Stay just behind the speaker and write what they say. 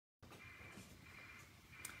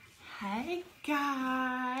Hey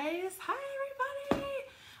guys, hi everybody.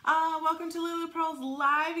 Welcome to Lulu Pearls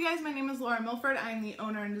Live. You guys, my name is Laura Milford. I'm the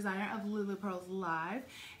owner and designer of Lulu Pearls Live.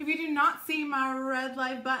 If you do not see my red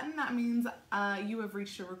live button, that means you have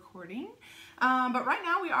reached a recording. But right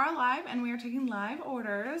now we are live and we are taking live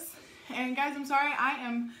orders. And guys, I'm sorry, I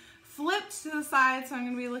am flipped to the side, so I'm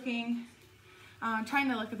going to be looking, trying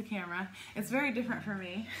to look at the camera. It's very different for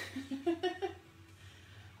me.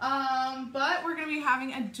 But we're going to be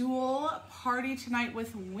having a dual party tonight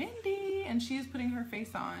with Wendy, and she's putting her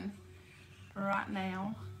face on right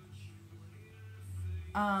now.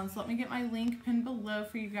 So let me get my link pinned below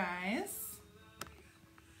for you guys,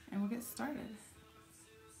 and we'll get started.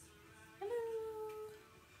 Hello.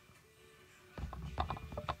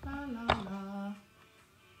 La la la.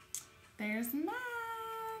 There's Max.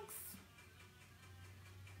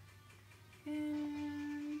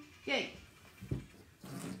 And yay.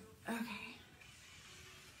 Okay.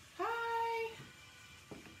 Hi.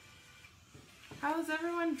 How's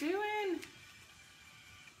everyone doing?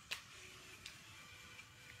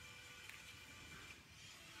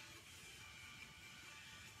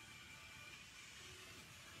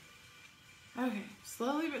 Okay,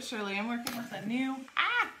 slowly but surely, I'm working with a new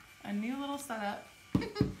little setup.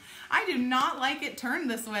 I do not like it turned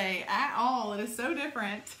this way at all. It is so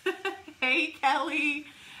different. Hey Kelly,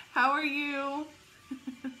 how are you?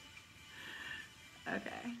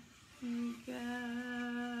 Okay, here we go.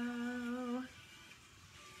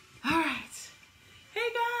 All right. Hey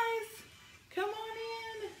guys, come on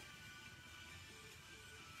in.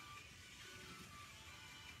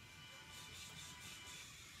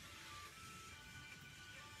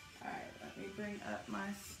 All right, let me bring up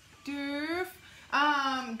my stuff.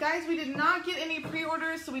 Guys, we did not get any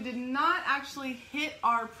pre-orders, so we did not actually hit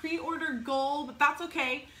our pre-order goal, but that's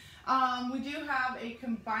okay. We do have a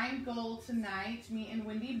combined goal tonight, me and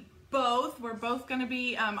Wendy both. We're both going to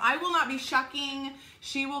be, I will not be shucking,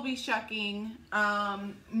 she will be shucking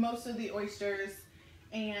most of the oysters,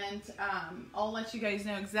 and I'll let you guys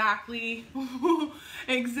know exactly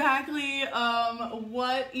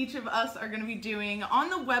what each of us are going to be doing. On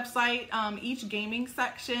the website, each gaming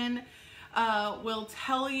section will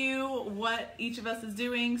tell you what each of us is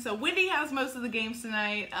doing. So Wendy has most of the games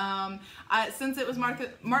tonight. Since it was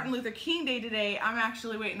Martin Luther King Day today, I'm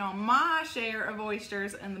actually waiting on my share of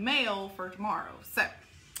oysters in the mail for tomorrow. So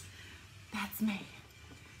that's me.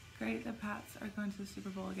 Great, the Pats are going to the Super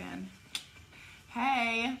Bowl again.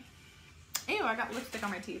 Hey. Ew, I got lipstick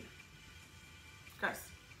on my teeth. Gross.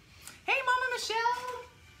 Hey, Mama Michelle.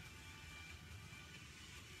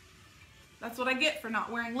 That's what I get for not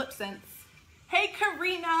wearing lip scents. Hey,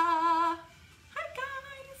 Karina. Hi,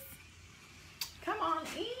 guys. Come on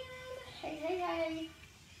in. Hey, hey, hey.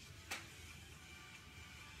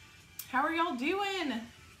 How are y'all doing?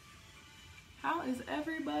 How is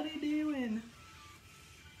everybody doing?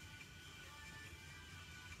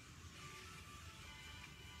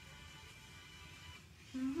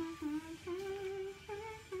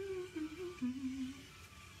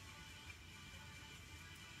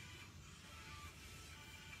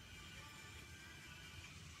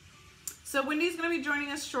 So Wendy's going to be joining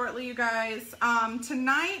us shortly, you guys.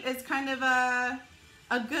 Tonight is kind of a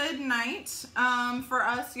good night for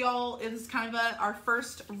us, y'all. It is kind of our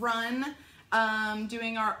first run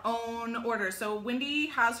doing our own order. So Wendy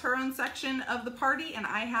has her own section of the party, and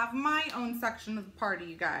I have my own section of the party,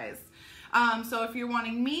 you guys. So if you're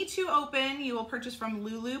wanting me to open, you will purchase from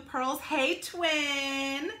Lulu Pearls. Hey,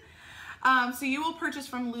 twin! So you will purchase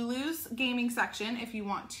from Lulu's gaming section. If you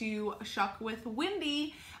want to shuck with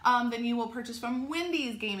Wendy, then you will purchase from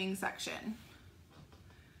Wendy's gaming section.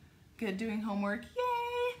 Good, doing homework.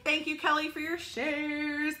 Yay! Thank you, Kelly, for your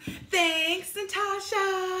shares. Thanks,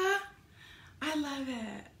 Natasha. I love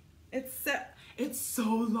it. It's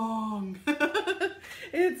so long.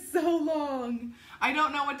 It's so long. I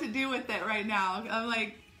don't know what to do with it right now. I'm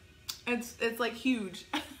like, it's like huge.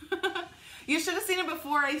 You should have seen it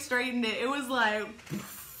before I straightened it. It was like,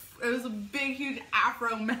 it was a big, huge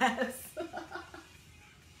afro mess.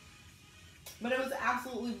 But it was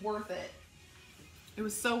absolutely worth it. It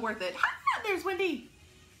was so worth it. Ah, there's Wendy.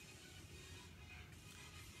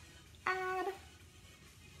 Add.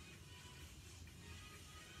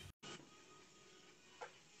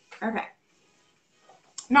 Okay.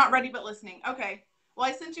 Not ready, but listening. Okay. Well,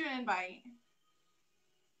 I sent you an invite.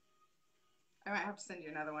 I might have to send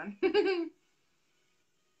you another one.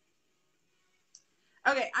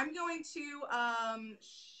 Okay, I'm going to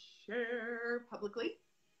share publicly.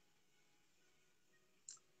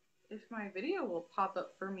 If my video will pop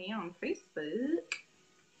up for me on Facebook.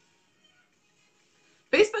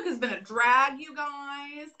 Facebook is been a drag, you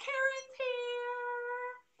guys. Karen's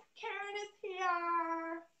here. Karen is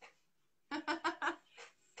here.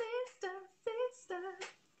 Sister.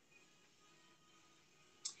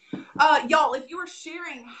 Y'all, if you are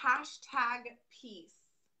sharing hashtag peace.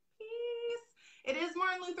 It is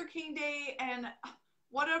Martin Luther King Day, and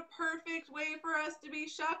what a perfect way for us to be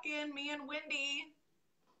shucking, me and Wendy.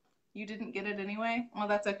 You didn't get it anyway? Well,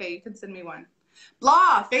 that's okay. You can send me one.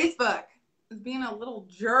 Blah, Facebook is being a little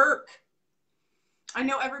jerk. I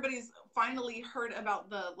know everybody's finally heard about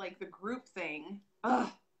the group thing. Ugh,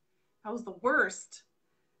 that was the worst.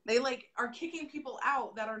 They are kicking people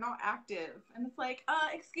out that are not active. And it's like,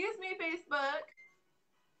 excuse me, Facebook.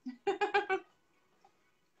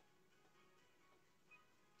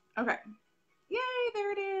 Okay. Yay,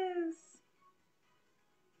 there it is.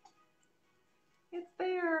 It's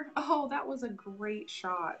there. Oh, that was a great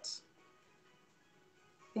shot.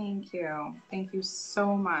 Thank you. Thank you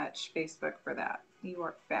so much, Facebook, for that. You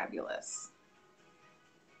are fabulous.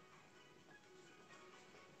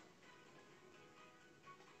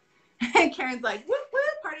 Karen's like, whoop,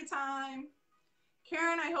 whoop, party time.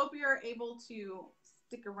 Karen, I hope you're able to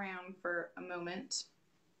stick around for a moment.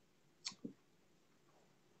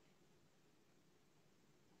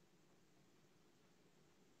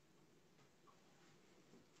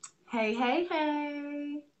 Hey, hey,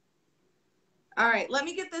 hey. All right, let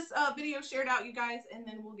me get this video shared out, you guys, and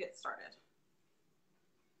then we'll get started.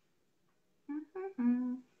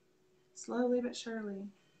 Slowly but surely.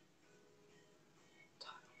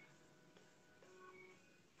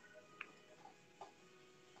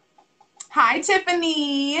 Hi,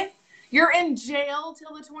 Tiffany. You're in jail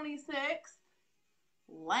till the 26th?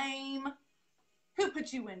 Lame. Who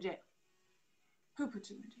put you in jail? Who put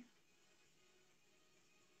you in jail?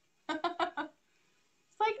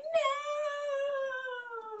 It's like,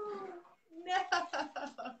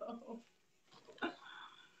 no.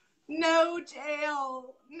 No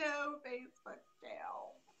jail. No Facebook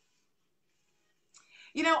jail.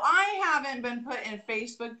 You know, I haven't been put in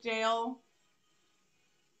Facebook jail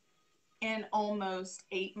in almost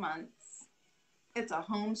 8 months. It's a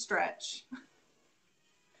home stretch.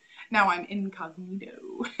 Now I'm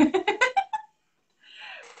incognito.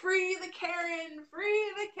 Free the Karen!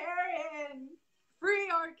 Free the Karen!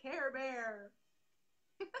 Free our Care Bear!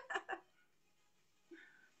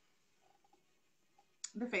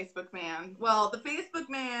 The Facebook man. Well, the Facebook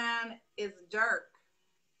man is a jerk.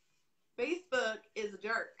 Facebook is a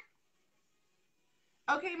jerk.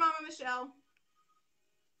 Okay, Mama Michelle.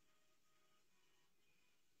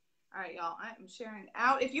 All right, y'all. I am sharing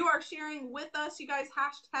out. If you are sharing with us, you guys,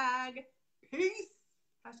 hashtag peace.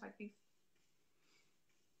 Hashtag peace.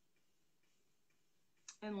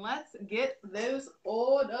 And let's get those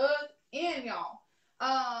orders in, y'all.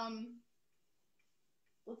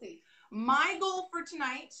 Let's see. My goal for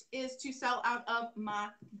tonight is to sell out of my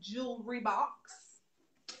jewelry box.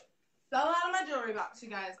 Sell out of my jewelry box, you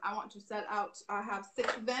guys. I want to set out. I have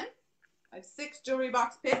 6 of them. I have 6 jewelry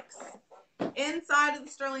box picks. Inside of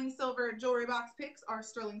the sterling silver jewelry box picks are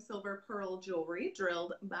sterling silver pearl jewelry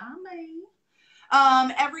drilled by me.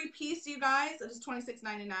 Every piece, you guys, it is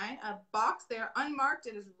 $26.99 a box. They are unmarked.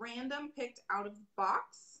 It is random, picked out of the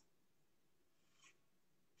box.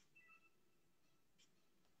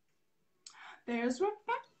 There's Rebecca.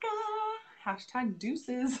 Hashtag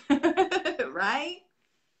deuces. Right?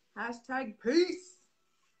 Hashtag peace.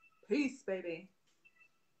 Peace, baby.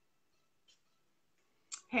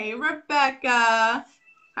 Hey, Rebecca.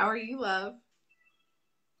 How are you, love?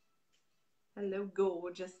 Hello,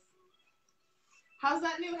 gorgeous. How's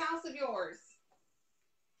that new house of yours?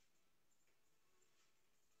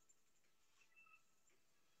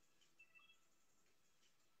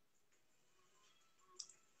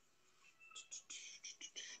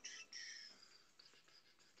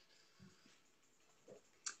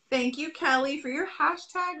 Thank you, Kelly, for your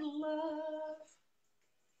hashtag love.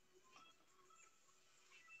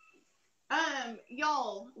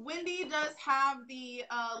 Y'all, Wendy does have the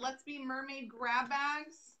Let's Be Mermaid grab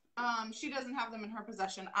bags. She doesn't have them in her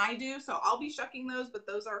possession. I do, so I'll be shucking those, but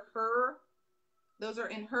those are her. Those are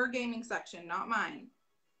in her gaming section, not mine.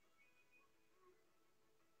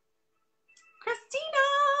 Christina!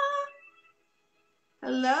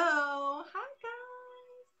 Hello. Hi, guys.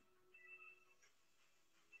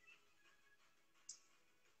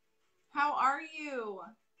 How are you?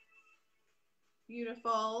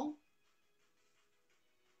 Beautiful.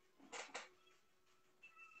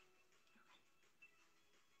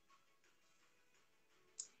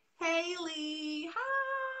 Haley.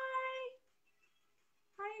 Hi.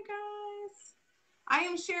 Hi, you guys. I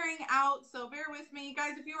am sharing out, so bear with me.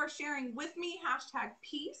 Guys, if you are sharing with me, hashtag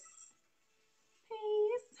peace.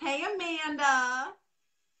 Peace. Hey, Amanda.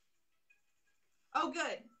 Oh,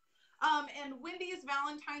 good. And Wendy's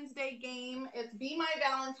Valentine's Day game, it's Be My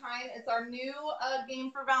Valentine. It's our new game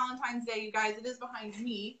for Valentine's Day, you guys. It is behind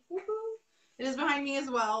me. It is behind me as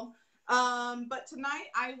well. But tonight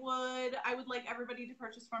I would like everybody to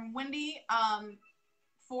purchase from Wendy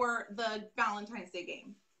for the Valentine's Day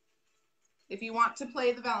game. If you want to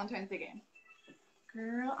play the Valentine's Day game.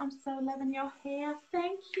 Girl, I'm so loving your hair.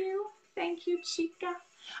 Thank you. Thank you, chica.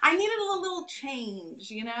 I needed a little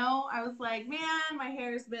change, you know? I was like, man, my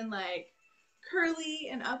hair's been like curly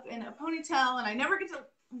and up in a ponytail and I never get to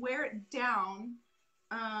wear it down.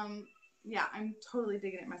 Yeah, I'm totally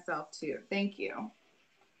digging it myself too. Thank you.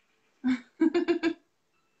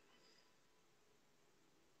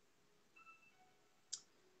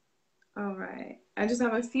 All right. I just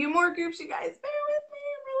have a few more groups, you guys. Bear with me.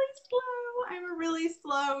 I'm really slow. I'm a really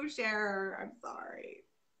slow sharer. I'm sorry.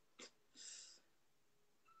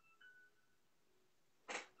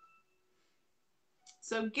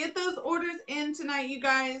 So get those orders in tonight, you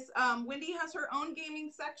guys. Wendy has her own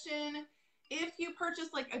gaming section. If you purchase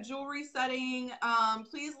like a jewelry setting,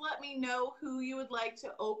 please let me know who you would like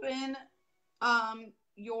to open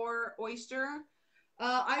your Oyster.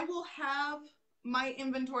 I will have my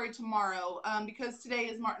inventory tomorrow because today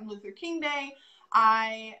is Martin Luther King Day.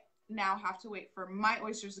 I now have to wait for my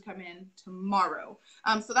oysters to come in tomorrow.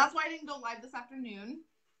 So that's why I didn't go live this afternoon.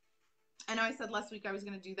 I know I said last week I was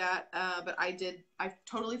going to do that, but I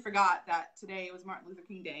totally forgot that today was Martin Luther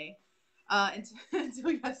King Day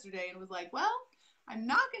until yesterday, and was like, well, I'm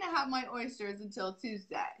not going to have my oysters until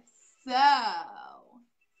Tuesday.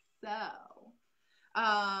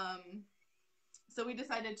 So we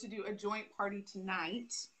decided to do a joint party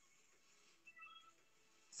tonight.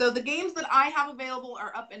 So the games that I have available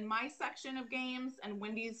are up in my section of games, and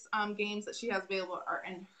Wendy's games that she has available are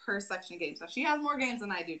in her section of games. So she has more games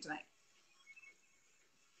than I do tonight.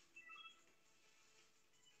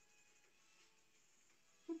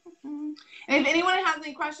 And if anyone has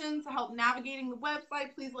any questions to help navigating the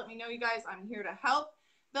website, please let me know, you guys. I'm here to help.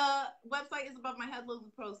 The website is above my head,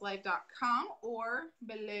 luluproslife.com, or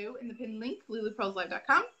below in the pinned link,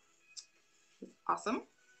 luluproslife.com. It's awesome.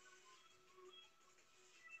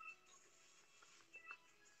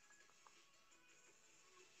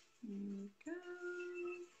 Here we go.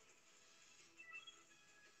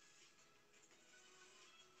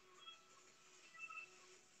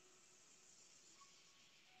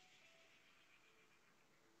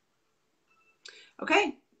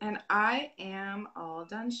 Okay, and I am all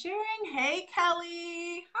done sharing. Hey,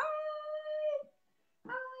 Kelly. Hi.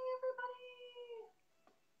 Hi,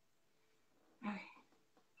 everybody. Okay.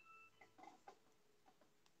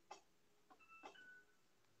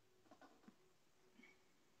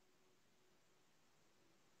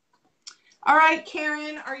 All right,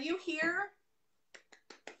 Karen, are you here?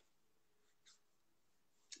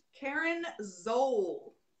 Karen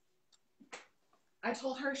Zoll. I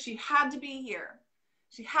told her she had to be here.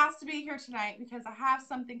 She has to be here tonight because I have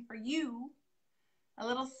something for you. A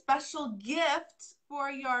little special gift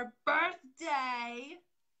for your birthday,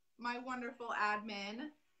 my wonderful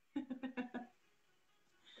admin.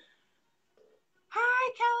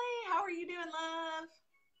 Hi, Kelly. How are you doing, love?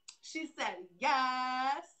 She said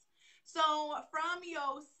yes. So from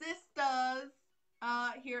your sisters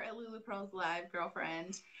here at Lulu Pros Live,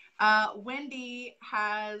 girlfriend, Wendy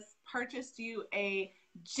has purchased you a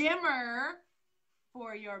Jimmer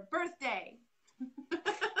for your birthday.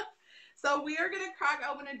 So we are going to crack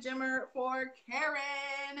open a Jimmer for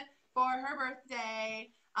Karen for her birthday.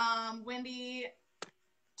 Wendy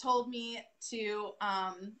told me to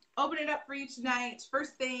open it up for you tonight,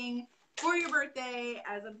 first thing for your birthday,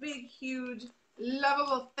 as a big, huge,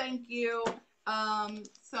 lovable thank you.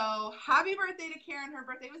 So happy birthday to Karen. Her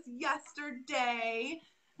birthday was yesterday.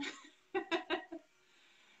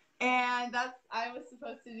 And I was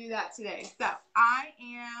supposed to do that today. So I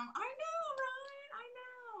know, right? I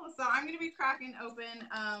know. So I'm going to be cracking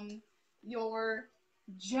open your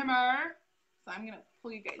Jimmer. So I'm going to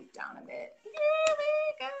pull you guys down a bit. Here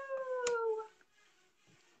we go.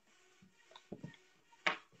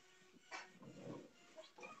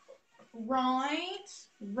 Right.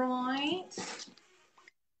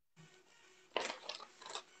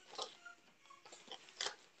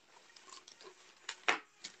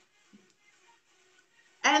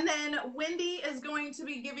 And then Wendy is going to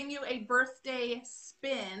be giving you a birthday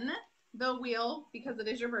spin the wheel because it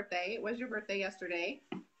is your birthday. It was your birthday yesterday.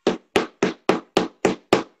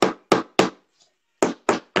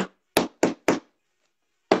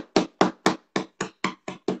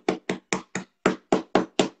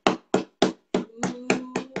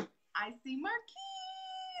 I see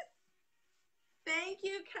Marquise. Thank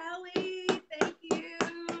you, Kelly. Thank you.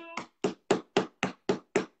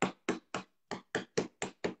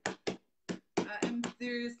 I am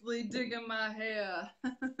seriously digging my hair.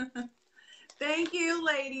 Thank you,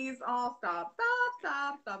 ladies. Oh, stop.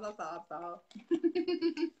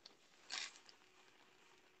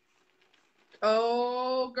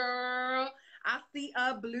 Oh, girl. I see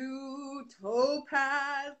a blue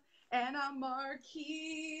topaz and a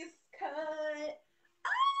Marquise cut.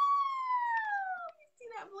 Oh, you see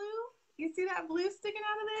that blue? You see that blue sticking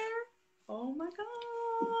out of there? Oh my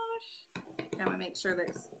gosh. Now I make sure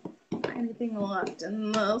there's anything left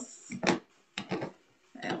in this.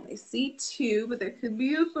 I only see two, but there could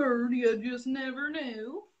be a third. You just never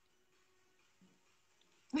know.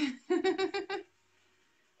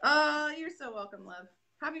 Oh, you're so welcome, love.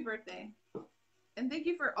 Happy birthday. And thank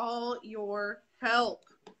you for all your help.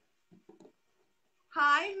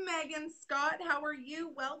 Hi, Megan Scott. How are you?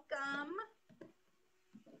 Welcome.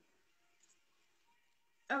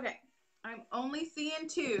 Okay. I'm only seeing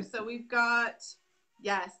two. So we've got,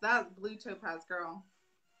 yes, that's blue topaz, girl.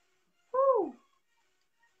 Woo.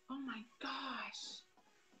 Oh my gosh.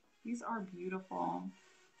 These are beautiful.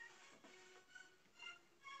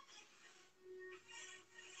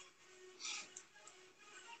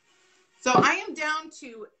 So I am down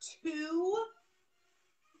to two.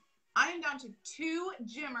 I am down to two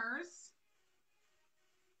Jimmers.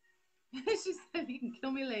 She said you can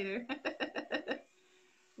kill me later.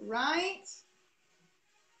 Right?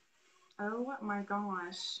 Oh my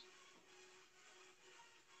gosh.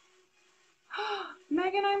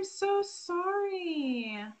 Megan, I'm so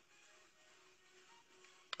sorry.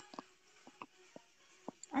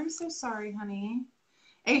 I'm so sorry, honey.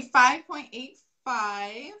 A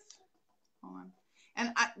 5.85. Hold on.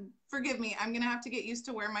 And forgive me, I'm going to have to get used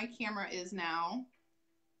to where my camera is now.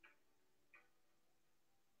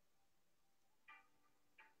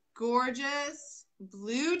 Gorgeous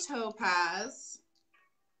blue topaz.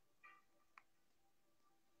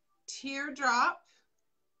 Teardrop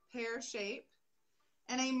pear shape.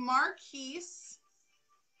 And a Marquise.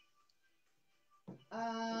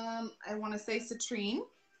 I want to say citrine.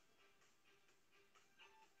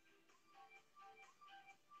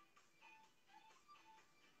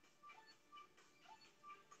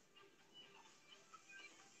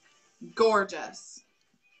 Gorgeous.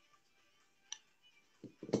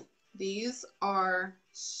 These are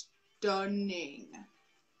stunning.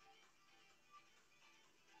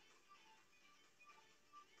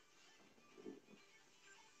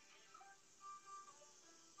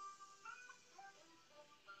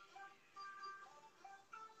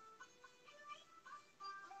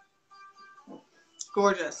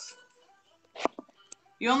 Gorgeous.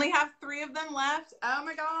 You only have 3 of them left. Oh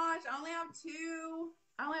my gosh, I only have 2.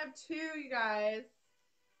 I only have 2, you guys.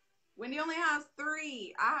 Wendy only has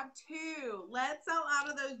 3. I have 2. Let's sell out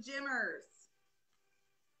of those Jimmers.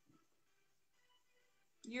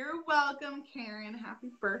 You're welcome, Karen.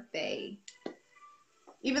 Happy birthday.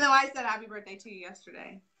 Even though I said happy birthday to you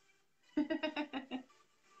yesterday.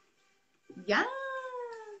 Yeah.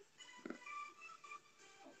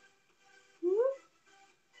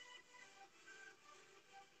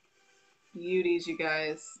 Beauties, you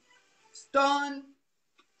guys. Stunners.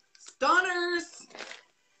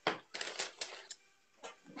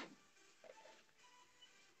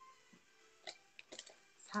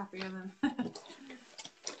 It's happier than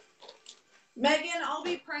Megan, I'll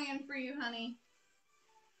be praying for you, honey.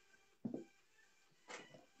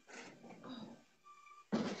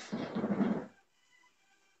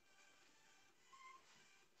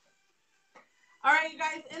 All right, you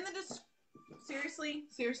guys, in the seriously,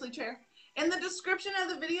 chair. In the description of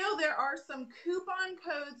the video, there are some coupon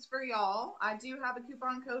codes for y'all. I do have a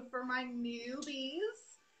coupon code for my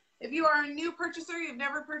newbies. If you are a new purchaser, you've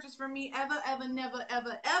never purchased from me ever, never,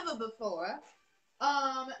 ever before,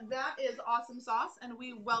 that is awesome sauce, and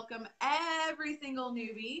we welcome every single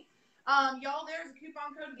newbie. Y'all, there's a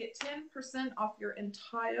coupon code to get 10% off your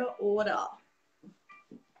entire order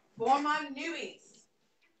for my newbies.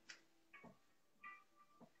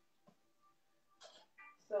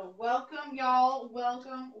 So welcome, y'all.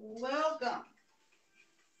 Welcome.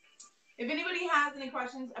 If anybody has any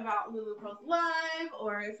questions about Lulu Post Live,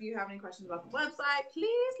 or if you have any questions about the website,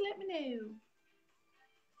 please let me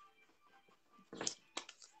know.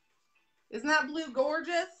 Isn't that blue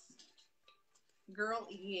gorgeous? Girl,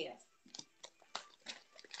 yes.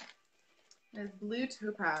 It's blue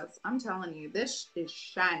topaz. I'm telling you, this is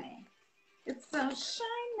shiny. It's so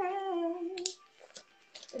shiny.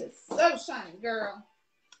 It is so shiny, girl.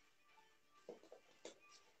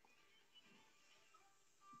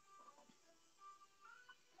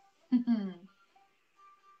 I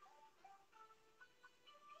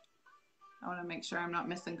want to make sure I'm not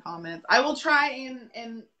missing comments. I will try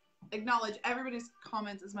and acknowledge everybody's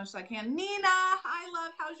comments as much as I can. Nina, hi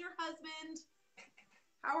love. How's your husband?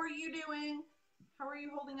 How are you doing? How are you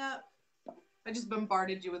holding up? I just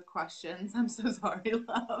bombarded you with questions. I'm so sorry,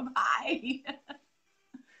 love. Hi.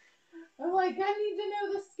 I'm like, I need to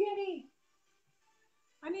know the skinny.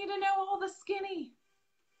 I need to know all the skinny.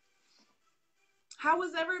 How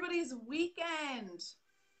was everybody's weekend?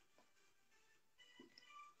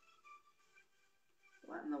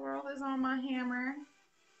 What in the world is on my hammer?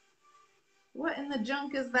 What in the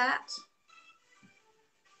junk is that?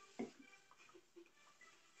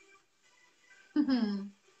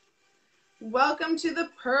 Welcome to the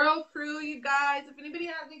Pearl Crew, you guys. If anybody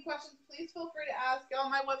has any questions, please feel free to ask. Y'all,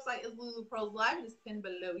 my website is LuLu Pearls Live. It is pinned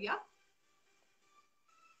below ya.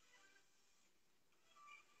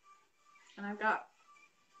 And I've got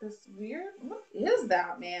this weird, what is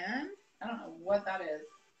that, man? I don't know what that is.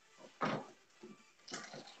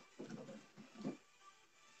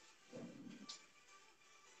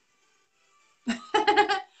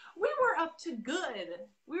 We were up to good.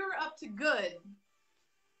 We were up to good.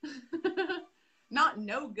 Not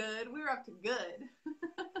no good. We were up to good.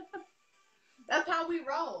 That's how we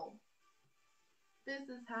roll. This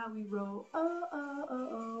is how we roll. Oh, oh, oh,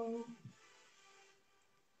 oh.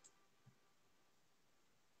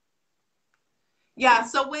 Yeah,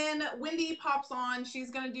 so when Wendy pops on,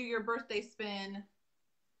 she's going to do your birthday spin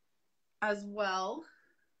as well.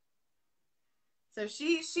 So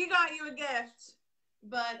she got you a gift,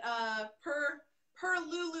 but per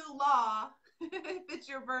LuLu law, if it's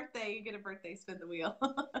your birthday, you get a birthday spin the wheel.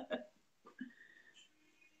 All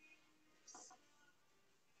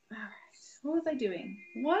right. What was I doing?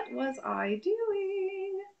 What was I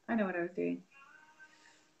doing? I know what I was doing.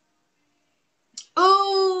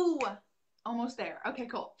 Oh, almost there. Okay,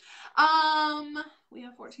 cool. We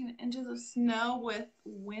have 14 inches of snow with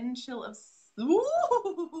wind chill of...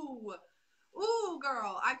 Ooh! Ooh,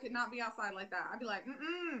 girl. I could not be outside like that. I'd be like,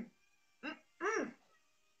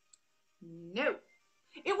 no.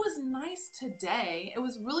 It was nice today. It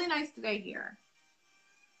was really nice today here.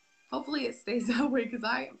 Hopefully it stays that way because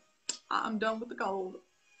I'm done with the cold.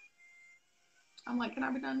 I'm like, can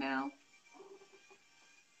I be done now?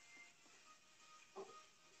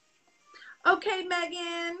 Okay,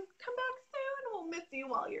 Megan. Come back soon. We'll miss you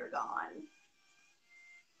while you're gone.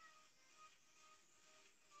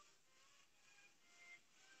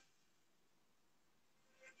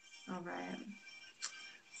 All right.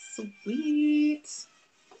 Sweet.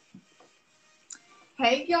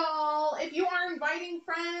 Hey, y'all. If you are inviting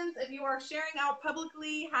friends, if you are sharing out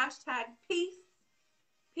publicly, hashtag peace.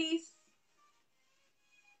 Peace.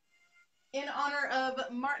 In honor of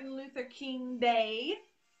Martin Luther King Day,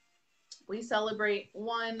 we celebrate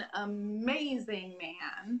one amazing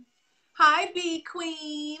man. Hi, Bee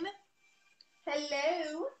Queen.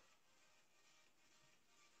 Hello.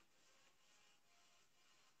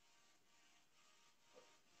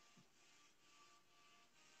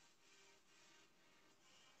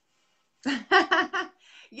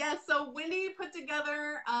 Yeah, so Wendy put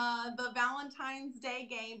together the Valentine's Day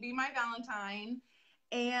game, Be My Valentine,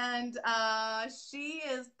 and she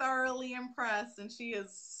is thoroughly impressed, and she is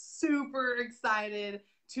super excited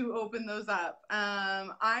to open those up.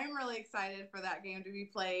 I'm really excited for that game to be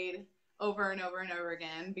played over and over and over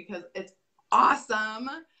again because it's awesome.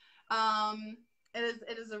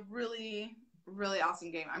 It is a really, really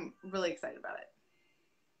awesome game. I'm really excited about it.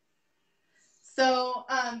 So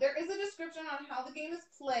there is a description on how the game is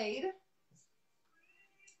played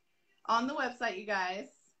on the website, you guys.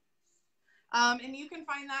 And you can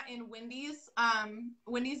find that in Wendy's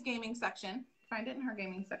gaming section. Find it in her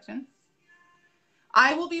gaming section.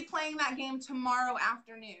 I will be playing that game tomorrow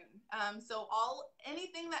afternoon. So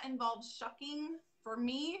anything that involves shucking for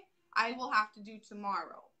me, I will have to do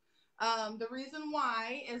tomorrow. The reason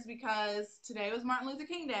why is because today was Martin Luther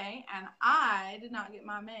King Day and I did not get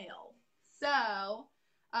my mail. So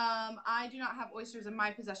I do not have oysters in my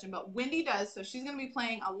possession, but Wendy does. So she's going to be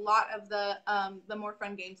playing a lot of the more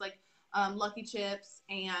fun games like Lucky Chips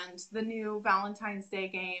and the new Valentine's Day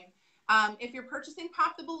game. If you're purchasing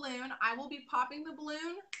Pop the Balloon, I will be popping the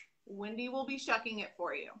balloon. Wendy will be shucking it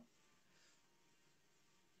for you.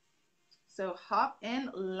 So hop in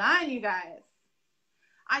line, you guys.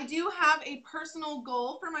 I do have a personal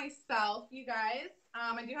goal for myself, you guys.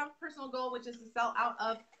 I do have a personal goal, which is to sell out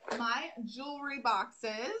of my jewelry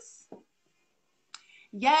boxes.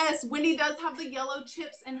 Yes, Wendy does have the yellow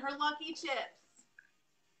chips in her Lucky Chips.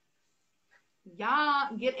 Yeah,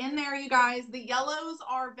 get in there, you guys. The yellows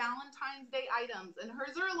are Valentine's Day items, and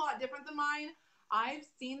hers are a lot different than mine. I've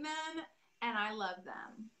seen them, and I love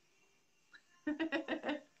them.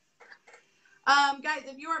 Guys,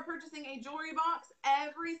 if you are purchasing a jewelry box,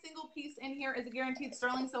 every single piece in here is a guaranteed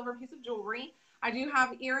sterling silver piece of jewelry. I do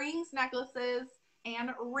have earrings, necklaces,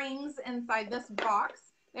 and rings inside this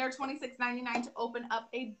box. They are $26.99 to open up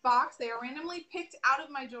a box. They are randomly picked out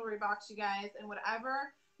of my jewelry box, you guys, and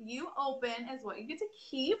whatever you open is what you get to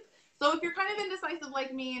keep. So if you're kind of indecisive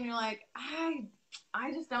like me and you're like, I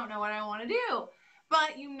just don't know what I want to do,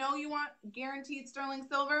 but you know you want guaranteed sterling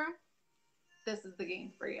silver, this is the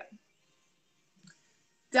game for you.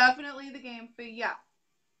 Definitely the game for you.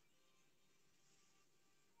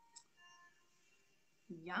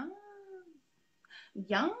 Yeah.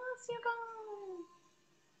 Yes, you go.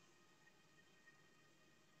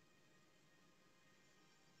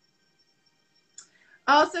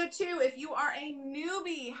 Also, too, if you are a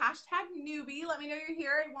newbie, hashtag newbie, let me know you're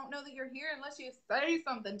here. I won't know that you're here unless you say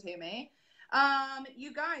something to me.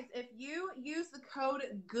 You guys, if you use the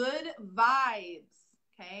code Good Vibes,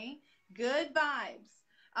 okay? Good Vibes.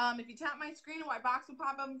 If you tap my screen, a white box will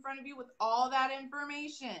pop up in front of you with all that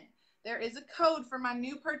information. There is a code for my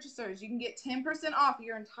new purchasers. You can get 10% off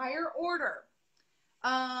your entire order.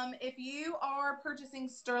 If you are purchasing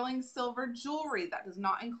sterling silver jewelry, that does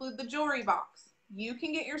not include the jewelry box. You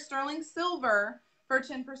can get your sterling silver for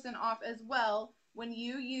 10% off as well when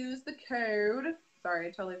you use the code. Sorry,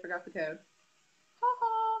 I totally forgot the code.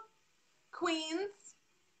 Ha-ha. Queens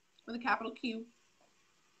with a capital Q.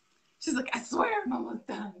 She's like, I swear I'm almost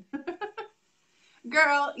done.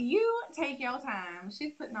 Girl, you take your time.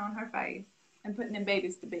 She's putting on her face and putting them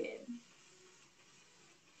babies to bed.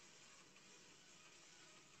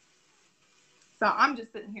 So I'm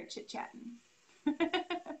just sitting here chit-chatting.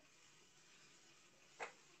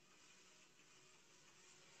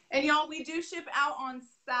 And y'all, we do ship out on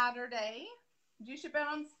Saturday.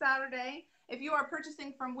 If you are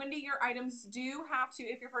purchasing from Wendy, your items do have to,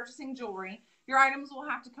 if you're purchasing jewelry, your items will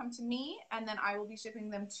have to come to me, and then I will be shipping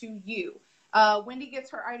them to you. Wendy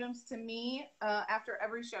gets her items to me after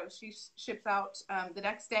every show. She ships out the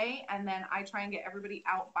next day, and then I try and get everybody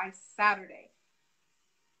out by Saturday.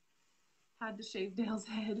 Had to shave Dale's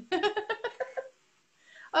head.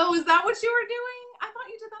 Oh, is that what you were doing? I thought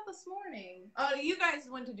you did that this morning. Oh, you guys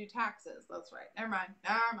went to do taxes. That's right. Never mind.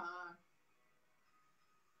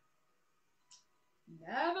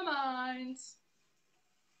 Never mind.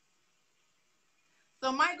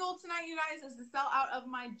 So my goal tonight, you guys, is to sell out of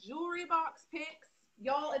my jewelry box picks.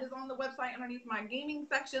 Y'all, it is on the website underneath my gaming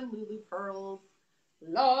section, Lulu Pearls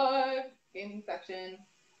Live gaming section.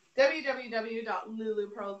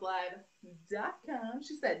 www.lulupearlslive.com.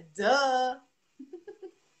 She said, duh.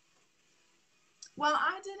 Well,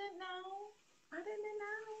 I didn't know.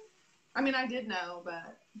 I mean, I did know,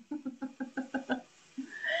 but. Eric!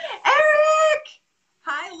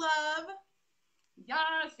 Hi, love.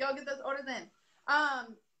 Yes, y'all get those orders in.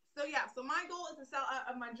 So yeah, so my goal is to sell out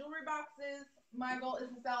of my jewelry boxes. My goal is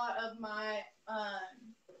to sell out of my, oh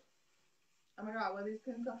my God, what are these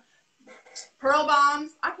things called? Pearl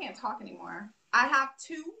bombs. I can't talk anymore. I have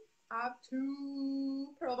two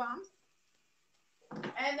pearl bombs.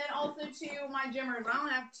 And then also my Jimmers. I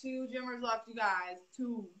only have 2 Jimmers left, you guys.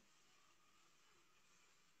 2.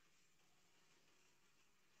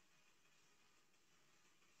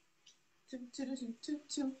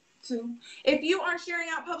 Two. If you are sharing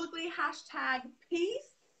out publicly, hashtag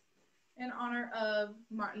peace in honor of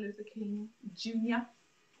Martin Luther King Jr.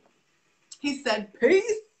 He said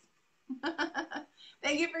peace.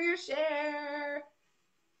 Thank you for your share.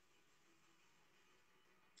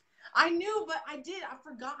 I knew, but I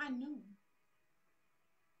forgot I knew.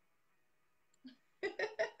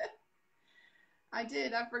 I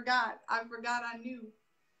did. I forgot I knew.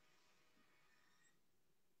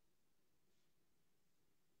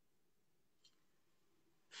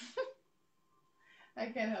 I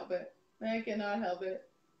can't help it. I cannot help it.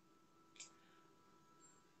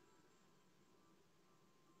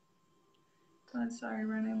 I'm sorry,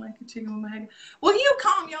 running like a chicken with my head. Will you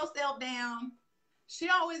calm yourself down? She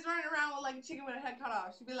always running around with like a chicken with her head cut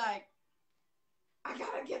off. She'd be like, I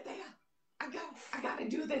gotta get there. I gotta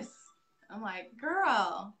do this. I'm like,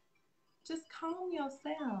 girl, just calm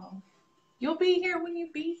yourself. You'll be here when you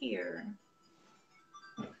be here.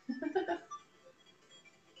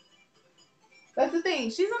 That's the thing.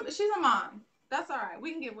 She's a mom. That's all right.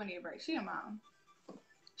 We can give Winnie a break. She a mom.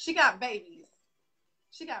 She got babies.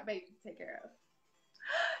 She got babies to take care of.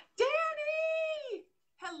 Danny!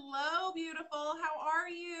 Hello, beautiful. How are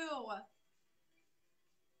you?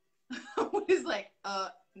 He's like,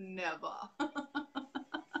 Never.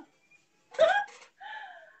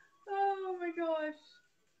 Oh my gosh.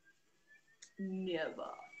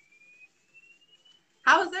 Never.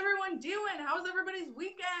 How's everyone doing? How's everybody's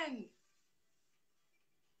weekend?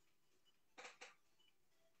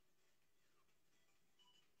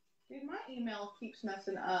 Dude, my email keeps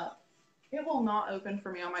messing up. It will not open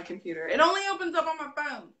for me on my computer. It only opens up on my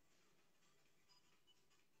phone.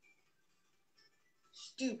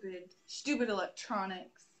 Stupid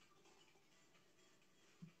electronics.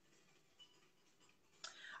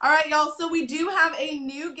 All right, y'all. So we do have a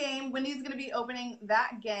new game. Wendy's going to be opening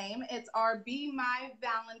that game. It's our Be My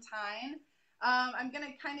Valentine. I'm going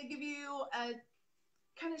to kind of give you a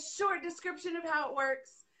kind of short description of how it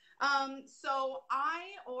works. So I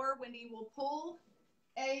or Wendy will pull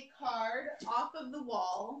a card off of the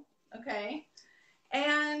wall, okay?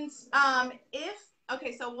 And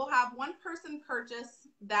okay, so we'll have one person purchase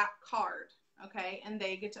that card, okay? And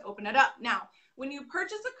they get to open it up. Now, when you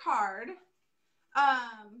purchase a card,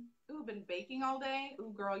 ooh, been baking all day.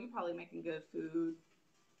 Ooh, girl, you probably making good food.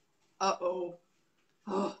 Uh-oh.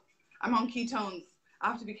 Oh, I'm on ketones. I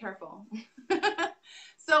have to be careful.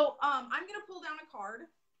 So, I'm going to pull down a card.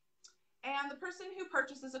 And the person who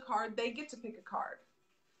purchases a card, they get to pick a card.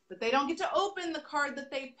 But they don't get to open the card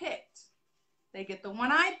that they picked. They get the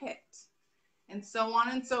one I picked. And so on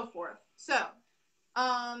and so forth. So,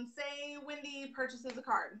 say Wendy purchases a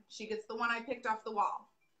card. She gets the one I picked off the wall.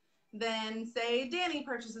 Then say Danny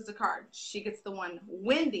purchases a card. She gets the one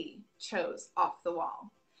Wendy chose off the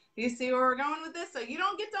wall. Do you see where we're going with this? So you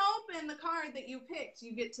don't get to open the card that you picked.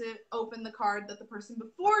 You get to open the card that the person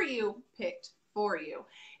before you picked for you.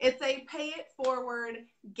 It's a pay it forward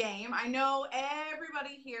game. I know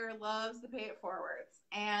everybody here loves the pay it forwards.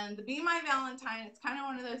 And the Be My Valentine, it's kind of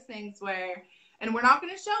one of those things where, and we're not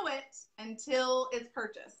going to show it until it's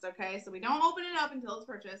purchased, okay? So we don't open it up until it's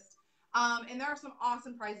purchased. And there are some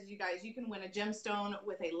awesome prizes, you guys. You can win a gemstone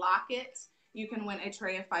with a locket. You can win a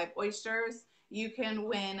tray of 5 oysters. You can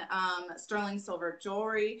win sterling silver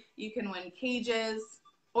jewelry. You can win cages,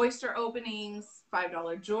 oyster openings,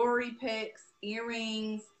 $5 jewelry picks,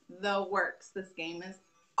 earrings, the works. This game is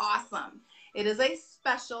awesome. It is a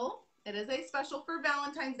special. It is a special for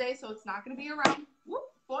Valentine's Day, so it's not going to be around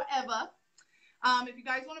forever. If you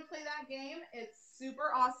guys want to play that game, it's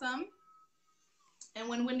super awesome. And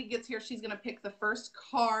when Wendy gets here, she's going to pick the first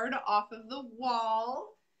card off of the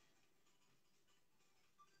wall.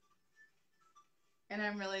 And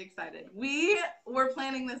I'm really excited. We were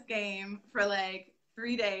planning this game for like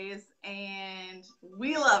 3 days, and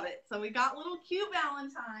we love it. So we got little cute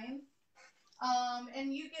Valentines. And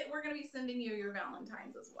we're going to be sending you your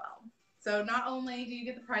Valentines as well. So not only do you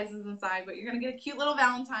get the prizes inside, but you're going to get a cute little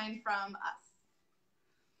Valentine from us.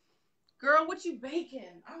 Girl, what you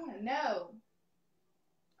baking? I want to know.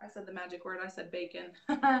 I said the magic word. I said bacon.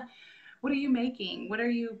 What are you making? What are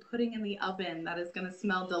you putting in the oven that is going to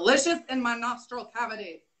smell delicious in my nostril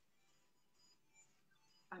cavity?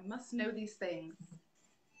 I must know these things.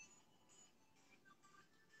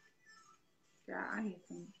 Yeah, I need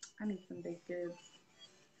some baked goods.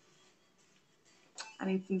 I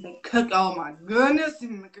need some baked cookies. Oh my goodness, you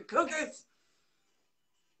making cookies.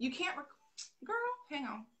 You can't, girl, hang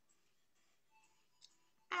on.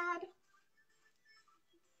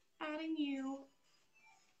 Adding you.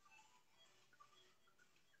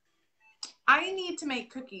 I need to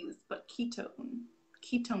make cookies, but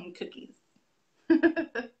ketone cookies.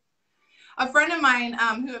 A friend of mine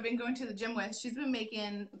who I've been going to the gym with, she's been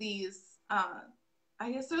making these,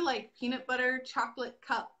 I guess they're like peanut butter chocolate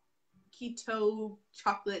cup keto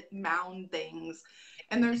chocolate mound things.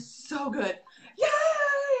 And they're so good.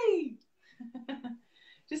 Yay!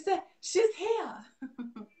 Just said, she's here.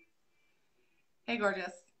 Hey,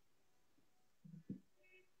 gorgeous.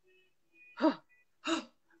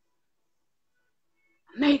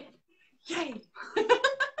 Made it. Yay.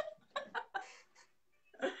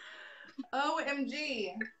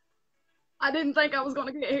 OMG. I didn't think I was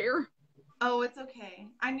going to get here. Oh, it's okay.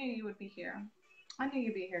 I knew you would be here. I knew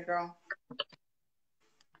you'd be here, girl.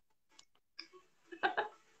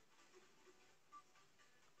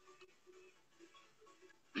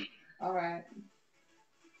 All right.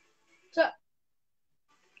 So,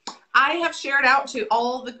 I have shared out to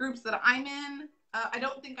all the groups that I'm in. I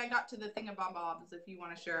don't think I got to the thingamabobs if you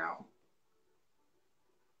want to share out.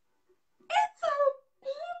 It's a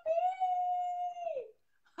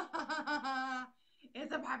puppy!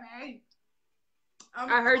 It's a puppy!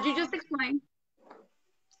 I heard you just explain.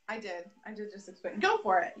 I did just explain. Go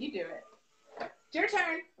for it. You do it. It's your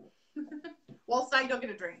turn. Whilst I go get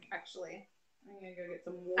a drink, actually. I'm going to go get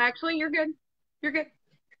some water. Actually, you're good. You're good.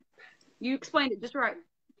 You explained it just right.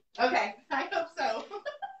 Okay, I hope so.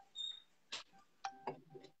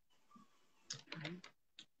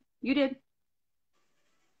 You did.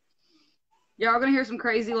 Y'all gonna hear some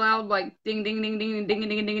crazy loud, like ding, ding, ding, ding, ding, ding,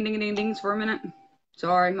 ding, ding, ding, ding, dings for a minute.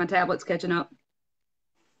 Sorry, my tablet's catching up.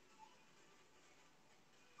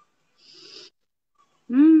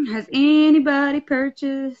 Has anybody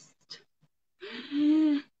purchased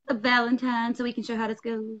a Valentine so we can show how this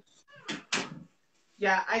goes?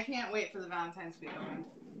 Yeah, I can't wait for the Valentine's to be open.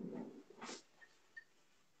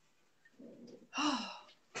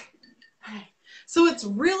 So it's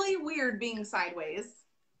really weird being sideways.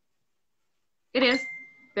 It is.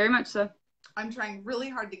 Very much so. I'm trying really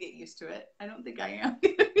hard to get used to it. I don't think I am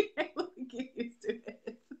going to be able to get used to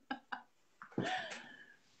it.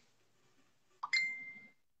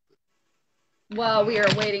 While we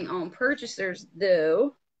are waiting on purchasers,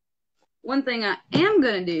 though, one thing I am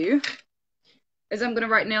going to do is I'm going to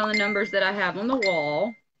write down the numbers that I have on the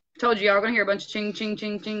wall. Told you y'all are going to hear a bunch of ching, ching,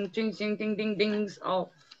 ching, ching, ching, ching, ding, ding, dings.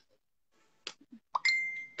 All.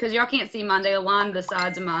 Because y'all can't see mine. They align the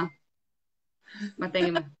sides of my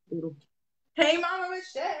thing. Hey, Mama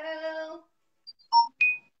Michelle.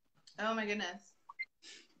 Oh, my goodness.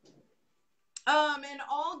 And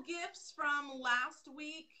all gifts from last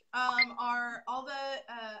week are all the,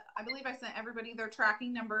 I believe I sent everybody their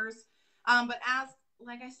tracking numbers. But as,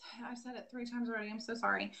 like I said, I've said it 3 times already. I'm so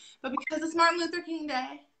sorry. But because it's Martin Luther King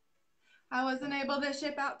Day, I wasn't able to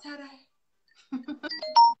ship out today.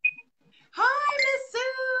 Hi, Miss Sue.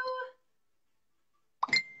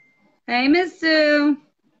 Hey, Miss Sue.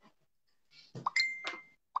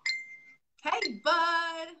 Hey,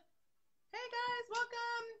 bud. Hey, guys.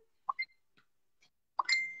 Welcome.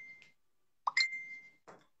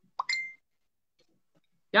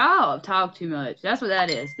 Y'all talk too much. That's what that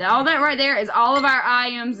is. All that right there is all of our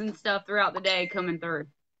IMs and stuff throughout the day coming through.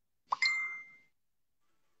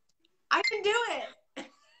 I can do it.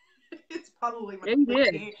 It's probably my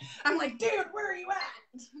Dude. I'm like, dude, where are you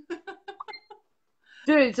at?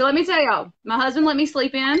 Dude, so let me tell y'all. My husband let me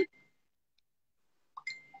sleep in.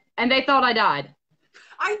 And they thought I died.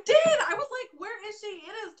 I did. I was like, where is she?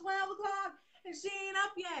 It is 12 o'clock and she ain't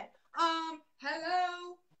up yet.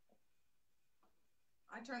 Hello.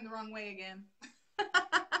 I turned the wrong way again.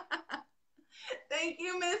 Thank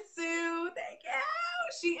you, Miss Sue. Thank you.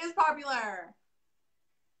 She is popular.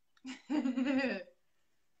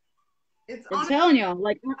 I'm telling y'all,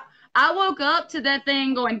 like, I woke up to that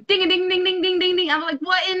thing going ding, ding, ding, ding, ding, ding, ding. I'm like,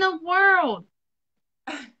 what in the world?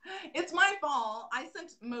 It's my fault. I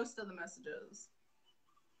sent most of the messages.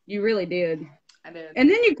 You really did. I did. And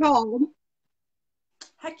then you called.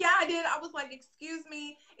 Heck yeah, I did. I was like, excuse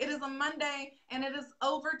me, it is a Monday and it is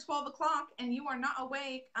over 12 o'clock and you are not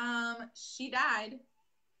awake. She died.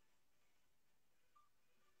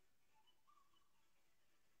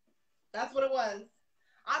 That's what it was.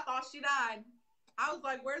 I thought she died. I was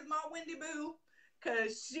like, where's my Wendy Boo?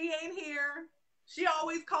 Because she ain't here. She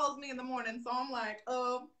always calls me in the morning. So I'm like,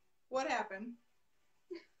 what happened?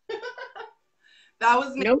 That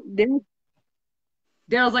was me. Nope.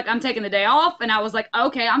 Dale's like, I'm taking the day off. And I was like,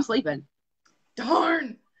 okay, I'm sleeping.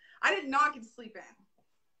 Darn. I did not get to sleep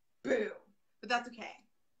in. Boo. But that's okay.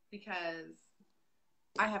 Because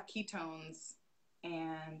I have ketones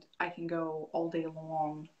and I can go all day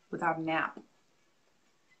long without a nap.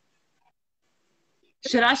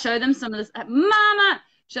 Should I show them some of this? Mama,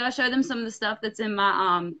 should I show them some of the stuff that's in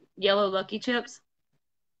my yellow Lucky Chips?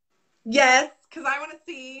 Yes, because I want to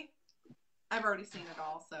see. I've already seen it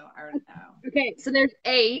all, so I already know. Okay, so there's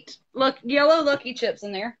 8 yellow Lucky Chips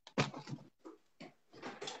in there.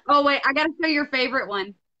 Oh, wait, I got to show your favorite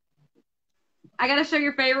one.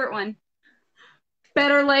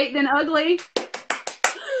 Better late than ugly.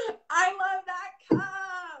 I love that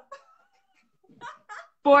cup.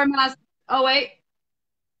 Oh, wait.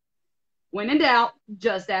 When in doubt,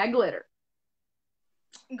 just add glitter.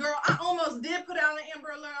 Girl, I almost did put out an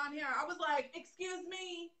Amber Alert on here. I was like, excuse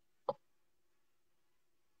me.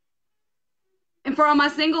 And for all my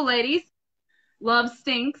single ladies, love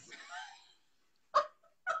stinks. I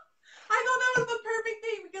thought that was the perfect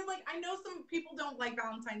thing because, like, I know some people don't like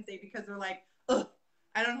Valentine's Day because they're like, ugh,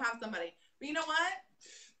 I don't have somebody. But you know what?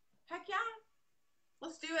 Heck yeah.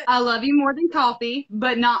 Let's do it. I love you more than coffee,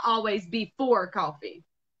 but not always before coffee.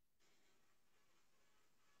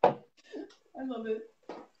 I love it.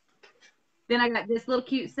 Then I got this little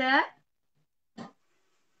cute set.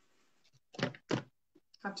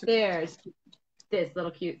 There's this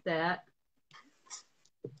little cute set.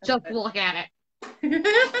 Just look at it.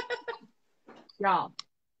 Y'all,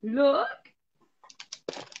 look.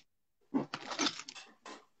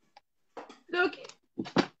 Look.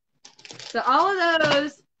 So all of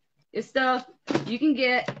those is stuff you can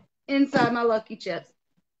get inside my Lucky Chips.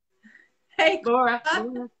 Hey, Laura.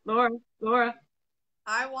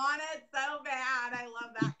 I want it so bad. I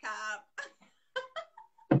love that cup.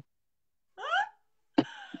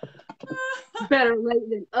 Better late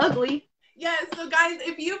than ugly. Yes, so guys,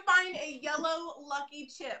 if you find a yellow Lucky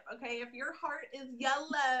Chip, okay, if your heart is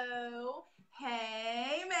yellow,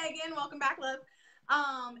 hey, Megan, welcome back, love.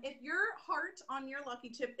 If your heart on your Lucky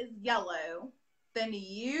Chip is yellow, then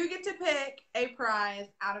you get to pick a prize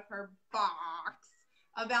out of her box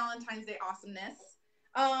of Valentine's Day awesomeness.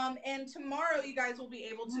 And tomorrow you guys will be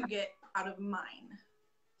able to get out of mine.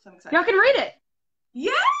 So I'm excited. Y'all can read it.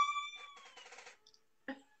 Yeah!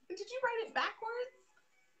 Did you write it backwards?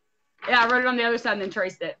 Yeah, I wrote it on the other side and then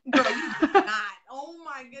traced it. Girl, you did not. Oh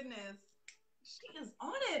my goodness. She is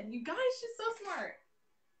on it. You guys, she's so smart.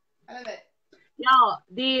 I love it. Y'all,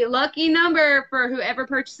 the lucky number for whoever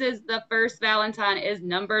purchases the first Valentine is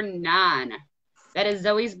number 9. That is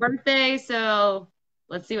Zoe's birthday, so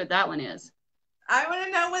let's see what that one is. I want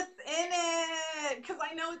to know what's in it because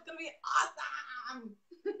I know it's going to be awesome.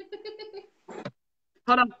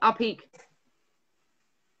 Hold on, I'll peek.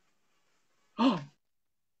 Oh.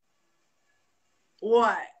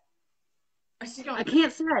 What? Is she going I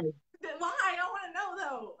can't say. Lie. I want to know,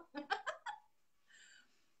 though.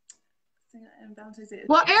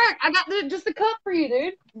 Well, Eric, I got just the cup for you,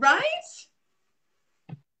 dude. Right?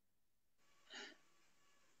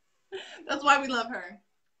 That's why we love her.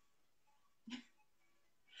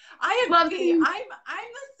 I agree. I'm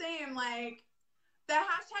the same. Like, the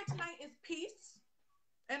hashtag tonight is peace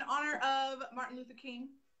in honor of Martin Luther King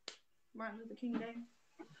Day.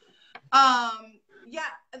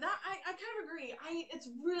 Yeah, that I kind of agree. It's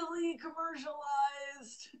really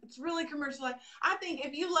commercialized. I think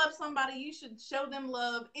if you love somebody, you should show them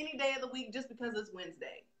love any day of the week just because it's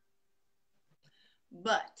Wednesday.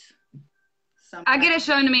 But I get it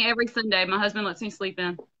shown to me every Sunday. My husband lets me sleep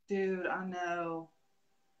in. Dude, I know.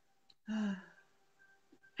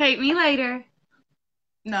 Hate me later.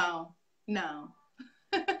 No.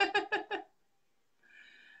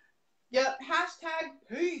 Yep, hashtag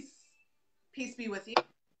peace. Peace be with you.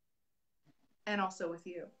 And also with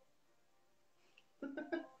you. All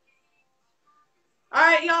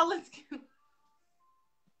right, y'all, let's go.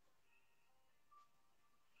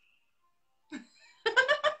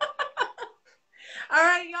 All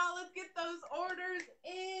right, y'all, let's get those orders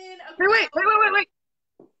in. Okay. Wait.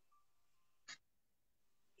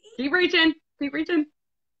 Keep reaching.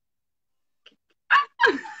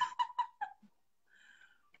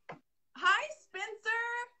 Hi, Spencer.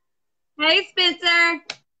 Hey, Spencer.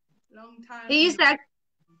 Long time. He used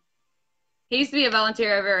to be a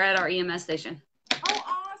volunteer over at our EMS station. Oh,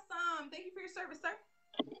 awesome. Thank you for your service, sir.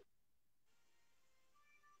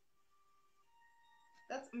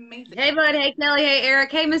 That's amazing. Hey, bud. Hey, Kelly. Hey,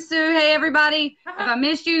 Eric. Hey, Miss Sue. Hey, everybody. If I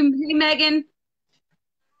missed you, hey, Megan.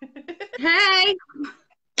 Hey.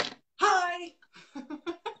 Hi.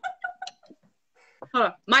 Hold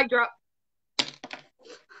on. Mic drop.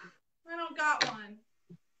 I don't got one.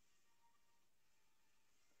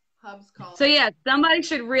 Hub's call. So, yeah, somebody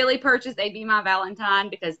should really purchase a Be My Valentine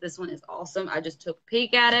because this one is awesome. I just took a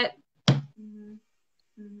peek at it.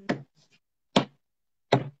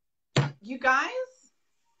 You guys,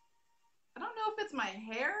 I don't know if it's my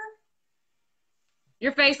hair.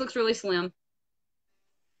 Your face looks really slim.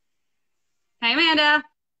 Hey, Amanda.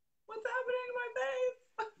 What's happening to my face?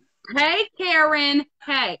 Hey, Karen.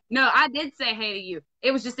 Hey. No, I did say hey to you.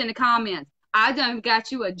 It was just in the comments. I done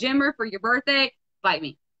got you a Jimmer for your birthday. Bite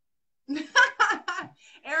me.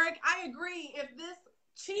 Eric, I agree. If this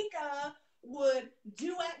chica would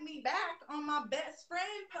duet me back on my best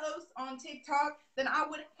friend post on TikTok, then I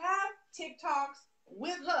would have TikToks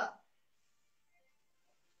with her.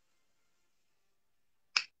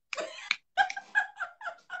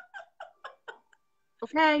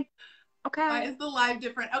 Okay. Why is the live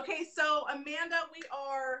different? Okay, so Amanda,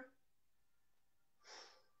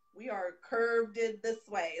 we are curved this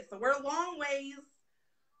way. So we're long ways.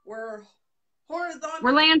 We're horizontal.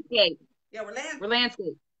 We're landscape. Yeah, we're landscape. We're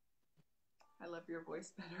landscape. I love your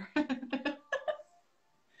voice better.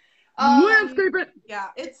 Landscape it.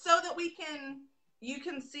 Yeah, it's so that you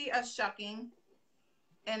can see us shucking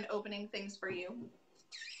and opening things for you.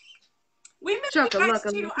 We missed you guys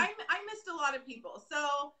too. I missed a lot of people.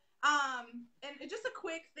 So, and just a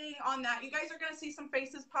quick thing on that. You guys are going to see some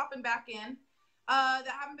faces popping back in that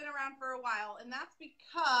haven't been around for a while. And that's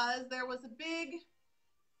because there was a big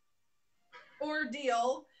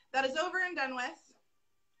ordeal that is over and done with.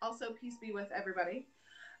 Also, peace be with everybody.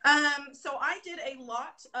 So I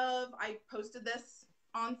posted this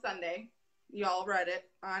on Sunday. Y'all read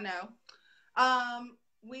it. I know.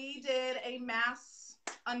 We did a mass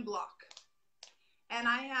unblock. And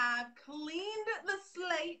I have cleaned the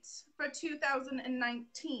slate for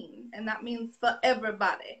 2019. And that means for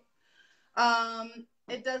everybody.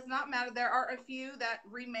 It does not matter. There are a few that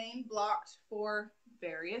remain blocked for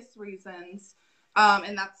various reasons.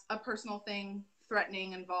 And that's a personal thing,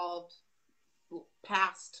 threatening, involved,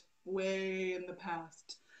 past, way in the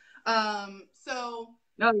past. So.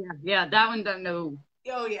 Oh yeah, that one don't know.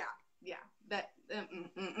 Oh yeah,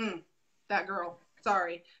 that girl.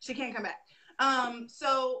 Sorry, she can't come back.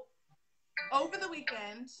 So over the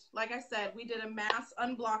weekend, like I said, we did a mass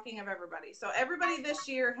unblocking of everybody. So everybody this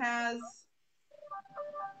year has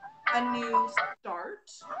a new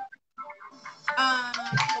start. So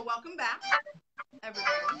welcome back,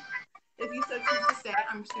 everybody. If you so choose to stay,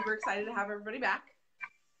 I'm super excited to have everybody back.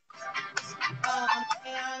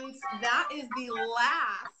 And that is the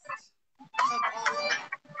last of all of that.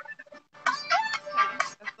 Okay,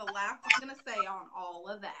 that's the last I'm going to say on all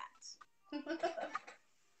of that.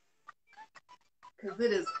 Because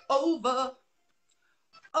it is over.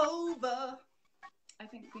 I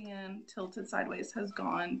think being tilted sideways has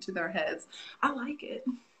gone to their heads. I like it.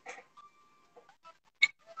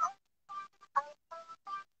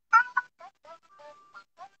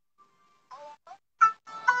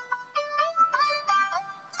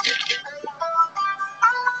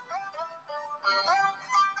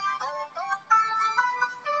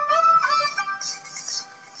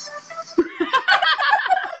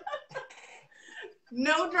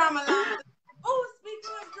 No drama llamas. Oh,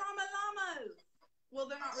 speaking of drama llamas. Well,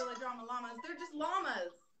 they're not really drama llamas. They're just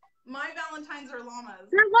llamas. My Valentines are llamas.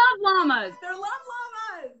 They're love llamas. They're love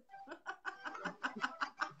llamas.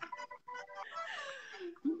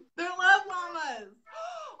 They're love llamas.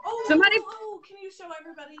 Oh, Somebody. Oh, can you show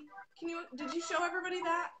everybody? Did you show everybody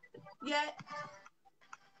that yet?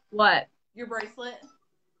 What? Your bracelet.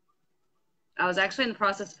 I was actually in the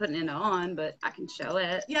process of putting it on, but I can show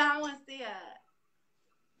it. Yeah, I want to see it.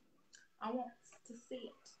 I want to see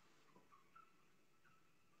it.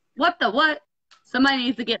 What the what? Somebody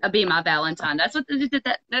needs to get a Be My Valentine. That's what they did.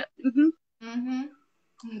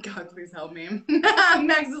 God, please help me.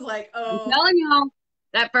 Max is like, oh. I'm telling y'all,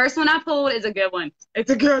 that first one I pulled is a good one.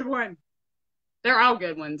 It's a good one. They're all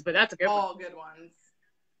good ones, but that's a good one. All good ones.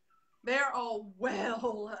 They're all well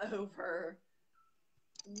over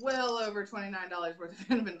 $29 worth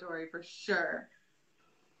of inventory for sure.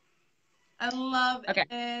 I love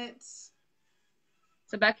it.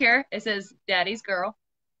 So back here, it says Daddy's Girl.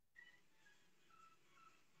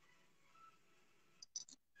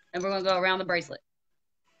 And we're going to go around the bracelet.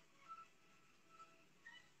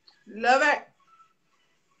 Love it.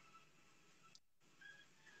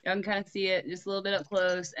 Y'all can kind of see it just a little bit up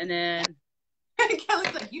close. And then...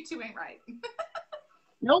 Kelly's like, you two ain't right.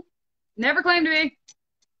 Nope. Never claimed to be.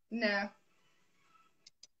 No.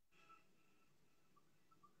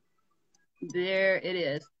 There it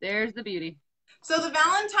is. There's the beauty. So the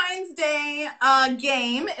Valentine's Day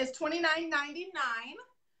game is $29.99.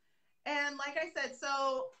 And like I said,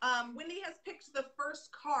 so Wendy has picked the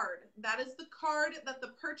first card. That is the card that the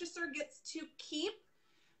purchaser gets to keep.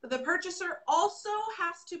 The purchaser also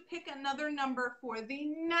has to pick another number for the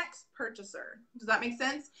next purchaser. Does that make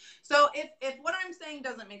sense? So if what I'm saying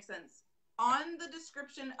doesn't make sense, on the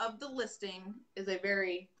description of the listing is a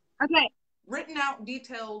very written out,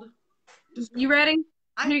 detailed description. You ready?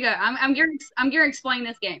 Here you go. I'm going to explain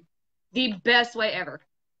this game the best way ever.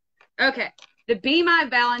 Okay. The Be My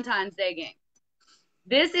Valentine's Day game.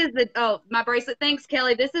 This is my bracelet. Thanks,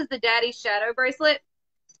 Kelly. This is the Daddy Shadow bracelet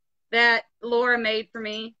that Laura made for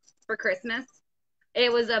me for Christmas.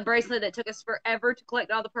 It was a bracelet that took us forever to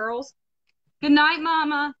collect all the pearls. Good night,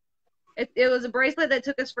 Mama. It was a bracelet that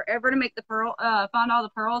took us forever to make find all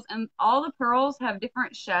the pearls, and all the pearls have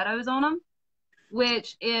different shadows on them,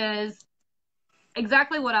 which is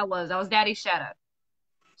exactly what I was. I was Daddy's shadow.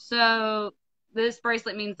 So this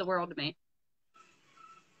bracelet means the world to me.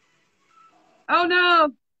 Oh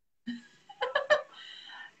no.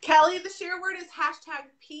 Kelly, the share word is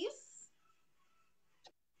 #peace.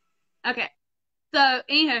 Okay. So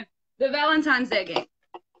anywho, the Valentine's Day game.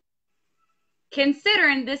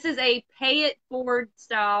 Considering this is a pay it forward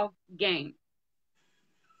style game.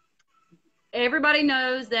 Everybody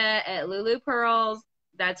knows that at LuLu Pearls,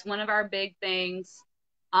 that's one of our big things.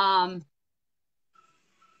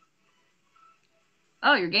 Oh,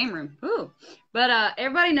 your game room. Ooh. But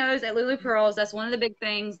everybody knows at LuLu Pearls, that's one of the big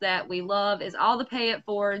things that we love is all the pay it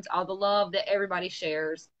forwards, all the love that everybody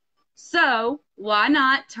shares. So why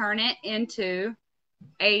not turn it into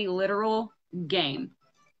a literal game?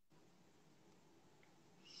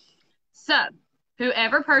 So,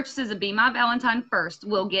 whoever purchases a Be My Valentine first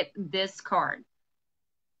will get this card.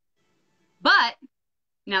 But,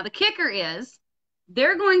 now the kicker is,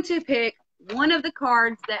 they're going to pick one of the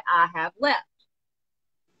cards that I have left.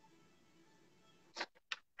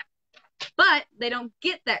 But they don't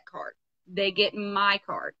get that card. They get my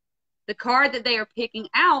card. The card that they are picking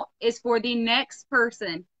out is for the next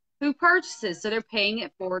person who purchases. So they're paying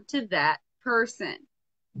it forward to that person.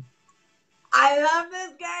 I love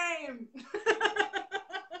this game.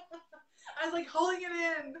 I was like holding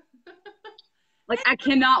it in. Like, I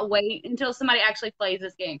cannot wait until somebody actually plays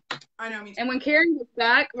this game. I know, me too. And when Karen gets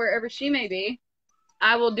back, wherever she may be,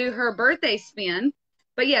 I will do her birthday spin.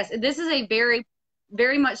 But yes, this is a very,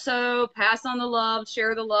 very much so pass on the love,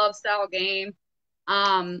 share the love style game.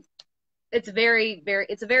 It's a very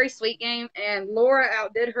sweet game. And Laura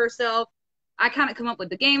outdid herself. I kind of come up with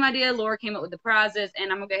the game idea. Laura came up with the prizes.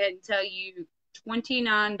 And I'm going to go ahead and tell you,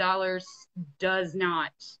 $29 does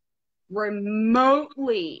not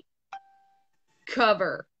remotely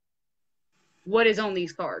cover what is on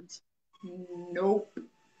these cards. Nope.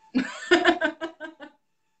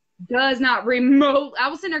 Does not remote. I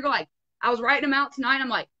was sitting there going, I was writing them out tonight. I'm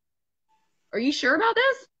like, are you sure about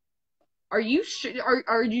this? Are you sure?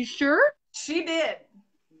 Are you sure? She did.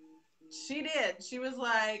 She did. She was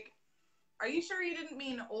like, are you sure you didn't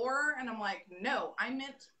mean or? And I'm like, no, I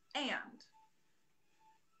meant and.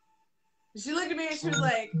 She looked at me and she was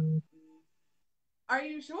like, are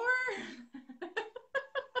you sure?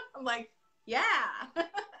 I'm like, yeah.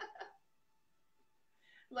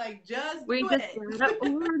 Like, just We do just it. got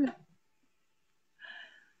ordered.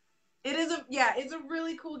 It's a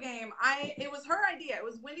really cool game. It was her idea. It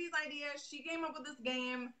was Wendy's idea. She came up with this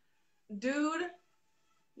game. Dude,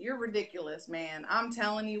 you're ridiculous, man. I'm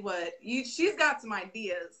telling you what. She's got some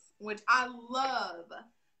ideas, which I love.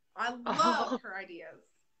 I love her ideas.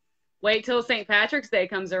 Wait till St. Patrick's Day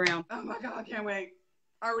comes around. Oh my God, I can't wait.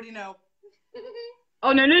 I already know.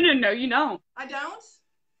 Oh, no, you don't. I don't?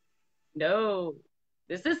 No.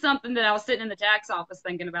 This is something that I was sitting in the tax office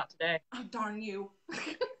thinking about today. Oh, darn you.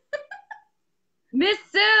 Miss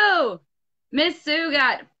Sue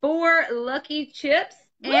got 4 lucky chips.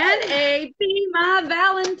 Woo! And a Be My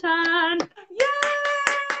Valentine. Yay!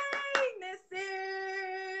 Miss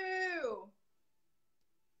Sue!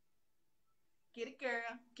 Get it,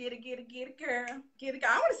 girl. Get it, girl. Get it,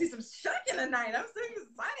 girl. I want to see some shucking tonight. I'm so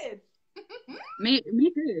excited. Me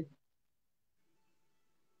too.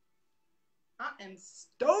 I am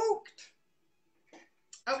stoked.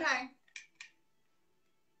 Okay.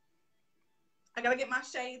 I gotta get my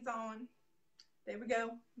shades on. There we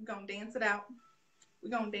go. We're gonna dance it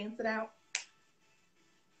out.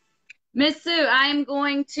 Miss Sue, I am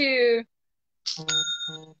going to.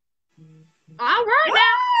 All right now.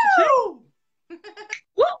 Woo! Woo,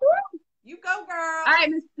 woo. You go, girl. All right,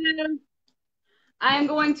 Miss Sue. I am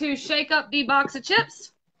going to shake up the box of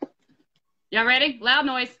chips. Y'all ready? Loud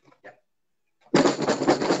noise.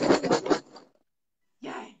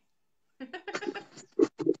 Yay.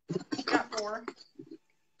 Got 4.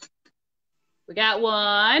 We got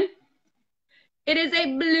 1. It is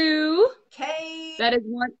a blue cage. That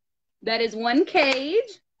is one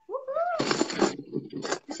cage.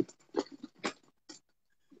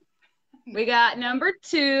 We got number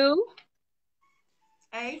 2.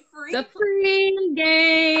 The free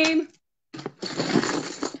game.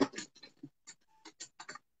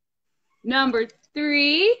 Number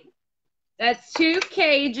 3. That's 2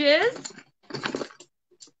 cages.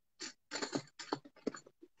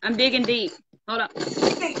 I'm digging deep. Hold on.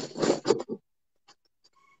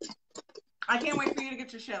 I can't wait for you to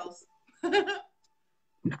get your shells. Oh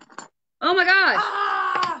my gosh.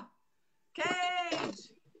 Ah!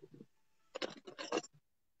 Cage.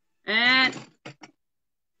 And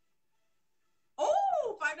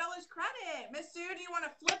oh, $5 credit. Miss Sue, do you want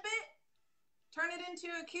to flip it? Turn it into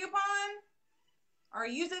a coupon? Or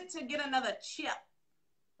use it to get another chip?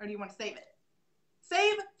 Or do you want to save it?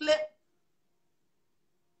 Save, flip,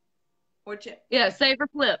 or chip? yeah, save or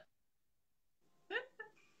flip.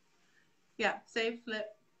 Yeah, save,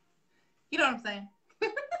 flip. You know what I'm saying?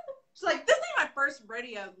 She's like, this ain't my first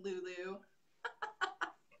rodeo, Lulu.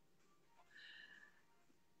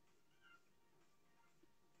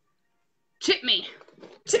 Chip me.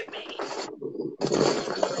 Chip me.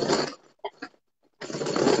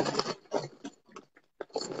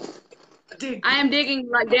 Dig. I am digging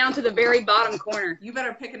like down to the very bottom corner. You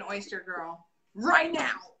better pick an oyster, girl. Right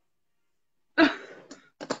now.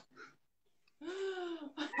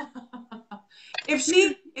 If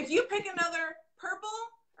you pick another purple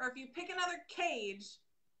or if you pick another cage,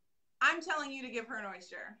 I'm telling you to give her an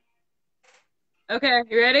oyster. Okay,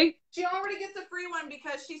 you ready? She already gets a free one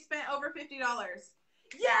because she spent over $50.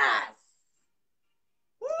 Yes!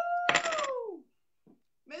 Woo!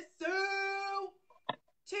 Miss Sue!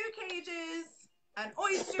 2 cages, an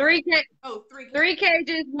oyster. 3 cages. Oh, 3 cages. 3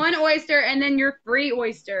 cages, 1 oyster, and then your free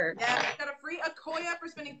oyster. Yeah, you got a free Akoya for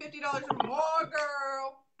spending $50 or more,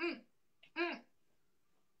 girl.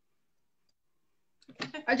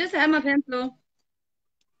 I just had my pencil.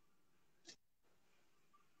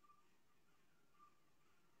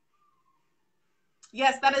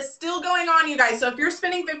 Yes, that is still going on, you guys. So if you're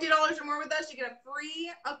spending $50 or more with us, you get a free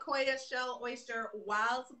Akoya Shell oyster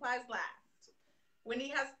while supplies last. Wendy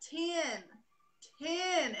has 10.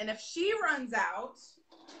 10. And if she runs out,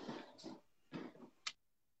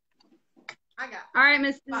 I got All right,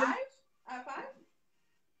 Miss 5. 5?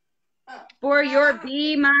 Oh. For your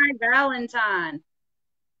Be My Valentine.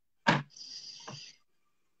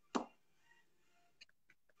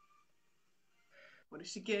 What did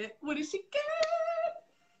she get? What did she get?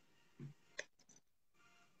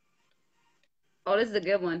 Oh, this is a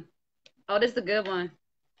good one. Oh, this is a good one.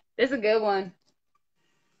 This is a good one.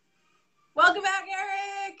 Welcome back,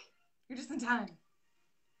 Eric. You're just in time.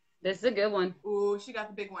 This is a good one. Ooh, she got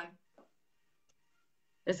the big one.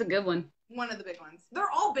 This is a good one. One of the big ones. They're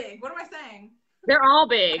all big. What am I saying? They're all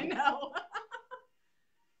big. I know.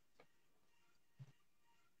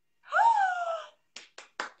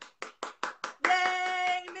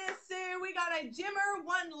 Yay, Miss Sue. We got a Jimmer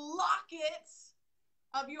 1 locket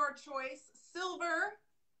of your choice. Silver,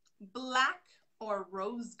 black, or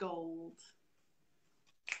rose gold.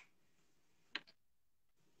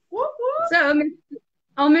 Whoop, whoop. So,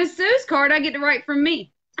 on Miss Sue's card, I get to write from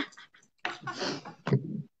me.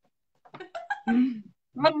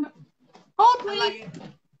 Hold, please. I like it.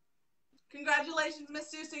 Congratulations,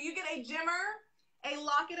 Miss Sue. So you get a Jimmer, a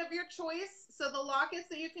locket of your choice. So the lockets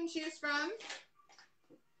that you can choose from.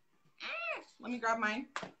 Let me grab mine.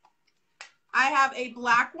 I have a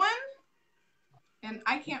black one. And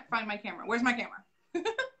I can't find my camera. Where's my camera?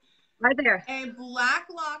 Right there. A black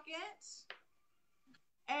locket.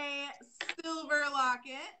 A silver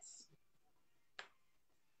locket.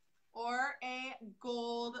 Or a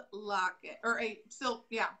gold locket. Or a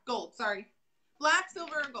gold, sorry. Black,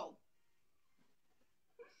 silver, or gold.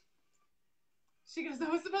 She goes,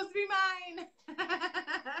 that was supposed to be mine.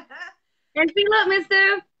 And see, look, Miss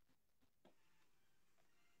Sue.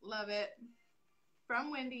 Love it.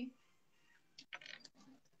 From Wendy.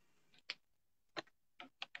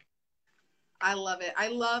 I love it. I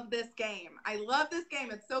love this game. I love this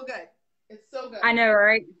game. It's so good. It's so good. I know,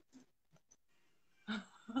 right?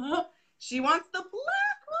 She wants the black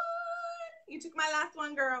one. You took my last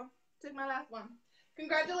one, girl. Took my last one.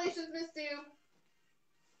 Congratulations, Miss Sue.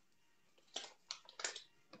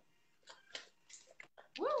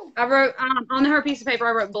 Woo. I wrote on her piece of paper.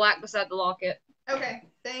 I wrote black beside the locket. Okay,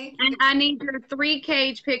 thank you. And I need your 3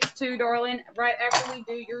 cage picks too, darling. Right after we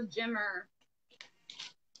do your Jimmer.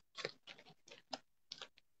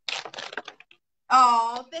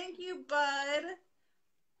 Oh, thank you, bud.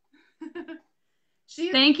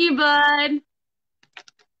 Thank you, bud.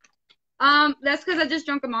 That's because I just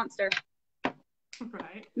drank a Monster.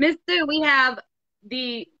 Right. Miss Sue, we have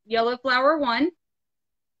the yellow flower 1,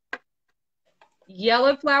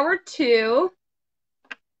 yellow flower 2,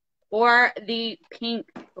 or the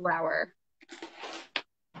pink flower.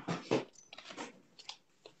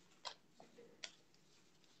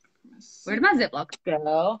 Where did my Ziploc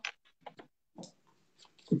go?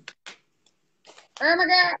 Oh my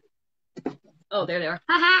God. Oh, there they are.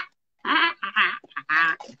 Ha ha. Ha ha ha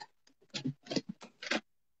ha.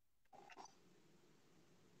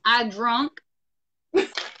 I drunk.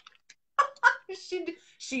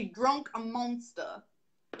 She drunk a monster.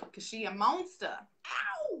 Cause she a monster.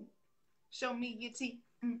 Ow! Show me your teeth.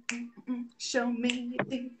 Show me your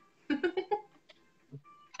teeth.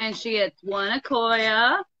 And she gets 1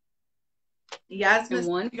 Akoya. Yes, and Miss,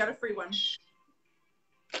 1. you got a free one.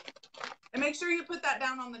 And make sure you put that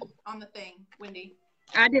down on the thing, Wendy.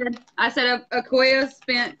 I did. I said Akoya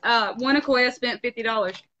spent 1 Akoya spent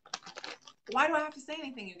 $50. Why do I have to say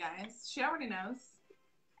anything, you guys? She already knows.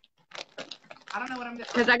 I don't know what I'm doing.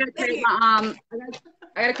 Because I gotta create my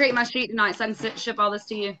I gotta create my sheet tonight so I can ship all this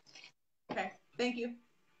to you. Okay, thank you.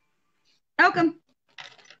 Welcome.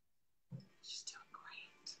 She's doing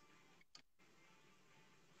great.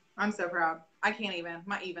 I'm so proud. I can't even.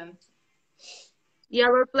 My evens.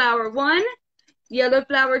 Yellow flower 1, yellow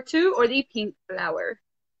flower 2, or the pink flower.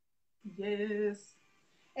 Yes.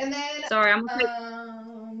 And then sorry, I'm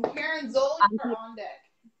Karen Zoll are on deck.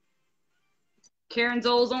 Karen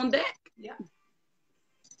Zoll's on deck. Yeah.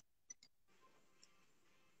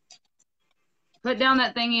 Put down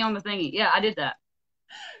that thingy on the thingy. Yeah, I did that.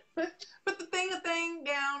 Put the thing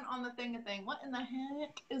down on the thing. What in the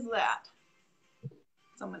heck is that?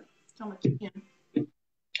 Someone in.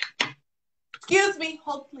 Excuse me.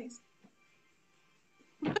 Hold, please.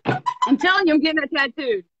 I'm telling you, I'm getting that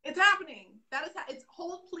tattooed. It's happening. That is. It's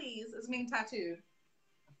hold, please. Is being tattooed.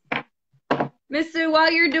 Miss Sue,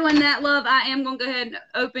 while you're doing that, love, I am going to go ahead and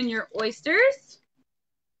open your oysters.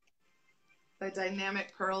 The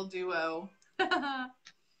dynamic pearl duo.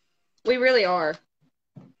 We really are.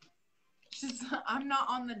 I'm not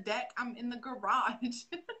on the deck. I'm in the garage.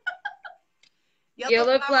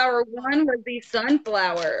 Yellow flower 1 was the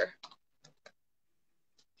sunflower.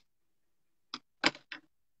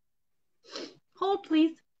 Hold,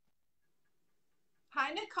 please.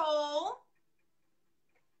 Hi, Nicole.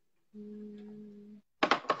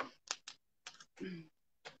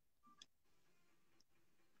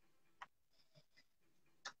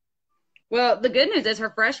 Well, the good news is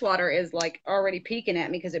her freshwater is like already peeking at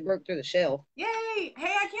me because it broke through the shell. Yay! Hey,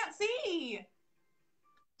 I can't see.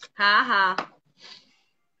 Ha ha.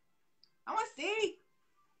 I want to see.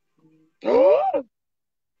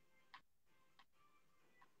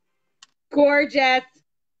 Gorgeous.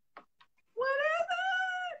 What is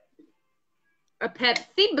it? A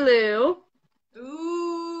Pepsi Blue.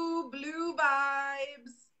 Ooh, blue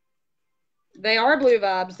vibes. They are blue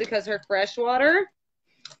vibes because her freshwater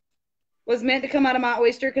was meant to come out of my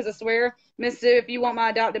oyster because I swear, Miss Sue, if you want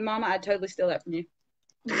my adopted mama, I'd totally steal that from you.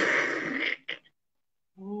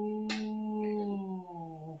 Ooh.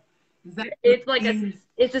 It's like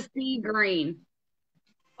it's a sea green.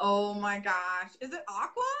 Oh my gosh. Is it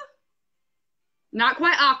aqua? Not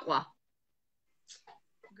quite aqua.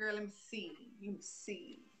 Girl, let me see. You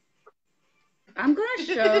see. I'm going to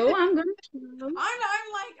show. I'm going to show. I'm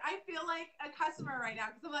like, I feel like a customer right now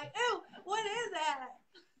because I'm like, ew, what is that?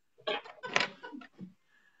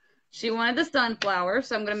 She wanted the sunflower,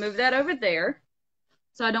 so I'm going to move that over there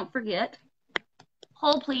so I don't forget.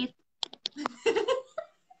 Hold, please. I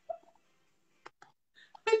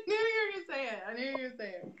knew you were going to say it. I knew you were going to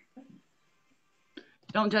say it.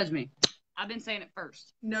 Don't judge me. I've been saying it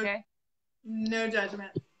first. No, okay? No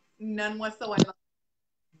judgment. None whatsoever.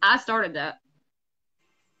 I started that.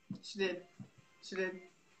 She did. She did.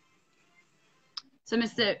 So,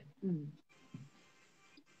 Miss Sue.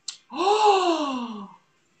 Oh,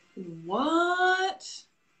 what?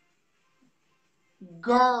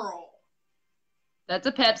 Girl. That's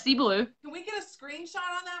a Pepsi Blue. Can we get a screenshot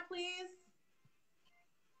on that, please?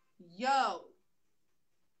 Yo.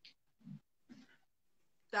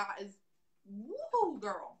 That is, woo,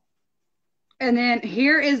 girl. And then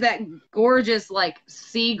here is that gorgeous, like,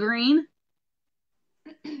 sea green.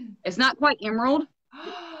 It's not quite emerald.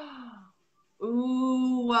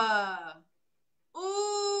 Ooh.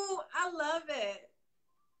 Ooh, I love it.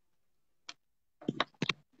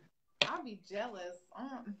 I'll be jealous.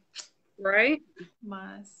 Right?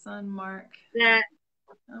 My son, Mark. That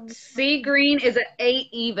sea green is an 8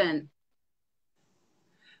 even.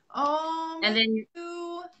 Oh, and then you.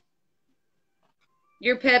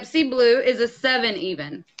 Your Pepsi Blue is a 7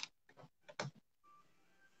 even.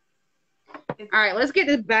 All right, let's get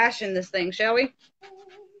to bashing this thing, shall we?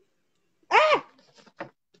 Ah!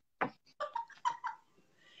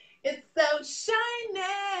 It's so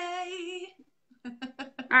shiny.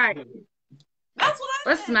 All right. That's what I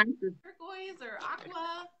Let's said. smash this. Turquoise or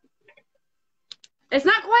aqua. It's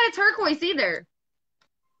not quite a turquoise either.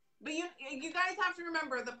 But you guys have to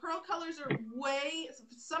remember the pearl colors are way, for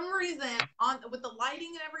some reason, with the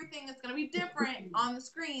lighting and everything, it's going to be different on the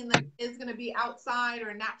screen than it's going to be outside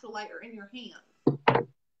or in natural light or in your hand.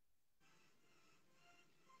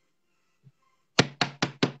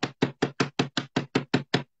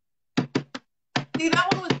 See,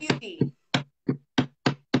 that one was easy.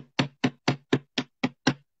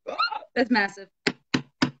 That's massive.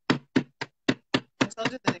 I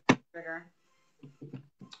told you that it was bigger.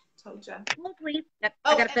 Told you. Hold, please. I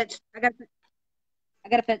gotta fetch. I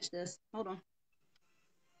gotta fetch this. Hold on.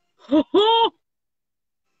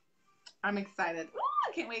 I'm excited. Ooh,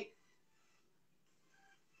 I can't wait.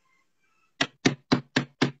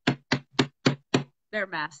 They're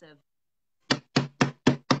massive.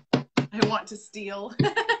 I want to steal.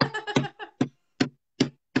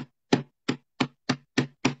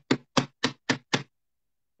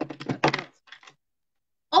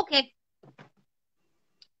 Okay.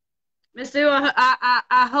 Miss Sue,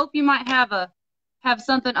 I hope you might have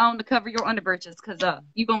something on to cover your underbreeches because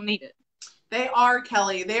you gonna need it. They are,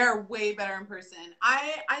 Kelly. They are way better in person.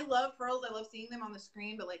 I love pearls. I love seeing them on the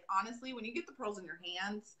screen. But, like, honestly, when you get the pearls in your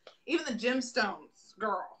hands, even the gemstones,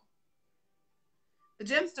 girl. The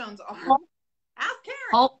gemstones are Ask Karen.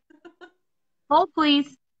 Hold, hold,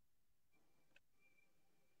 please.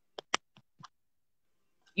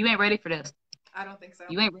 You ain't ready for this. I don't think so.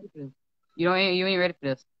 You ain't ready for this. You ain't ready for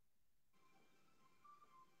this.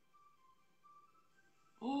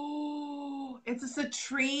 Oh, it's a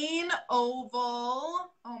citrine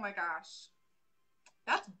oval. Oh my gosh.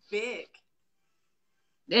 That's big.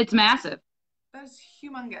 It's massive. That is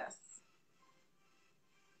humongous.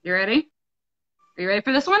 You ready? Are you ready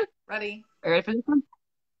for this one? Ready. Are you ready for this one?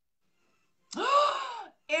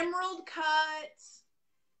 Emerald cut.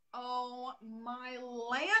 Oh my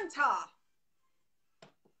Lanta.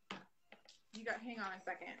 You got, hang on a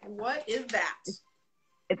second. What is that?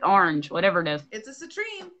 It's orange, whatever it is. It's a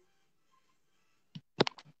citrine.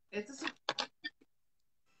 It's a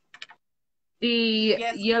The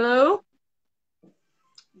yes. yellow.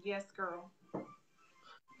 Yes, girl.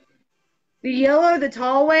 The yellow, the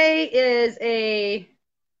tall way is a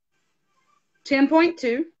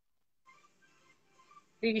 10.2.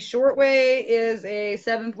 The short way is a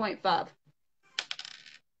 7.5.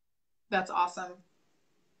 That's awesome.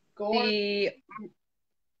 The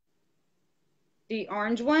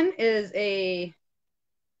orange one is a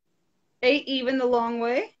 8 even the long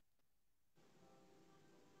way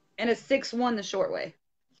and a 6-1 the short way.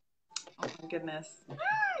 Oh my goodness.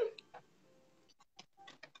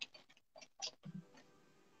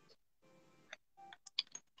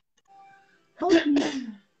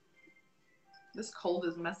 This cold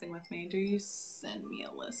is messing with me. Do you send me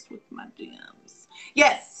a list with my DMs?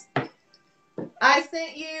 Yes. I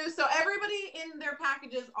sent you. So everybody in their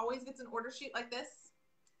packages always gets an order sheet like this.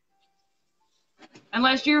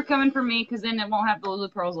 Unless you're coming for me, because then it won't have the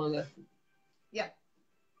LuLu Pearls logo. Yep.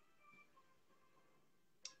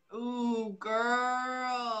 Ooh,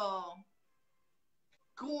 girl.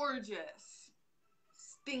 Gorgeous.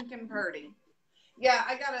 Stinking pretty. Yeah,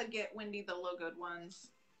 I gotta get Wendy the logoed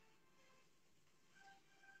ones.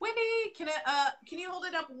 Wendy, can you hold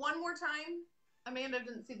it up one more time? Amanda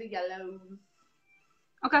didn't see the yellows.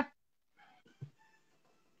 Okay.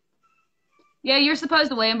 Yeah, you're supposed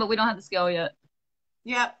to weigh them, but we don't have the scale yet.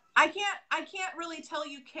 Yep. I can't really tell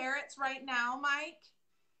you carats right now, Mike,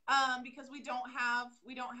 because we don't have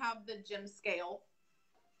the gem scale.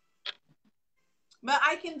 But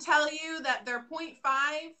I can tell you that they're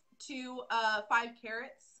 0.5 to 5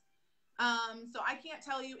 carats. So I can't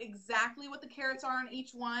tell you exactly what the carats are on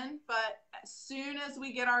each one, but as soon as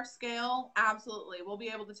we get our scale, absolutely, we'll be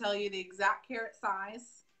able to tell you the exact carat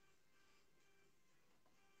size.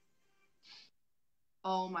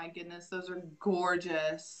 Oh my goodness, those are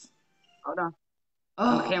gorgeous. Hold on.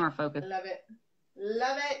 Oh, I'm camera focused. love it.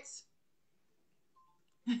 Love it.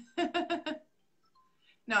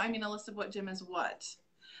 No, I mean a list of what gem is what.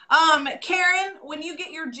 Karen, when you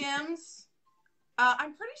get your gems,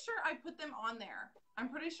 I'm pretty sure I put them on there. I'm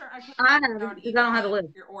pretty sure I put them on because I don't have the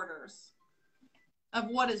list. Your orders of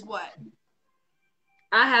what is what.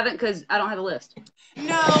 I haven't because I don't have a list.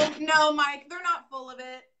 No, Mike, they're not full of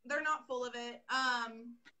it. They're not full of it.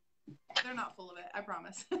 They're not full of it. I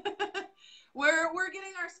promise. We're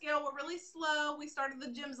getting our scale. We're really slow. We started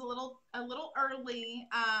the gems a little early.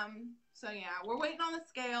 So yeah, we're waiting on the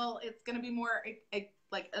scale. It's gonna be more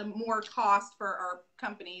more cost for our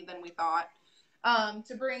company than we thought.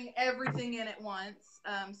 To bring everything in at once.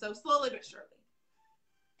 So slowly but surely.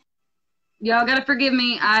 Y'all gotta forgive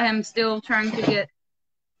me. I am still trying to get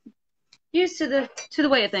used to the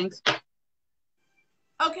way of things.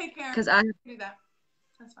 Okay, Karen. Because I do that.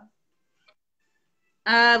 That's fine.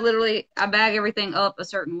 I bag everything up a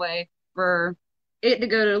certain way for it to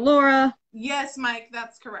go to Laura. Yes, Mike,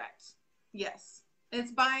 that's correct. Yes.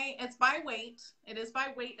 It's by weight. It is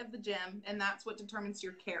by weight of the gem, and that's what determines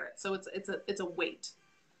your carat. So it's a weight.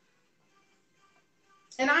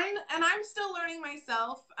 And I'm still learning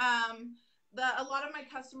myself. A lot of my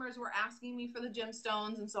customers were asking me for the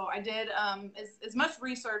gemstones, and so I did as much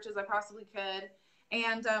research as I possibly could.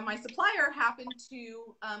 And my supplier happened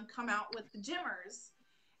to come out with the Gemmers.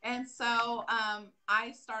 And so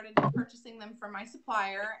I started purchasing them from my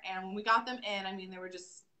supplier. And when we got them in, I mean, they're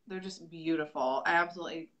just beautiful. I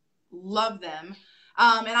absolutely love them.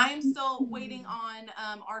 And I am still waiting on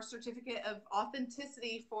our certificate of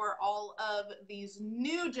authenticity for all of these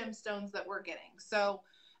new gemstones that we're getting. So,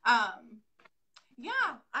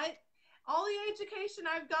 yeah, all the education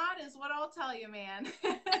I've got is what I'll tell you, man.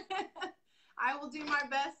 I will do my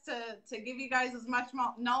best to give you guys as much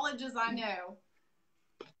knowledge as I know.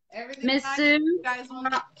 Everything Miss Sue, you guys will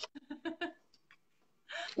know.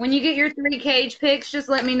 when you get your 3 cage picks, just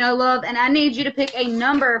let me know, love. And I need you to pick a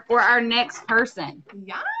number for our next person.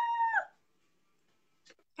 Yeah.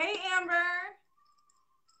 Hey, Amber.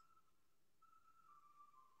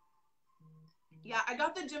 Yeah, I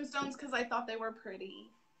got the gemstones because I thought they were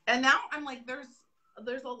pretty. And now I'm like, there's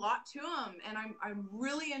a lot to them, and I'm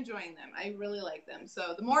really enjoying them. I really like them.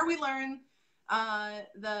 So the more we learn,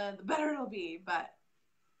 the better it'll be. But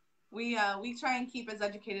we try and keep as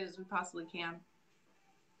educated as we possibly can.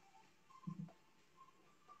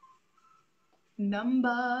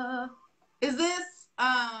 Number is this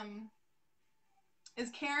is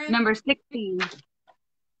Karen number 16.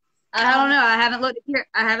 I don't know. I haven't looked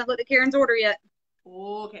at Karen's order yet.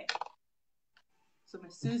 Okay. So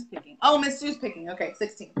Miss Sue's picking. Oh, Miss Sue's picking. Okay,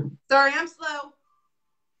 16. Sorry, I'm slow.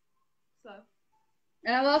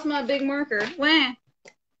 And I lost my big marker. Wah.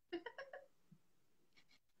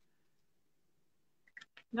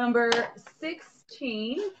 Number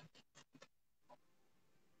 16.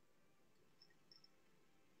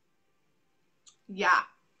 Yeah.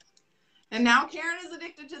 And now Karen is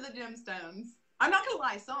addicted to the gemstones. I'm not gonna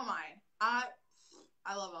lie, so am I.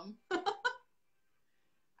 I love them.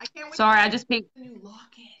 I can't wait. Sorry, I just peeked. The new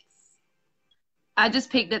lockets. I just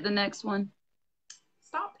peeked at the next one.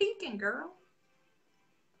 Stop peeking, girl.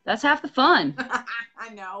 That's half the fun. I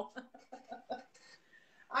know.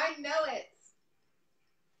 I know it.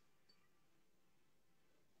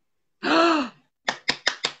 Wow.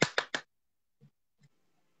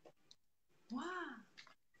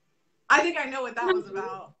 I think I know what that was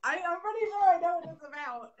about. I'm pretty sure I know what it's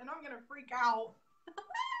about, and I'm gonna freak out.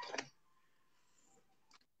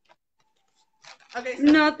 Okay. So,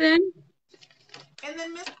 nothing. And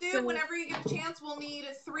then Miss Sue, whenever you get a chance, we'll need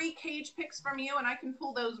 3 cage picks from you, and I can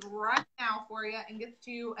pull those right now for you and get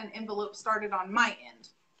you an envelope started on my end.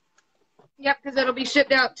 Yep, because it'll be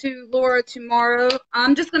shipped out to Laura tomorrow.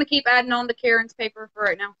 I'm just going to keep adding on to Karen's paper for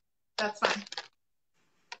right now. That's fine.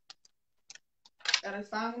 That is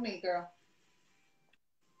fine with me, girl.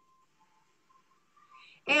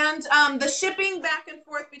 And the shipping back and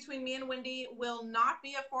forth between me and Wendy will not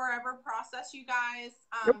be a forever process, you guys.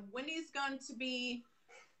 Wendy's going to be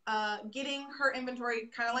getting her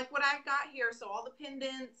inventory kind of like what I've got here. So all the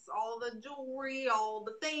pendants, all the jewelry, all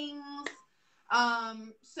the things.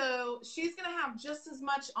 So she's going to have just as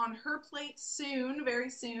much on her plate soon,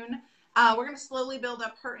 very soon. We're going to slowly build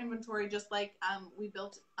up her inventory just like we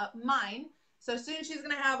built up mine. So soon she's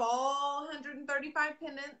going to have all 135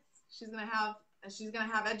 pendants. She's going to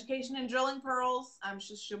have education in drilling pearls.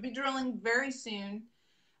 She'll be drilling very soon.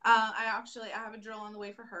 I have a drill on the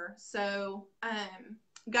way for her. So,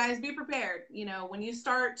 guys, be prepared. You know, when you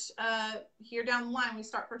start here down the line, we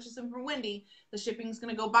start purchasing from Wendy, the shipping's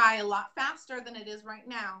going to go by a lot faster than it is right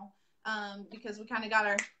now because we kind of got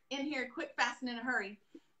her in here quick, fast, and in a hurry.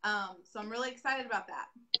 So I'm really excited about that.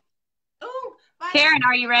 Oh, bye. Karen,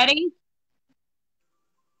 are you ready?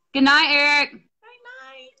 Good night, Eric. Night.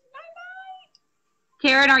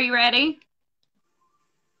 Karen, are you ready?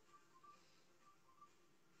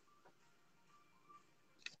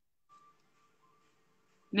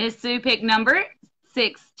 Miss Sue picked number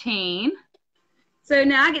 16. So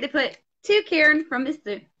now I get to put 2 Karen from Miss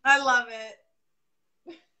Sue. I love it.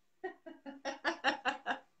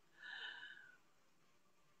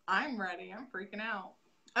 I'm ready. I'm freaking out.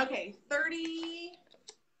 Okay, 30.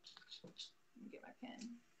 Let me get my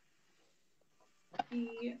pen.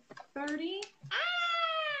 P30.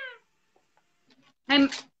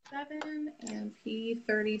 P7 and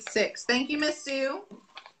P36. Thank you, Miss Sue.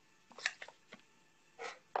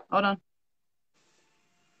 Hold on.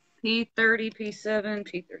 P30, P7,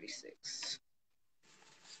 P36.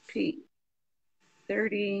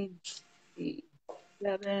 P30,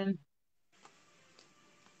 P7.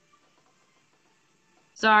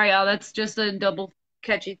 Sorry, y'all. That's just a double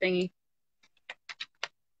catchy thingy.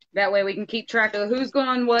 That way we can keep track of who's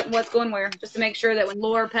going what and what's going where, just to make sure that when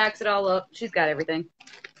Laura packs it all up, she's got everything.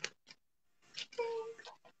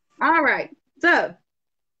 All right. So,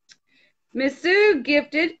 Miss Sue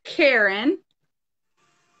gifted Karen.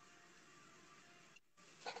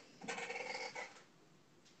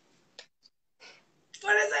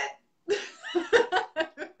 What is it?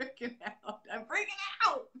 I'm freaking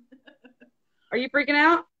out. Are you freaking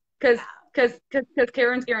out? Because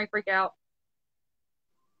Karen's going to freak out.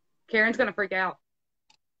 Karen's going to freak out.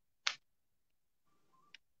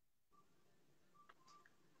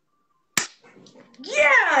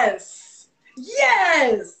 Yes!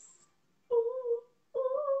 Yes!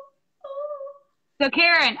 So,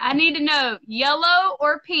 Karen, I need to know yellow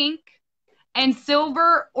or pink and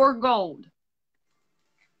silver or gold.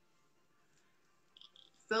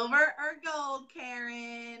 Silver or gold,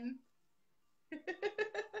 Karen?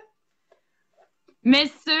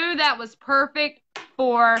 Miss Sue, that was perfect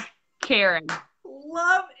for Karen.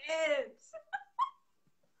 Love it.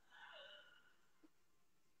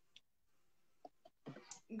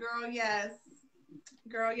 Girl, yes.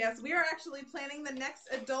 Girl, yes. We are actually planning the next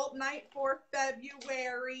adult night for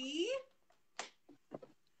February.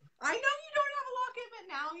 I know you don't have a locket, but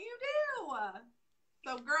now you do.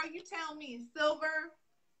 So, girl, you tell me, silver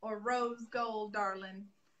or rose gold, darling?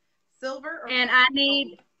 Silver or And rose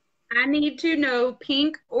gold? I need to know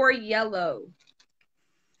pink or yellow.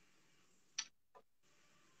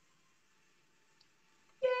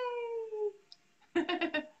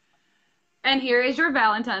 Yay! And here is your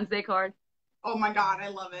Valentine's Day card. Oh my God, I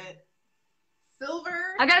love it.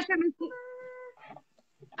 Silver. I gotta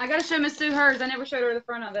show Miss Sue hers. I never showed her the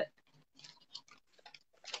front of it.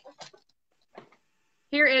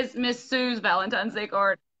 Here is Miss Sue's Valentine's Day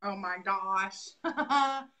card. Oh my gosh.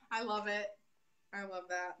 I love it. I love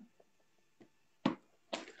that.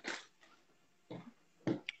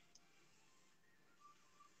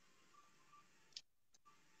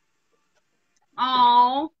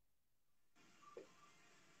 Aww.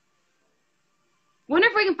 Wonder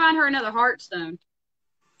if we can find her another Heartstone.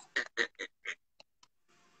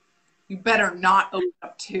 You better not open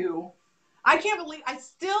up two. I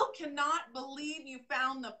still cannot believe you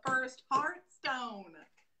found the first Heartstone.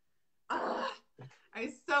 Ugh,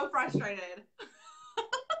 I'm so frustrated.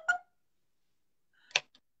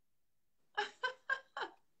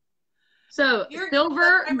 So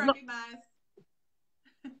silver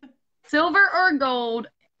or gold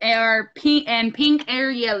or pink or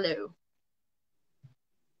yellow.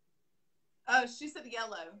 Oh, she said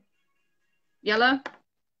yellow. Yellow?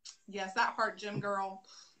 Yes, that heart gem girl.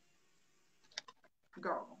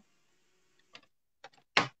 Girl.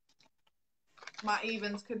 My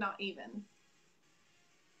evens could not even.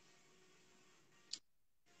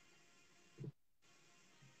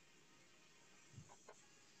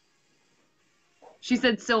 She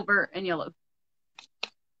said silver and yellow.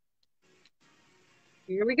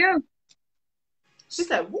 Here we go. She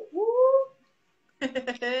said, woo woo.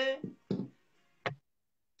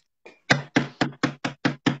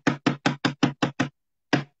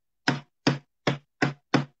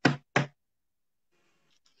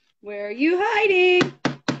 Where are you hiding?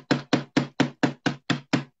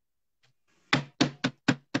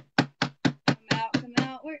 Come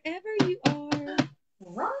out, wherever you are.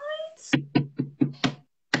 Right?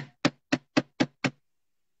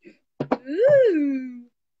 Ooh.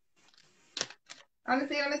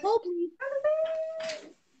 Honestly, Hold, please.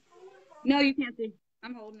 No, you can't see.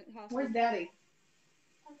 I'm holding it hostage. Where's Daddy?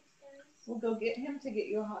 We'll go get him to get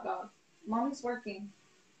you a hot dog. Mommy's working.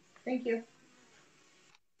 Thank you.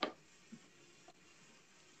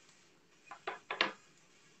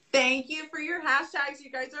 Thank you for your hashtags.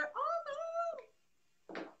 You guys are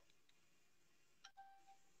awesome.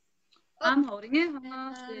 I'm holding it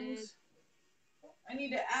hostage. I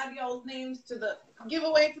need to add y'all's names to the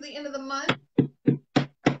giveaway for the end of the month.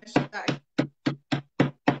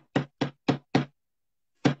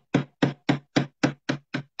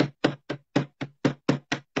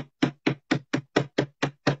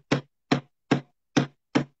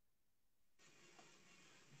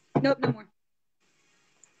 Nope, no more.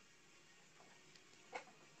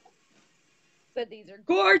 But these are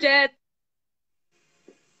gorgeous.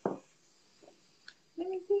 Let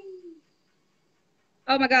me see.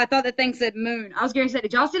 Oh my God, I thought that thing said moon. I was going to say,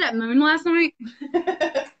 did y'all see that moon last night?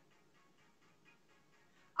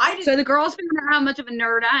 So the girls figured out how much of a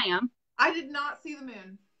nerd I am. I did not see the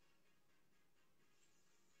moon.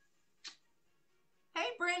 Hey,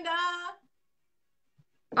 Brenda.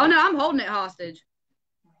 Oh no, I'm holding it hostage.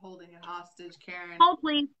 We're holding it hostage, Karen. Hold,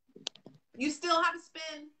 please. You still have to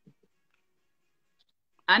spin.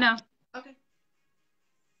 I know. Okay.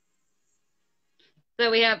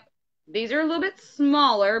 So we have, these are a little bit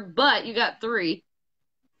smaller, but you got 3.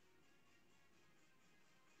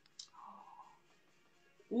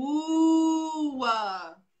 Ooh,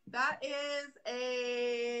 that is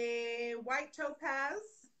a white topaz.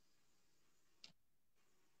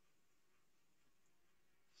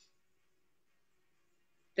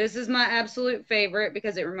 This is my absolute favorite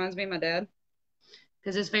because it reminds me of my dad.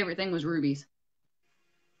 Because his favorite thing was rubies.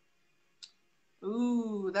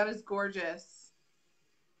 Ooh, that is gorgeous.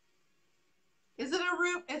 Is it a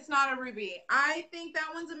ruby? It's not a ruby. I think that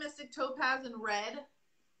one's a mystic topaz in red.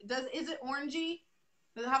 Is it orangey?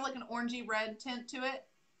 Does it have like an orangey red tint to it?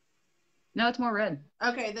 No, it's more red.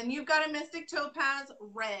 Okay, then you've got a mystic topaz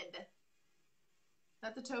red.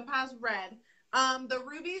 That's a topaz red. The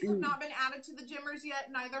rubies have not been added to the Jimmers yet.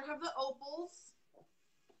 Neither have the opals.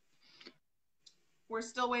 We're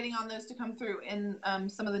still waiting on those to come through in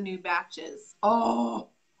some of the new batches. Oh.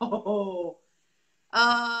 Blue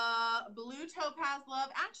topaz love.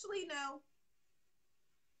 Actually, no.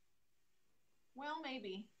 Well,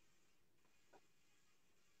 maybe.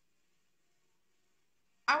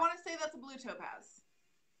 I want to say that's a blue topaz.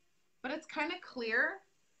 But it's kind of clear.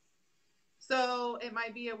 So it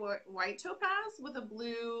might be a white topaz with a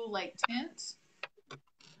blue like tint.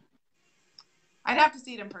 I'd have to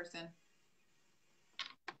see it in person.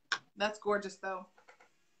 That's gorgeous though.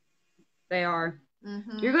 They are.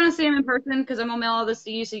 You're going to see them in person because I'm going to mail all this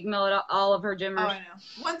to you so you can mail it all of her Gemmers. Oh, I know.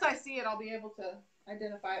 Once I see it, I'll be able to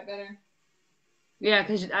identify it better. Yeah,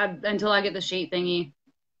 because until I get the sheet thingy.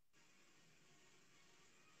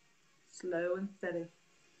 Slow and steady.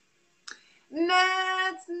 Nah,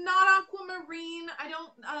 it's not aquamarine. I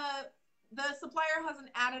don't, the supplier hasn't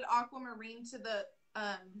added aquamarine to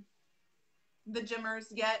the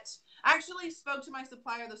Gemmers yet. I actually spoke to my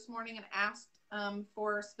supplier this morning and asked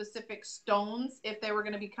for specific stones if they were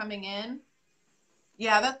going to be coming in.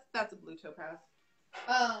 Yeah, that's a blue topaz.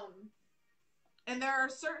 And there are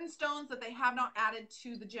certain stones that they have not added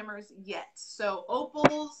to the Gemmers yet. So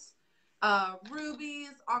opals,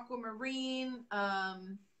 rubies, aquamarine,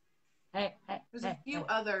 there's a few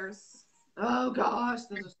others. Oh gosh,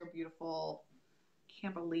 those are so beautiful.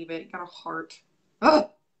 Can't believe it. You got a heart.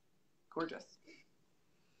 Oh, gorgeous.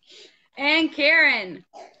 And Karen,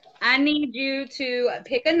 I need you to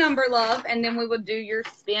pick a number, love, and then we will do your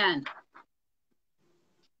spin.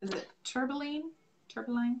 Is it turbaline?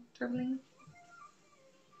 Turbaline?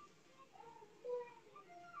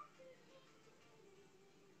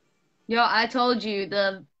 Yo, I told you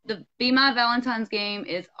the Be My Valentine's game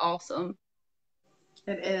is awesome.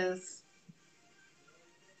 It is.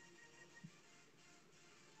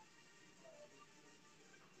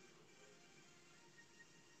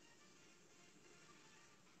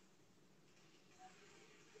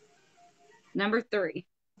 Number 3.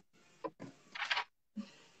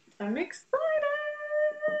 I'm excited.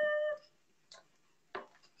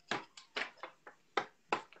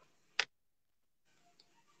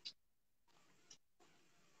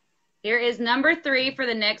 Here is number 3 for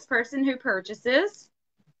the next person who purchases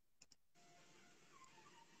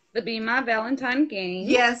the Be My Valentine game.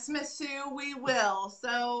 Yes, Miss Sue, we will.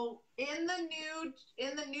 So in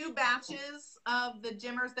the new batches of the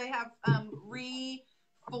Gemmers, they have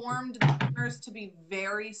reformed the Gemmers to be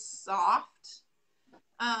very soft.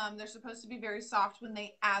 They're supposed to be very soft when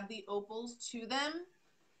they add the opals to them,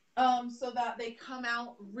 so that they come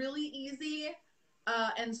out really easy.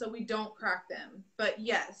 And so we don't crack them. But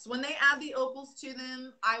yes, when they add the opals to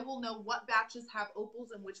them, I will know what batches have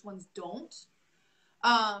opals and which ones don't.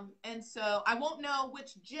 And so I won't know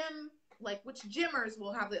which Gemmers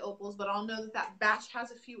will have the opals, but I'll know that batch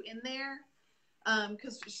has a few in there.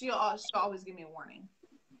 Because she'll always give me a warning.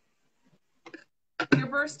 Your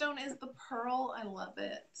birthstone is the pearl. I love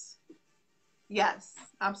it. Yes,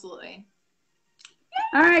 absolutely.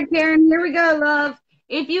 All right, Karen, here we go, love.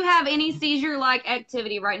 If you have any seizure-like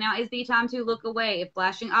activity right now is the time to look away. If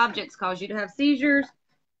flashing objects cause you to have seizures,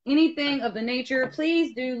 anything of the nature,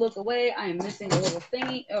 please do look away. I am missing a little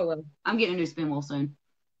thingy. Oh, well, I'm getting a new spin wheel soon.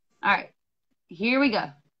 All right, here we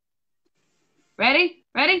go. Ready?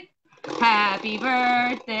 Happy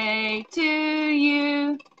birthday to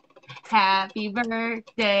you. Happy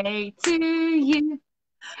birthday to you.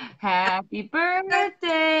 Happy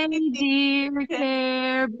birthday, dear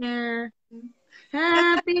Care Bear.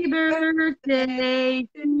 Happy birthday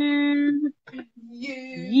to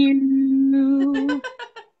you.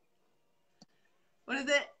 What is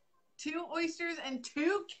it? 2 oysters and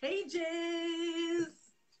 2 cages.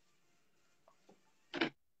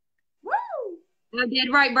 Woo! I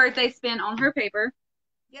did write birthday spin on her paper.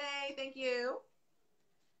 Yay, thank you.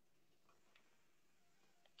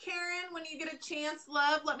 Karen, when you get a chance,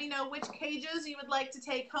 love, let me know which cages you would like to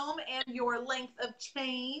take home and your length of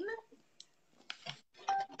chain.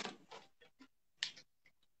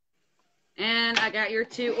 And I got your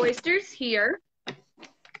 2 oysters here.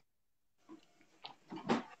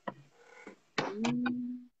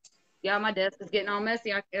 Yeah, my desk is getting all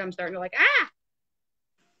messy. I'm starting to like, ah!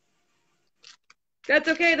 That's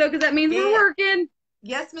okay, though, because that means we're working.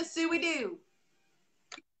 Yes, Miss Sue, we do.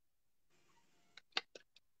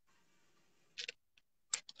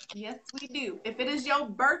 Yes, we do. If it is your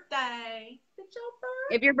birthday. It's your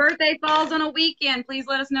birthday. If your birthday falls on a weekend, please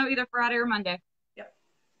let us know either Friday or Monday. Yep.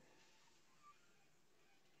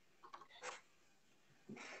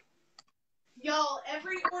 Y'all,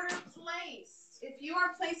 every order placed. If you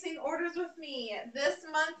are placing orders with me, this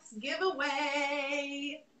month's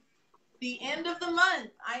giveaway, the end of the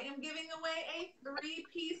month, I am giving away a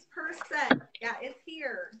 3-piece per set. Yeah, it's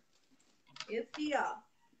here. It's here.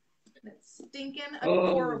 It's stinking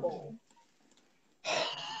adorable.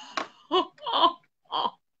 Oh.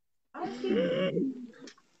 I'm kidding.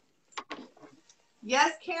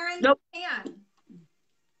 Yes, Karen, Nope. you can.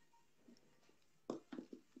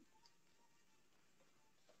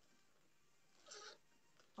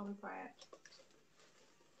 I'll be quiet.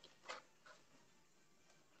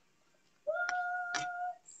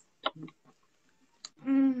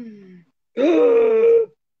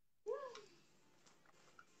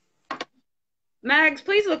 Mags,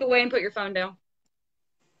 please look away and put your phone down.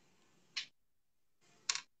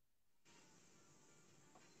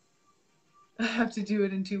 I have to do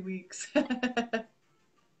it in 2 weeks. Here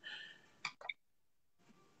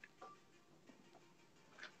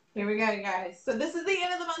we go, you guys. So this is the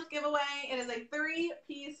end of the month giveaway. It is a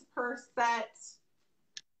 3-piece per set.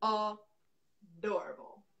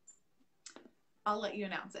 Adorable. I'll let you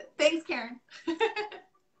announce it. Thanks, Karen.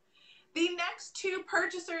 The next 2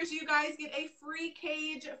 purchasers, you guys get a free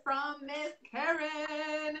cage from Miss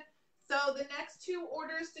Karen. So the next 2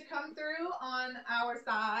 orders to come through on our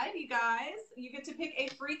side, you guys, you get to pick a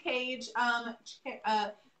free cage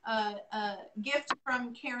gift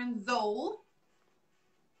from Karen Zoll.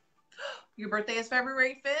 Your birthday is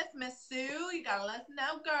February 5th, Miss Sue. You gotta let us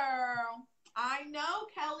know, girl. I know,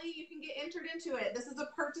 Kelly. You can get entered into it. This is a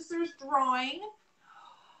purchaser's drawing.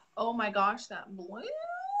 Oh my gosh, that blue.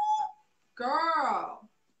 Girl.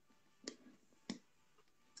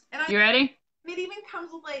 And You ready? It even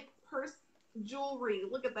comes with like purse jewelry.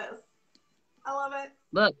 Look at this. I love it.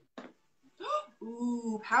 Look.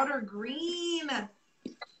 Ooh, powder green.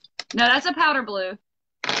 No, that's a powder blue.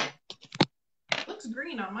 Looks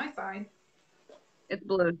green on my side. It's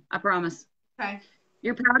blue. I promise. Okay.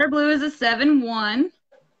 Your powder blue is a 7-1.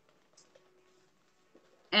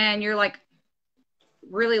 And your like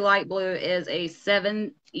really light blue is a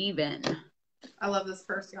 7 even. I love this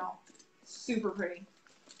purse, y'all. Super pretty.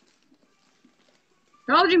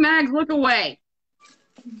 Told you, Mags, look away.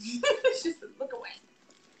 She said, look away.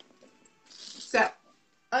 So,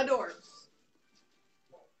 adorbs.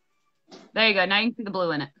 There you go. Now you can see the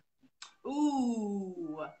blue in it.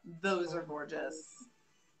 Ooh, those are gorgeous.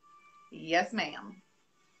 Yes, ma'am.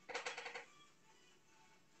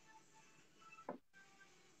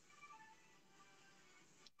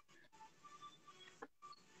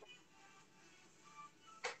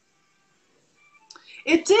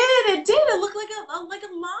 It did. It did. It looked like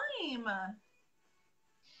a lime.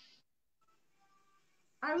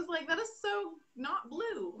 I was like, that is so not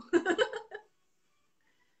blue.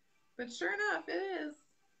 But sure enough, it is.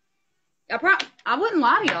 I wouldn't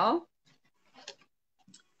lie to y'all.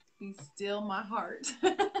 Be still my heart.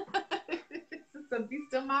 So be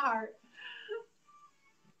still my heart.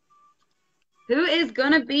 Who is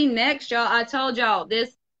gonna be next, y'all? I told y'all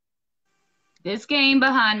this game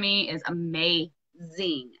behind me is amazing.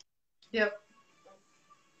 Yep.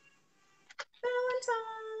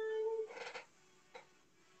 Valentine.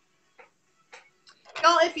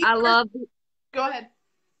 Y'all, if you go ahead.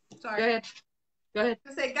 Sorry. Go ahead. Go ahead.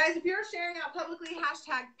 To say, guys, if you're sharing out publicly,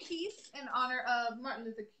 hashtag peace in honor of Martin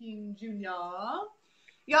Luther King Jr.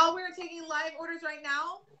 Y'all, we're taking live orders right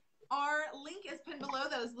now. Our link is pinned below.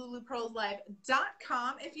 That is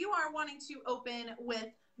luluproslive.com. If you are wanting to open with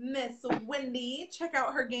Miss Wendy, check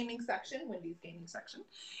out her gaming section, Wendy's gaming section.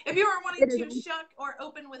 If you are wanting to shuck or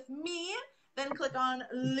open with me, then click on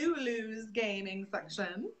Lulu's gaming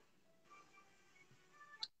section.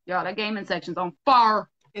 Y'all, that gaming section's on fire.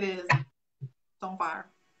 It is. It's on fire.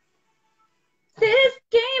 This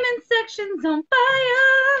gaming section's on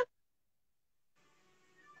fire.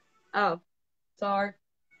 Oh, sorry.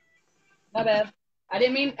 My bad. I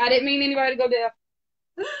didn't mean anybody to go deaf.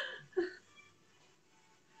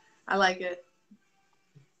 I like it.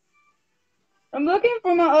 I'm looking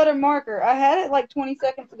for my other marker. I had it like 20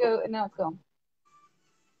 seconds ago, and now it's gone.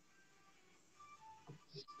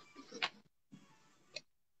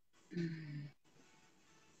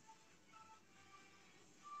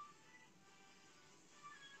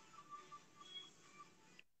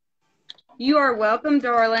 You are welcome,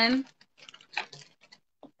 darling.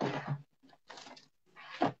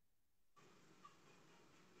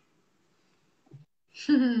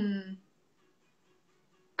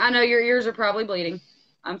 I know your ears are probably bleeding.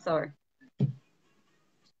 I'm sorry.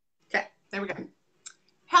 Okay, there we go.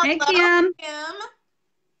 Hello, hey, Kim. Kim.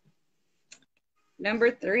 Number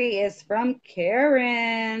 3 is from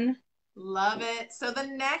Karen. Love it. So the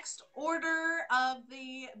next order of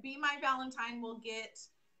the Be My Valentine will get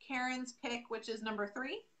Karen's pick, which is number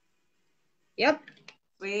 3. Yep.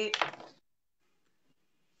 Sweet.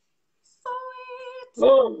 Sweet.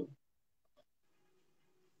 Oh.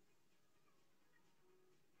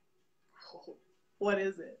 What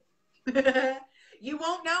is it? You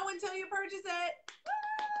won't know until you purchase it.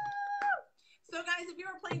 Woo! So guys, if you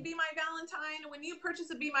are playing Be My Valentine, when you purchase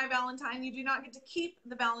a Be My Valentine, you do not get to keep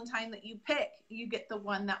the Valentine that you pick. You get the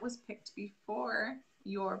one that was picked before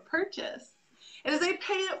your purchase. It is a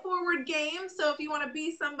pay it forward game. So if you want to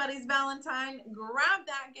be somebody's Valentine, grab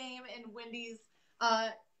that game in Wendy's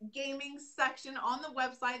gaming section on the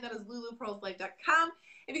website. That is lulupearlslife.com.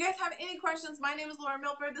 If you guys have any questions, my name is Laura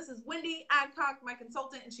Milford. This is Wendy Adcock, my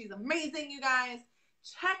consultant, and she's amazing, you guys.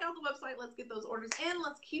 Check out the website. Let's get those orders in.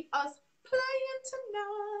 Let's keep us playing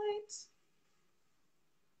tonight.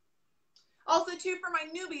 Also, too, for my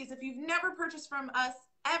newbies, if you've never purchased from us,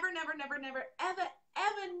 ever, never, never, never, ever,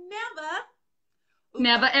 ever, never.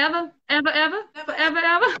 Never, ever, ever, ever, Never, ever,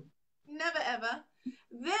 ever. Never, ever.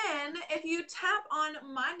 Then, if you tap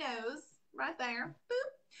on my nose, right there,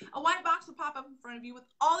 boop, a white box will pop up in front of you with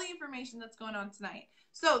all the information that's going on tonight.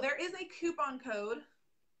 So, there is a coupon code.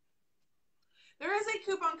 There is a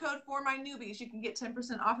coupon code for my newbies. You can get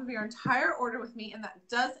 10% off of your entire order with me, and that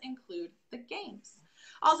does include the games.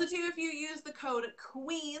 Also, too, if you use the code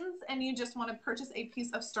QUEENS and you just want to purchase a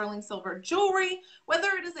piece of sterling silver jewelry, whether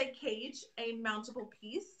it is a cage, a mountable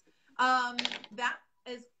piece, that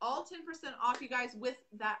is all 10% off, you guys, with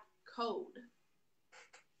that code.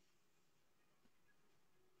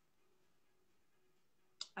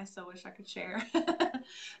 I so wish I could share.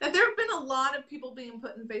 That there have been a lot of people being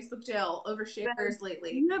put in Facebook jail over shares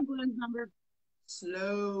lately. You have Gwen's number.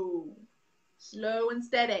 Slow and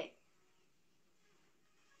steady.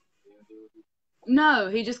 No,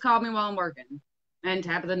 he just called me while I'm working. And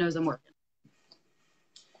Tabitha knows I'm working.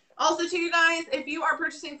 Also, to you guys, if you are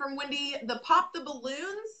purchasing from Wendy, the Pop the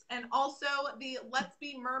Balloons and also the Let's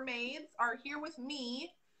Be Mermaids are here with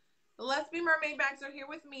me. The Let's Be Mermaid bags are here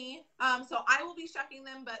with me. So I will be shucking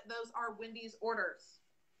them, but those are Wendy's orders.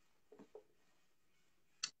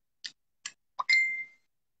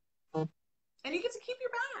 And you get to keep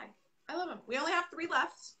your bag. I love them. We only have 3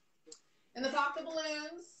 left. And the Pop the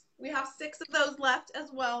Balloons, we have 6 of those left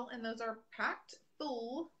as well, and those are packed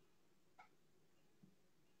full.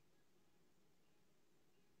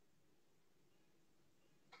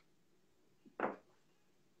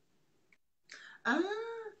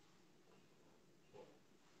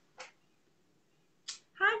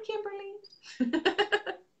 Hi, Kimberly.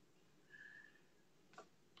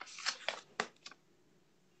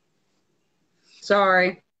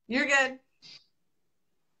 Sorry. You're good.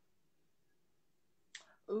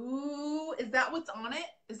 Ooh, is that what's on it?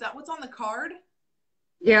 Is that what's on the card?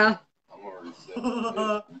 Yeah.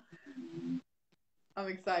 I'm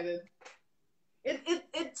excited.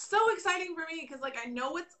 It's so exciting for me because, like, I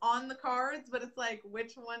know what's on the cards, but it's like,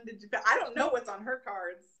 which one did you pick? I don't know what's on her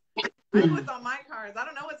cards. I know what's on my cards. I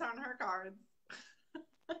don't know what's on her cards.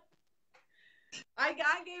 I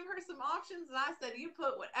gave her some options, and I said, you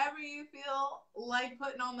put whatever you feel like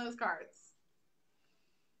putting on those cards.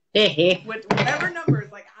 With whatever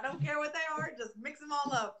numbers, like, I don't care what they are, just mix them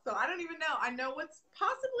all up. So I don't even know. I know what's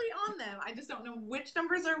possibly on them. I just don't know which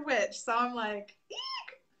numbers are which. So I'm like,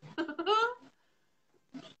 eek.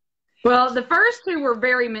 Well, the first 2 were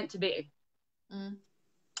very meant to be. Mm.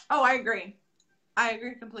 Oh, I agree. I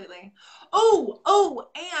agree completely. Oh,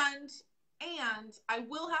 and I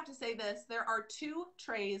will have to say this. There are 2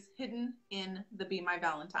 trays hidden in the Be My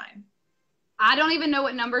Valentine. I don't even know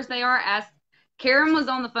what numbers they are. As Karen was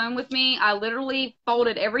on the phone with me, I literally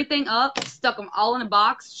folded everything up, stuck them all in a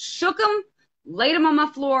box, shook them, laid them on my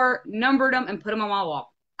floor, numbered them, and put them on my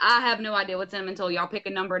wall. I have no idea what's in them until y'all pick a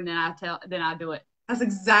number, and then I do it. That's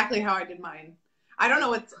exactly how I did mine. I don't know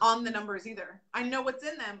what's on the numbers either. I know what's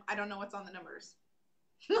in them. I don't know what's on the numbers.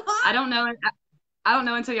 I don't know. I don't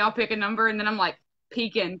know until y'all pick a number, and then I'm like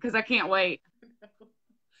peeking because I can't wait.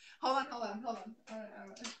 Hold on.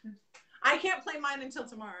 I can't play mine until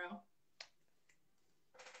tomorrow.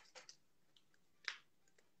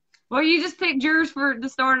 Well, you just picked yours to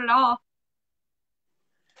start it off.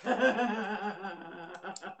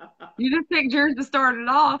 You just picked yours to start it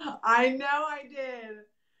off. I know I did.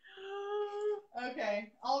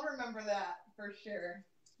 Okay, I'll remember that for sure.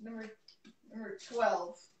 Number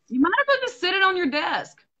 12. You might as well just sit it on your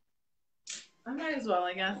desk. I might as well,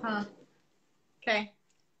 I guess, huh? Okay,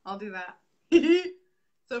 I'll do that.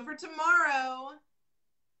 So for tomorrow,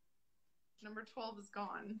 number 12 is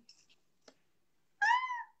gone.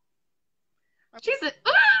 She said, No,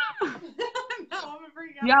 I'm a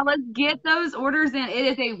freak out. y'all, let's get those orders in. It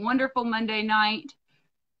is a wonderful Monday night.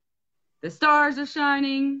 The stars are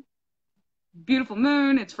shining. Beautiful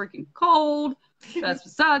moon. It's freaking cold. That's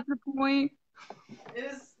besides the point. It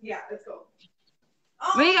is, yeah, it's cold.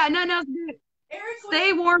 Oh, We got nothing else to do. Eric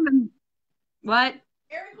Stay warm and what?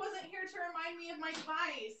 Eric wasn't here to remind me of my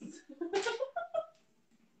device.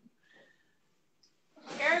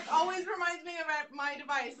 Eric always reminds me of my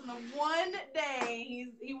device, and the one day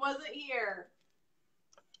he wasn't here.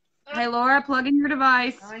 Hey, Laura, plug in your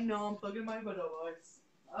device. I know, I'm plugging my device.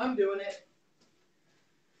 I'm doing it.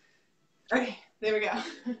 Okay, there we go.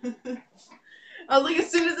 I was like, as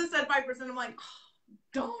soon as it said 5%, I'm like,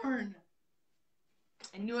 oh, darn.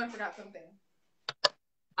 I knew I forgot something.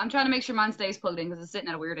 I'm trying to make sure mine stays plugged in because it's sitting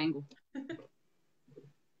at a weird angle.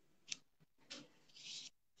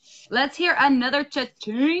 Let's hear another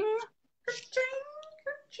cha-ching.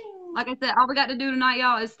 Like I said, all we got to do tonight,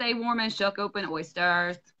 y'all, is stay warm and shuck open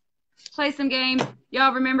oysters. Play some games.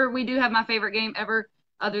 Y'all remember, we do have my favorite game ever,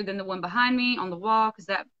 other than the one behind me on the wall, because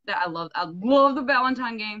that I love the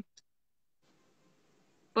Valentine game.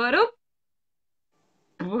 But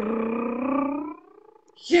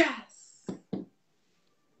yes.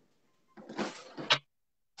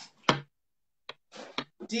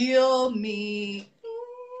 Deal me.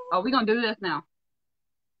 Oh, we're gonna do this now.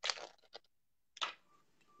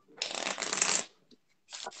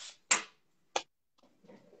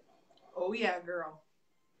 Oh yeah, girl.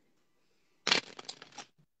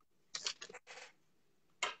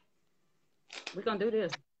 We're gonna do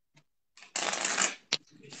this.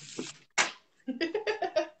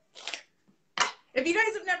 If you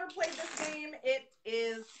guys have never played this game, it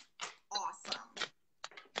is awesome.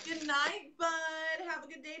 Good night, bud. Have a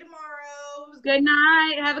good day tomorrow. Good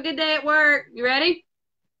night. Have a good day at work. You ready?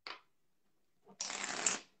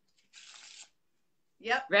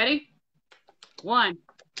 Yep. Ready? 1,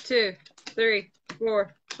 2, 3,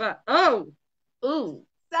 4, 5. Oh! Ooh.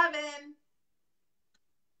 7.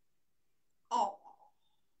 Oh.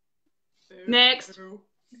 Next.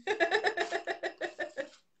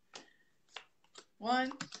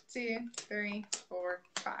 1, 2, 3, 4,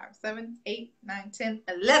 5, 7, 8, 9, 10,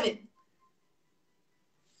 11.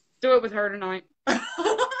 Do it with her tonight.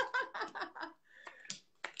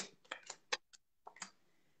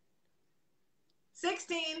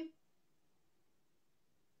 16.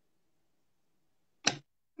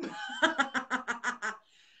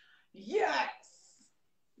 Yes.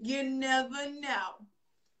 You never know.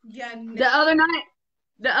 The other night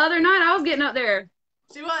I was getting up there.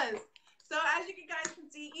 She was. So as you guys can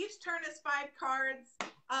see, each turn is 5 cards.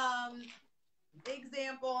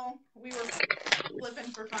 Example, we were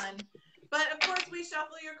flipping for fun. But of course, we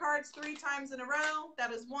shuffle your cards 3 times in a row.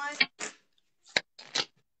 That is 1.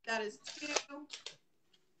 That is 2.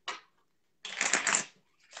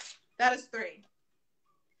 That is 3.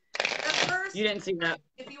 The first, You didn't see that.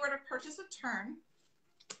 if you were to purchase a turn,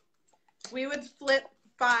 we would flip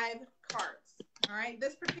 5 cards. All right.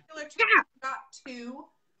 This particular turn got 2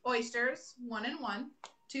 oysters, 1 and 1,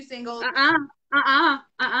 2 singles.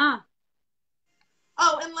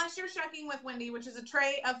 Oh, unless you're shucking with Wendy, which is a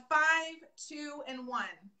tray of 5, 2, and 1.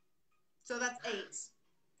 So that's 8.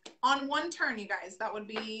 On one turn, you guys, that would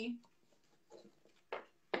be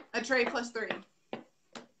a tray plus 3.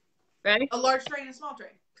 Ready? A large tray and a small tray.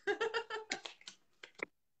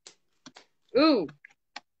 Ooh.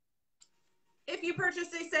 If you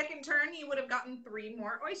purchased a second turn, you would have gotten 3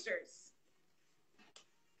 more oysters.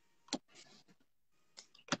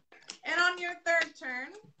 And on your third turn,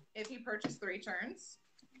 if you purchase 3 turns,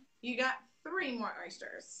 you got 3 more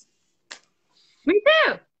oysters. Me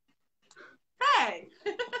too. Hey!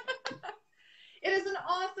 It is an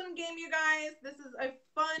awesome game, you guys. This is a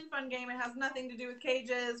fun game. It has nothing to do with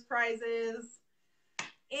cages, prizes,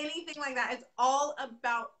 anything like that. It's all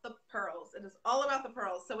about the pearls. It is all about the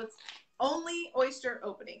pearls. So it's only oyster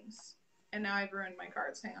openings. And now I've ruined my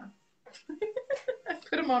cards. Hang on. I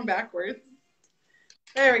put them on backwards.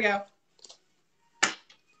 There we go.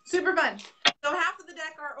 Super fun. So half of the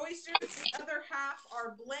deck are oysters, the other half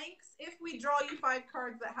are blanks. If we draw you 5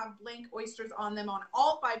 cards that have blank oysters on them on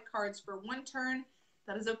all 5 cards for 1 turn,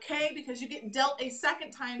 that is okay because you get dealt a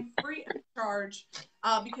second time free of charge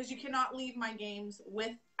because you cannot leave my games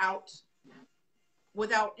without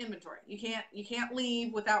inventory. You can't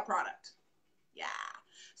leave without product. Yeah.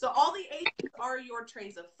 So all the aces are your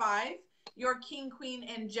trays of 5. Your king, queen,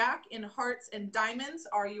 and jack in hearts and diamonds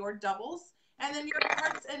are your doubles. And then your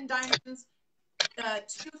hearts and diamonds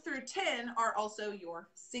 2 through 10 are also your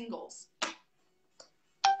singles.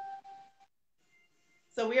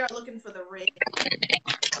 So we are looking for the red.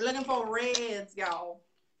 We're looking for reds, y'all.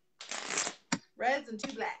 Reds and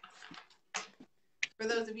 2 blacks. For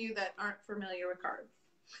those of you that aren't familiar with cards.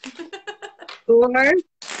 4.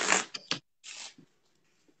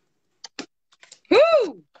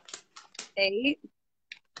 Woo! 8.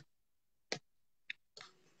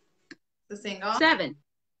 The single. 7.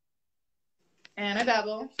 And a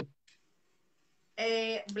double.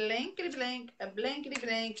 A blankety blank, a blankety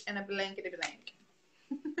blank, and a blankety blank.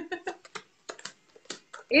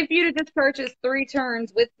 If you'd have just purchased 3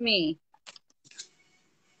 turns with me.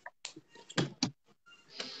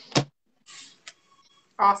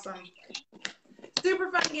 Awesome. Super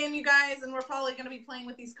fun game, you guys, and we're probably going to be playing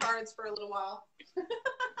with these cards for a little while.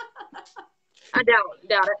 I doubt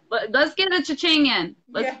it. But let's get a cha-ching in.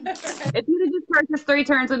 Yeah. If you'd have just purchased 3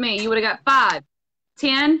 turns with me, you would have got 5,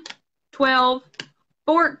 10, 12,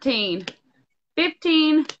 14,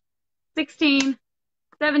 15, 16,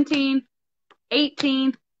 17,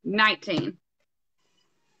 18, 19.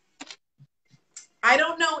 I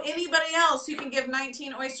don't know anybody else who can give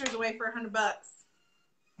 19 oysters away for $100.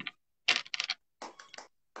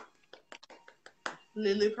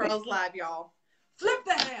 LuLu Pearls Live, y'all. Flip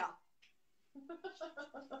the hair.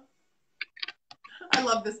 I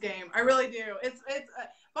love this game. I really do. It's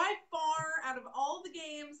by far out of all the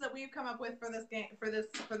games that we've come up with for this game for this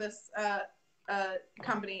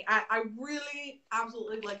company. I really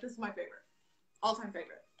absolutely like this is my favorite, all-time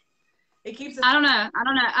favorite. It keeps it. I don't know.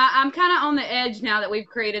 I'm kind of on the edge now that we've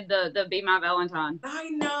created the Be My Valentine. I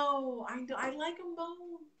know. I like them both.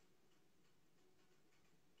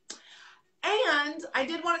 And I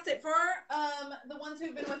did want to say for the ones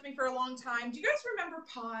who've been with me for a long time, do you guys remember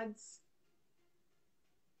pods?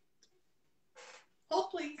 Hold,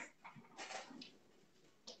 please.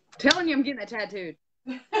 Telling you I'm getting that tattooed.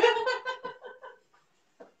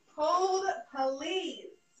 Hold, please.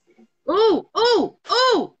 Ooh, ooh,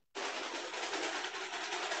 ooh.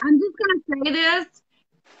 I'm just going to say this.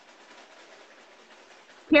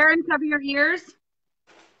 Karen, cover your ears.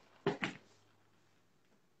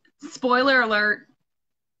 Spoiler alert.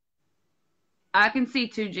 I can see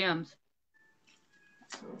 2 gems.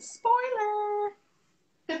 Spoiler.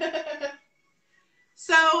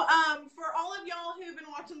 So, for all of y'all who've been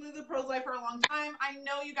watching LuLu Pearls Live for a long time, I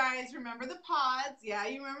know you guys remember the pods. Yeah,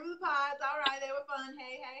 you remember the pods. All right, they were fun.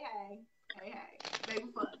 Hey, hey, hey. Hey, hey. They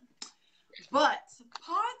were fun. But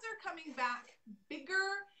pods are coming back bigger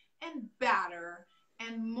and badder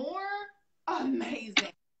and more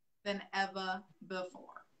amazing than ever before.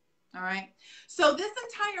 All right. So this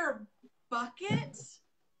entire bucket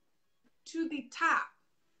to the top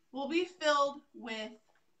will be filled with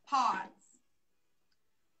pods.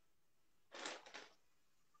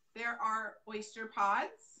 There are oyster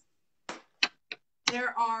pods.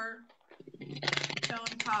 There are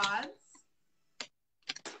stone pods.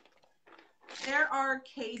 There are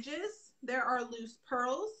cages. There are loose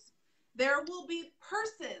pearls. There will be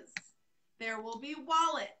purses. There will be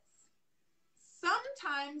wallets.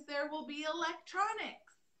 Sometimes there will be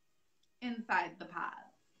electronics inside the pods.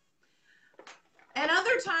 And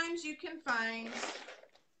other times you can find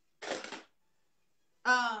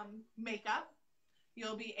makeup.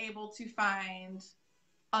 You'll be able to find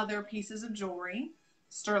other pieces of jewelry,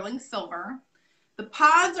 sterling silver. The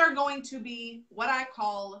pods are going to be what I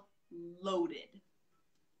call loaded.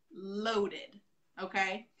 Loaded.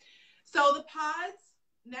 Okay? So the pods,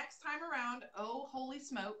 next time around, oh, holy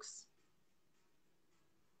smokes.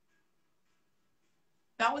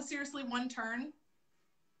 That was seriously one turn.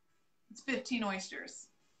 It's 15 oysters.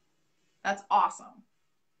 That's awesome.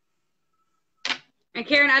 And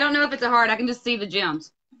Karen, I don't know if it's a heart. I can just see the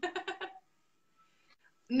gems.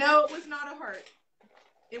 No, it was not a heart.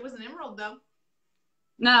 It was an emerald, though.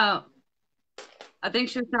 No. I think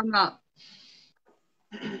she was talking about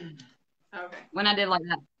Okay. when I did like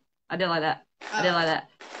that. I did like that. I did like that.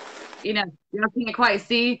 You know, you can't quite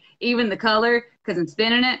see even the color because I'm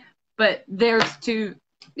spinning it, but there's 2.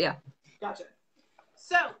 Yeah. Gotcha.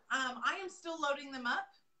 So, I am still loading them up.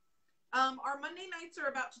 Our Monday nights are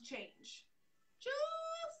about to change.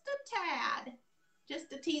 Just a tad.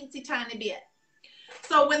 Just a teensy tiny bit.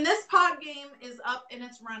 So when this pod game is up and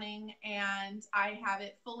it's running and I have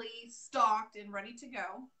it fully stocked and ready to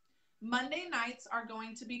go, Monday nights are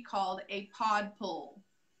going to be called a pod pull.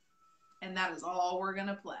 And that is all we're going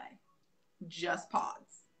to play. Just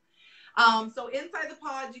pods. So inside the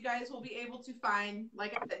pods, you guys will be able to find,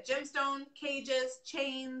 like I said, gemstone cages,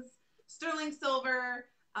 chains, sterling silver,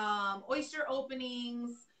 oyster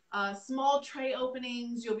openings, small tray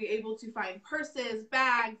openings. You'll be able to find purses,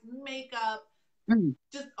 bags, makeup,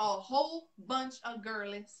 just a whole bunch of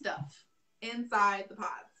girly stuff inside the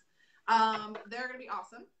pods. They're going to be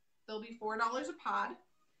awesome. They'll be $4 a pod.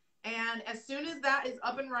 And as soon as that is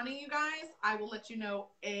up and running, you guys, I will let you know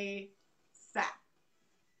ASAP.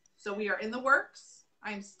 So we are in the works.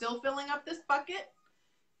 I'm still filling up this bucket.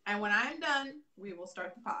 And when I'm done, we will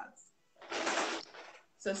start the pods.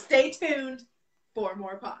 So stay tuned for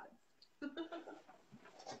more pods.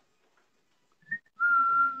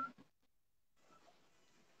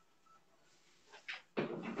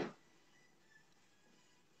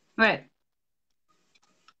 Right.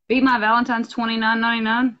 Be My Valentine's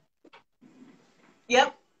 $29.99.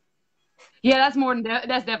 Yep. Yeah, that's more than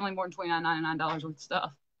that's definitely more than $29.99 worth of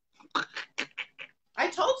stuff. I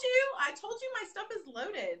told you my stuff is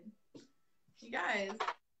loaded. You guys.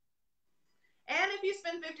 And if you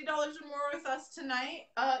spend $50 or more with us tonight,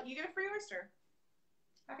 you get a free oyster.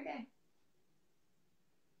 Happy day.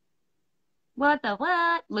 What the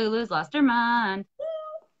what? Lulu's lost her mind.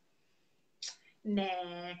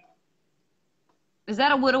 Nah. Is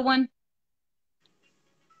that a little one?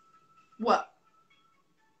 What?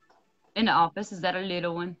 In the office, is that a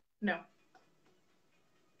little one? No.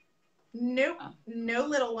 Nope. Oh. No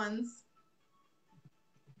little ones.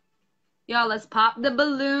 Y'all, let's pop the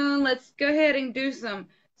balloon. Let's go ahead and do some.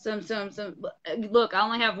 Look, I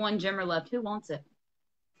only have one Gemmer left. Who wants it?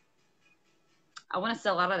 I want to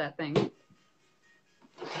sell out of that thing.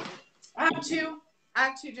 I have two. I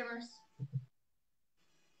have two Gemmers.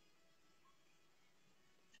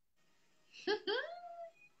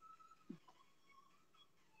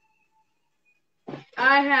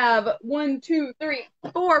 I have 1, 2, 3,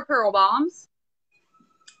 4 pearl bombs.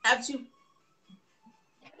 I have two.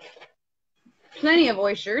 Plenty of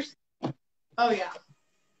oysters. Oh, yeah.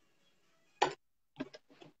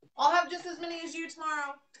 I'll have just as many as you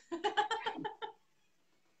tomorrow.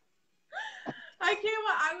 I can't.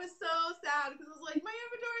 I was so sad because I was like, my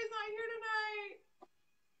inventory is not here tonight.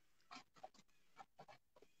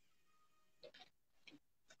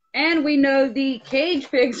 And we know the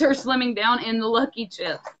cage pigs are slimming down in the Lucky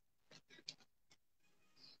Chips.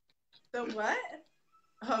 The what?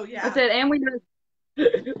 Oh, yeah. I said, and we know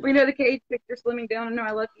the cage pigs are slimming down in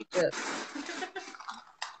our Lucky Chips.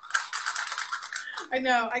 I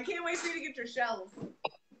know. I can't wait for you to get your shells.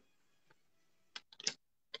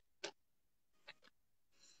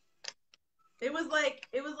 It was like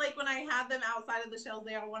when I had them outside of the shells,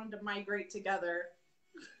 they all wanted to migrate together.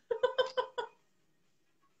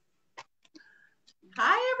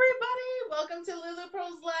 Hi, everybody. Welcome to Lulu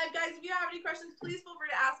Pros Live. Guys, if you have any questions, please feel free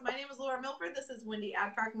to ask. My name is Laura Milford. This is Wendy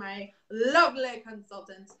Adcock, my lovely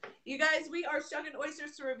consultant. You guys, we are shucking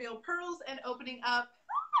oysters to reveal pearls and opening up,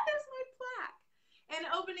 there's my plaque, and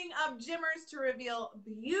opening up Gemmers to reveal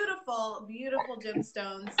beautiful, beautiful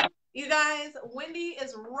gemstones. You guys, Wendy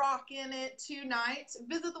is rocking it tonight.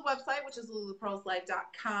 Visit the website, which is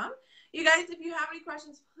lulupearlslive.com. You guys, if you have any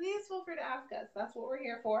questions, please feel free to ask us. That's what we're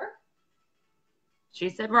here for. She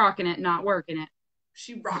said rocking it, not working it.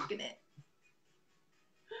 She rocking it.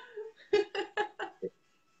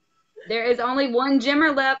 There is only one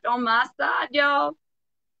Gemmer left on my side, y'all.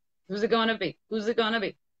 Who's it gonna be? Who's it gonna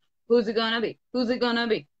be? Who's it gonna be? Who's it gonna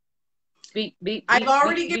be? I've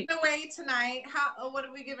already given away tonight. What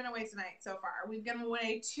have we given away tonight so far? We've given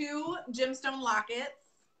away 2 gemstone lockets.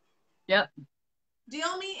 Yep.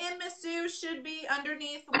 Deal Me and Miss Sue should be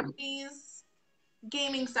underneath Wendy's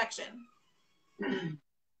gaming section.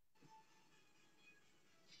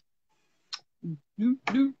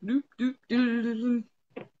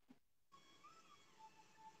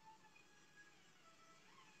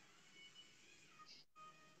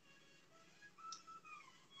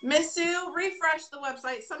 Miss Sue, refresh the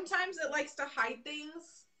website. Sometimes it likes to hide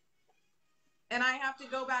things, and I have to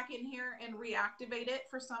go back in here and reactivate it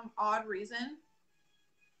for some odd reason.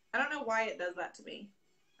 I don't know why it does that to me.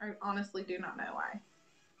 I honestly do not know why.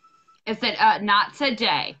 It said, not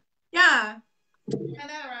today. Yeah. I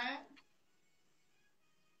know, right?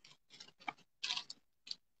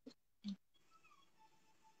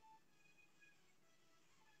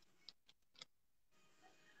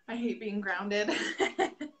 I hate being grounded.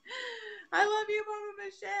 I love you, Mama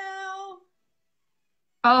Michelle.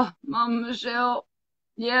 Oh, Mama Michelle.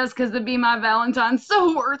 Yes, because the Be My Valentine's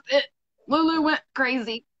so worth it. Lulu went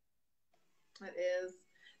crazy. It is.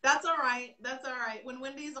 That's all right. That's all right. When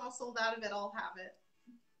Wendy's all sold out of it, I'll have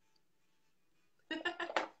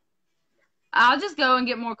it. I'll just go and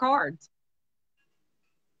get more cards.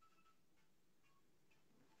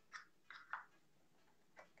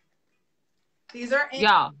 These are in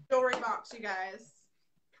Y'all. jewelry box, you guys.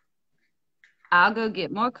 I'll go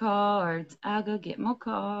get more cards. I'll go get more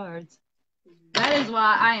cards. That is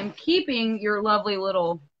why I am keeping your lovely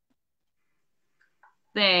little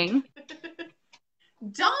thing.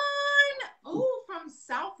 Dawn! Oh, from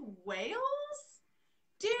South Wales?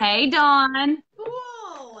 Dude, Hey, Dawn.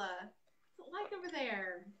 cool. What's it like over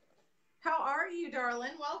there? How are you,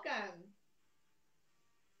 darling? Welcome.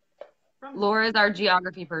 Laura is our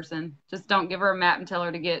geography person. Just don't give her a map and tell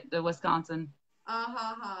her to get to Wisconsin.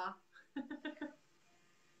 Uh-huh.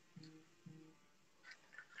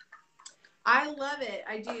 I love it.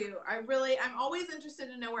 I do. I'm always interested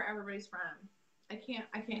to know where everybody's from. I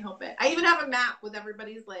can't help it. I even have a map with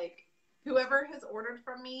everybody's, like, whoever has ordered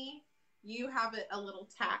from me, you have it a little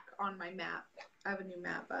tack on my map. I have a new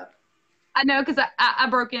map up. I know, because I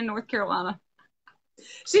broke in North Carolina.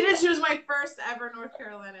 She did. She was my first ever North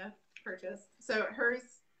Carolina purchase. So hers,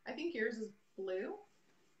 I think yours is blue.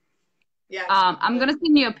 Yeah. I'm going to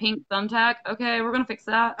send you a pink thumbtack. Okay, we're going to fix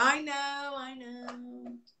that. I know.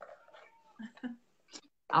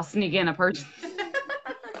 I'll sneak in a purchase.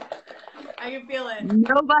 I can feel it.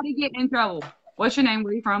 Nobody get in trouble. What's your name?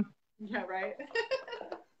 Where are you from? Yeah, right.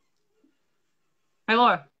 Hey,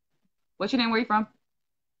 Laura. What's your name? Where are you from?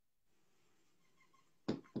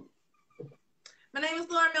 My name is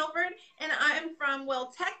Laura Milford, and I am from,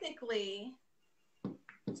 well, technically,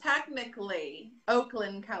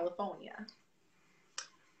 Oakland, California.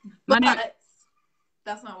 But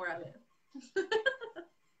that's not where I live.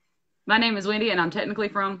 My name is Wendy, and I'm technically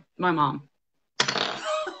from my mom.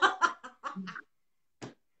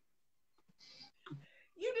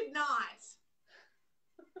 You did not.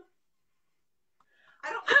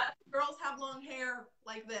 I don't think girls have long hair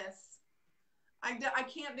like this. I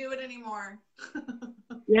can't do it anymore.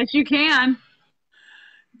 Yes, you can.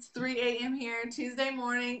 It's 3 a.m. here, Tuesday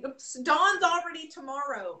morning. Oops, Dawn's already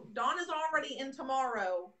tomorrow. Dawn is already in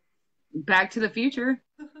tomorrow. Back to the future.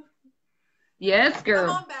 Yes, girl.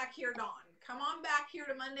 Come on back here, Dawn. Come on back here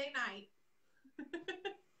to Monday night.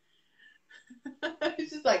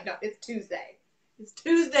 It's just like, no, it's Tuesday. It's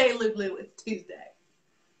Tuesday, LuLu. It's Tuesday.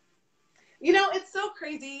 You know, it's so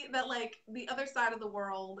crazy that, like, the other side of the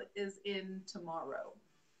world is in tomorrow.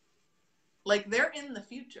 Like, they're in the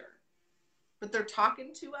future, but they're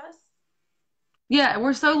talking to us. Yeah,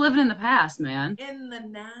 we're so living in the past, man. In the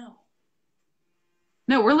now.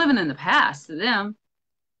 No, we're living in the past to them.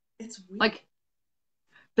 It's weird. Like,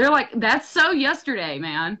 they're like, that's so yesterday,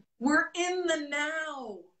 man. We're in the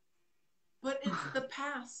now, but it's the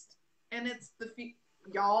past, and it's the future.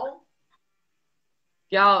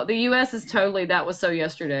 Y'all, the U.S. is totally, that was so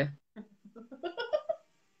yesterday.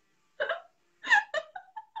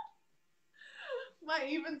 My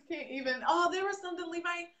evens can't even. Oh, there was something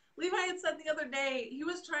Levi had said the other day. He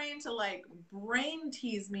was trying to, like, brain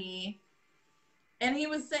tease me, and he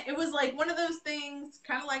was saying, it was like one of those things,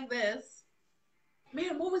 kind of like this.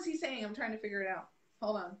 Man, what was he saying? I'm trying to figure it out.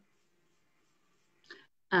 Hold on.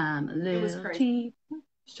 I'm a little cheap,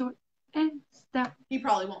 short, and stout. He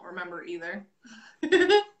probably won't remember either.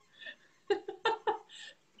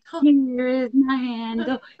 Here is my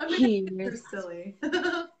handle. You're silly.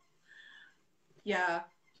 Yeah.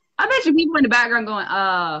 I bet you people in the background going,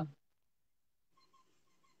 I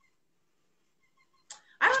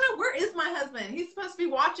don't know. Where is my husband? He's supposed to be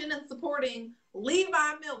watching and supporting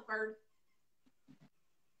Levi Milford.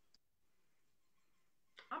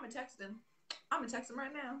 I'm going to text him. I'm going to text him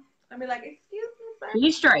right now. I'll be like, excuse me, sir.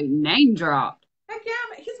 He straight name dropped. Heck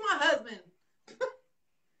yeah, he's my husband.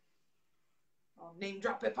 Oh, name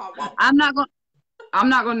drop if I want. I'm not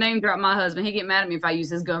gonna name drop my husband. He get mad at me if I use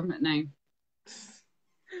his government name.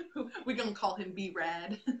 We're gonna call him B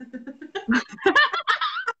Rad.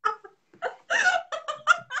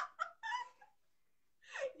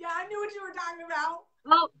 Yeah, I knew what you were talking about.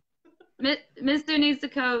 Well, Mr. needs the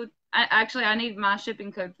code. I need my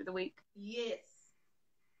shipping code for the week. Yes.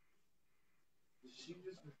 She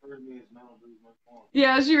just referred to me as Malibu's most wanted.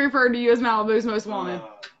 Yeah, she referred to you as Malibu's most wanted.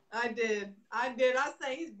 I did. I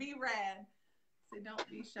say he's B Rad. Say don't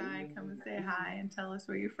be shy. Come and say hi and tell us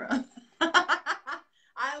where you're from.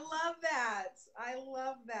 I love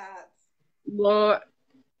that. Lord.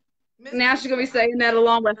 Now she's gonna be saying that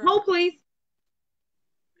along with hold please.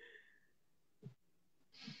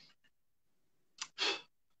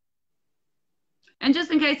 And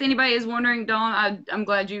just in case anybody is wondering, Dawn, I'm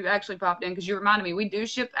glad you actually popped in because you reminded me. We do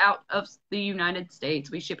ship out of the United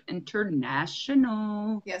States. We ship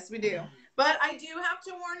international. Yes, we do. But I do have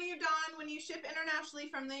to warn you, Dawn, when you ship internationally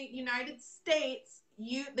from the United States,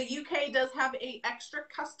 the UK does have a extra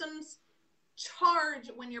customs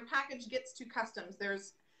charge when your package gets to customs.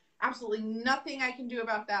 There's absolutely nothing I can do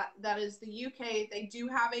about that. That is the UK. They do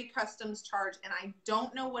have a customs charge, and I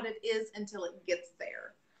don't know what it is until it gets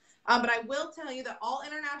there. But I will tell you that all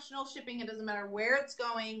international shipping, it doesn't matter where it's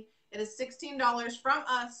going, it is $16 from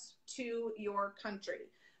us to your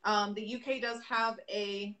country. The UK does have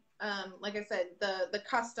a, like I said, the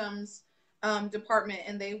customs department,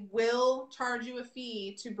 and they will charge you a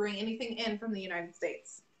fee to bring anything in from the United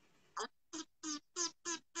States.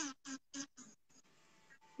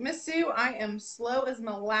 Miss Sue, I am slow as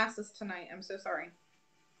molasses tonight. I'm so sorry.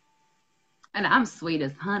 And I'm sweet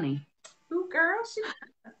as honey. Ooh, girl,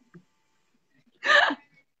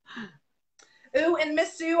 Ooh, and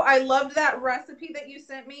Miss Sue, I loved that recipe that you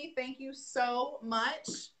sent me. Thank you so much.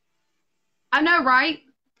 I know, right?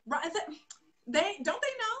 Right? They don't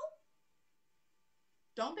they know?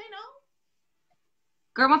 Don't they know?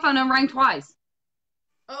 Girl, my phone done rang twice.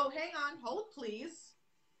 Oh, hang on. Hold, please.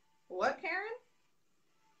 What, Karen?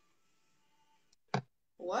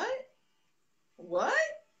 What? What?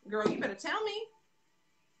 Girl, you better tell me.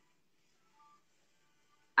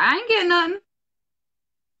 I ain't getting nothing.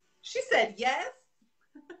 She said yes.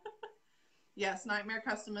 Yes, Nightmare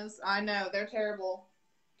Customers. I know, they're terrible.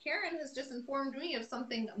 Karen has just informed me of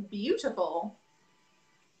something beautiful.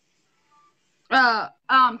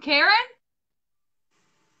 Karen?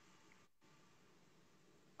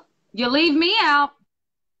 You leave me out.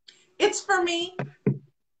 It's for me.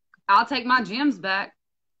 I'll take my gems back.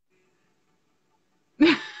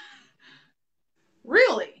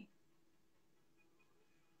 Really?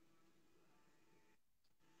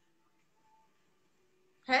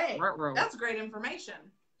 Hey, Ruh-roh. that's great information.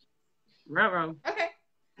 Ruh-roh. Okay.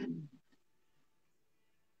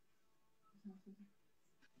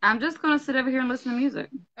 I'm just going to sit over here and listen to music.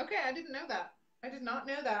 Okay, I didn't know that. I did not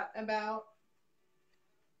know that about...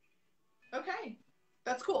 Okay,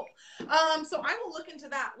 that's cool. So I will look into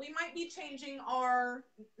that. We might be changing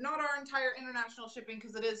not our entire international shipping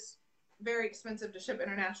because it is very expensive to ship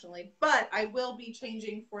internationally, but I will be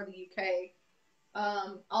changing for the UK.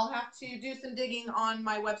 I'll have to do some digging on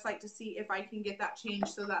my website to see if I can get that changed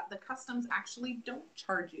so that the customs actually don't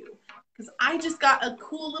charge you. Because I just got a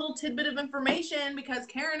cool little tidbit of information because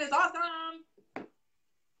Karen is awesome.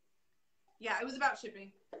 Yeah, it was about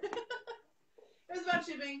shipping. It was about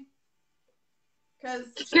shipping. Because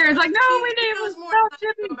Karen's like, no, we need knows to more stop than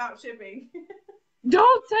I shipping. know about shipping.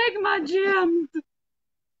 Don't take my gems.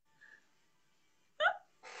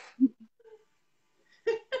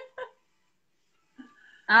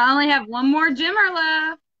 I only have one more gemmer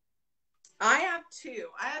left. I have two.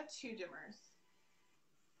 I have two dimmers.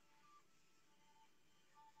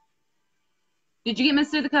 Did you get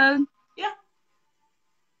Miss Sue the code? Yeah.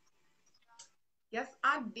 Yes,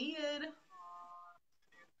 I did.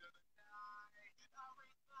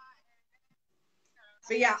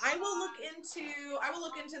 But yeah, I will look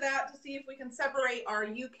into that to see if we can separate our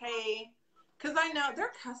UK, because I know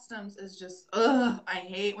their customs is just, ugh, I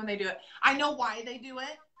hate when they do it. I know why they do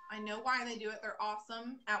it. They're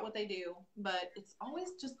awesome at what they do, but it's always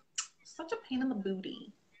just such a pain in the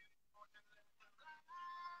booty.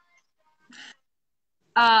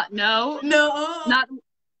 No. No.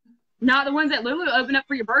 Not the ones that LuLu opened up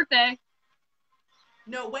for your birthday.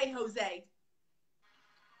 No way, Jose.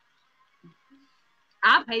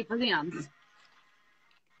 I paid for them.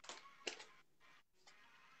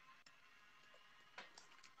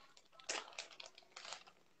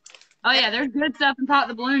 Oh yeah, there's good stuff in Pop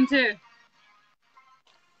the Balloon too.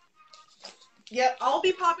 Yep, I'll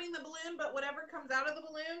be popping the balloon, but whatever comes out of the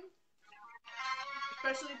balloon,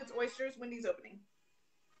 especially if it's oysters, Wendy's opening.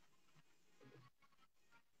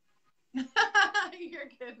 You're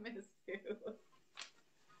good, Miss Sue.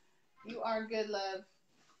 You are good, love.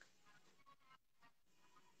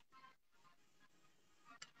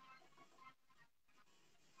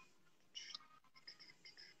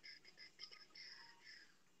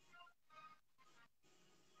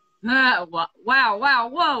 Wow,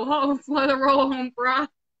 whoa, slow the roll home fry.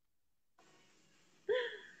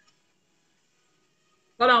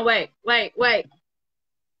 Hold on, wait.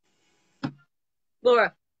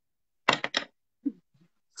 Laura.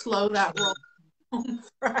 Slow that roll home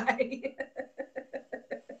fry.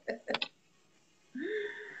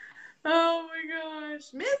 Oh my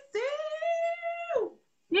gosh. Miss Sue!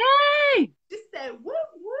 Yay! She said, woo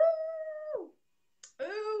woo!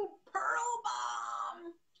 Ooh, pearl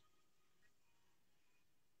bomb!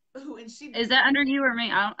 Ooh, and she... Is that under you or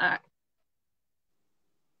me? I don't...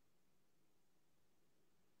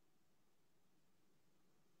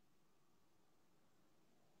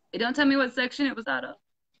 It don't tell me what section it was out of.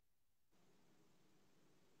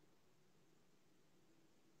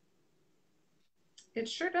 It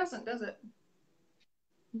sure doesn't, does it?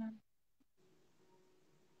 No.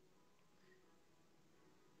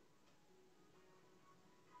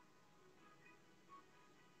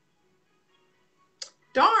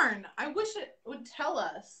 Darn, I wish it would tell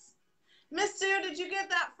us. Miss Sue, did you get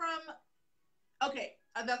that from... Okay,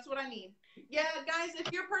 that's what I need. Yeah, guys,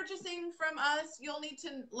 if you're purchasing from us, you'll need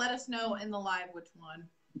to let us know in the live which one.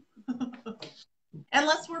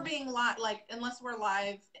 Unless we're being unless we're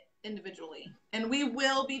live individually. And we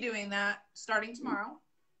will be doing that starting tomorrow.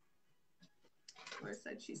 Where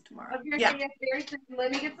said she's tomorrow? Okay, yeah. yes, very soon.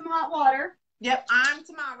 Let me get some hot water. Yep, I'm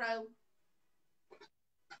tomorrow.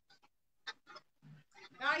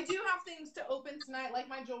 Now, I do have things to open tonight, like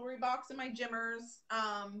my jewelry box and my Jimmers.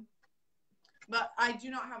 But I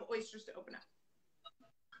do not have oysters to open up.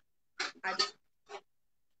 I do.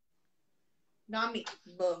 Not me.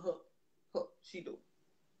 But her. She do.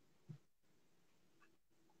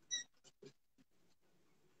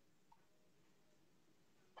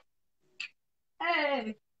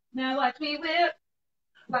 Hey, now watch me whip.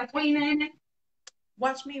 Watch me name it.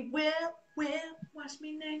 Watch me whip. Watch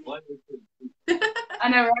me name What? it. I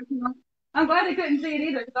know, right? I'm glad they couldn't see it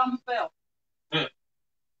either because I almost fell.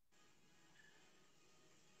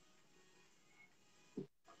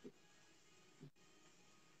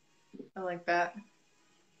 I like that.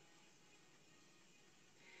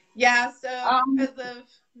 Yeah, so because of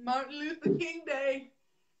Martin Luther King Day,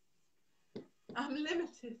 I'm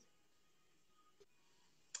limited.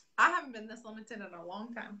 I haven't been this limited in a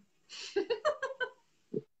long time.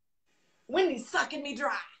 Wendy's sucking me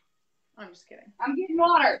dry. I'm just kidding. I'm getting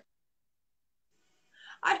water.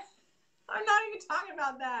 I'm not even talking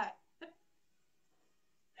about that.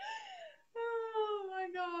 Oh my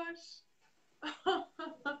gosh.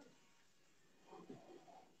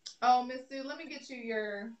 Oh, Miss Sue, let me get you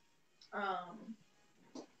your I'm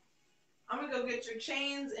gonna go get your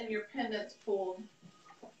chains and your pendants pulled.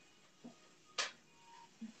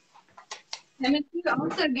 And then you can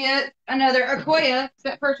also get another Akoya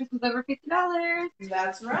that purchase was over $50.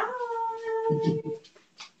 That's right.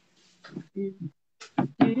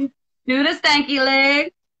 Do the stanky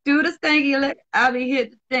leg. Do the stanky leg. I'll be here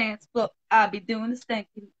to dance, but I'll be doing the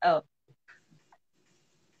stanky. Oh.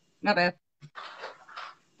 My bad.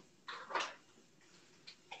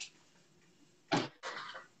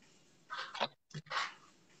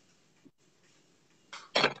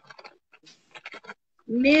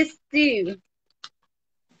 Miss Sue.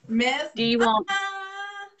 Miss. Do you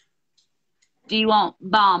want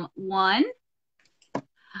bomb 1,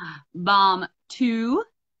 bomb 2,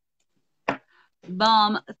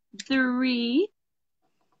 bomb 3,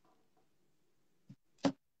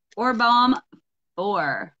 or bomb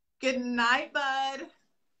 4? Good night, bud.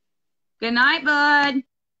 Good night, bud.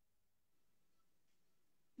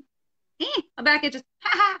 My back itches.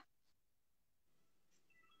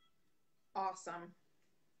 Awesome.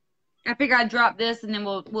 I figure I'd drop this and then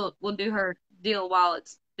we'll do her deal while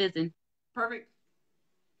it's fizzing. Perfect.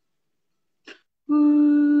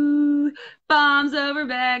 Ooh, bombs over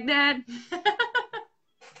Baghdad.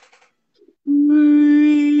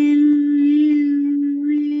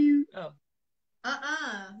 Oh.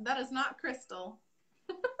 That is not crystal.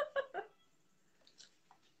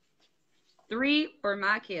 3 for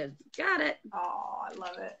my kids. Got it. Oh, I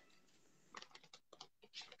love it.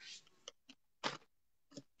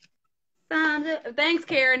 Thanks,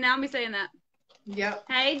 Karen. Now I'm saying that. Yep.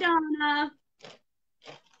 Hey, Donna.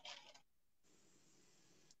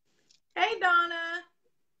 Hey, Donna.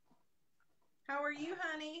 How are you,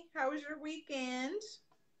 honey? How was your weekend?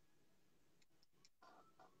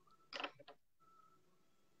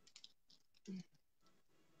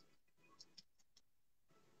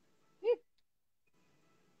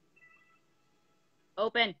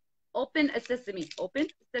 Open. Open a sesame. Open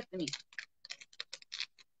a sesame.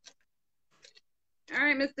 All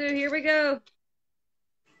right, mister. Here we go.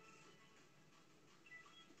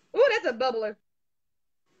 Ooh, that's a bubbler.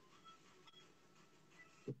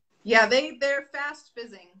 Yeah, they're fast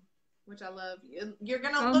fizzing, which I love. You're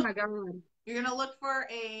gonna my God. You're gonna look for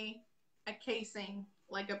a casing,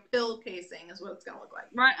 like a pill casing, is what it's gonna look like.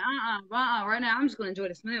 Right. Right now, I'm just gonna enjoy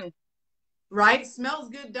the smell. Right? Smells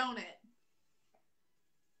good, don't it?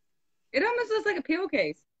 It almost looks like a pill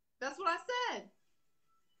case. That's what I said.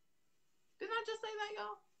 Didn't I just say that,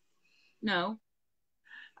 y'all? No.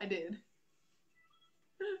 I did.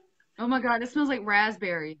 Oh my God, it smells like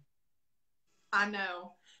raspberry. I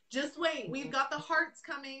know. Just wait. We've got the hearts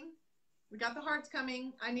coming. We got the hearts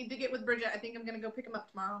coming. I need to get with Bridget. I think I'm going to go pick them up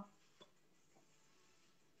tomorrow.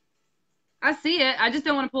 I see it. I just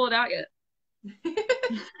don't want to pull it out yet.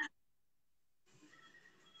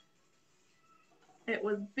 It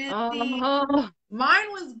was busy. Oh.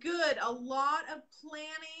 Mine was good. A lot of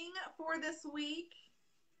planning for this week.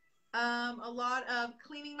 A lot of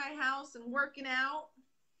cleaning my house and working out.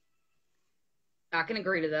 I can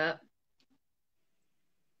agree to that.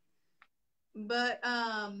 But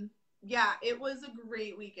yeah, it was a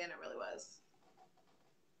great weekend. It really was.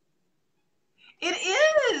 It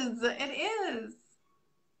is. It is.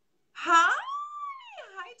 Hi.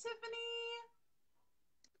 Hi, Tiffany.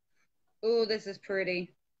 Oh, this is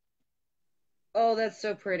pretty. Oh, that's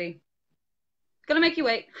so pretty. Gonna make you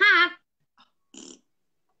wait. Hi.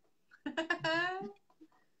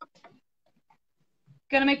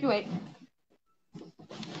 Gonna make you wait.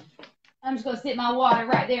 I'm just going to sit my water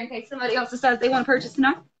right there in case somebody else decides they want to purchase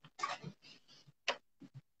tonight.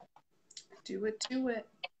 Do it, do it.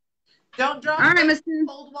 Don't drop All right, the Miss Sue.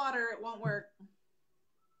 cold water. It won't work.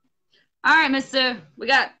 All right, Miss Sue. We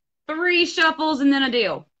got 3 shuffles and then a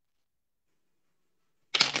deal.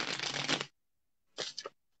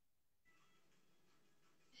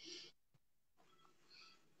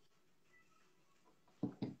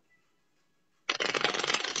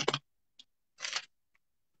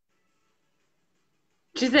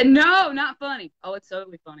 She said, no, not funny. Oh, it's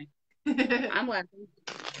totally funny. I'm laughing.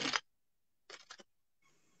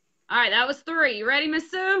 All right, that was 3. You ready,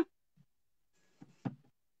 Miss Sue?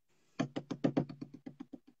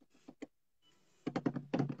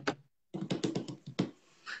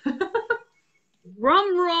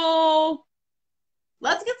 Drum roll.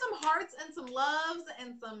 Let's get some hearts and some loves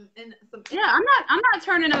and some Yeah, I'm not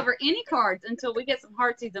turning over any cards until we get some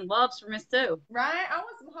heartsies and loves for Miss Sue. Right? I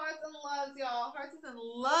want some hearts and loves, y'all. Hearts and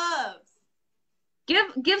loves.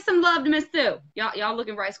 Give some love to Miss Sue. Y'all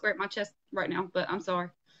looking right square at my chest right now, but I'm sorry.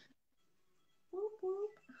 Whoop, whoop.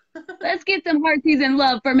 Let's get some heartsies and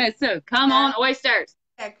love for Miss Sue. Come on, oysters.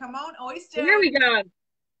 Yeah, come on, Oyster. Here we go.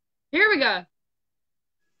 Here we go.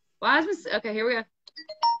 Why is Miss? Okay, here we go.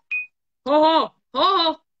 Ho ho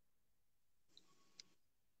ho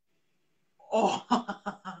ho.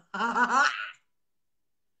 Oh.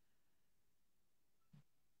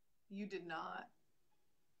 You did not.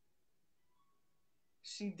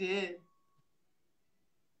 She did.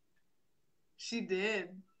 She did.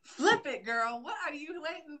 Flip it, girl. What are you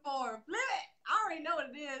waiting for? Flip it. I already know what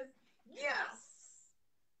it is. Yes.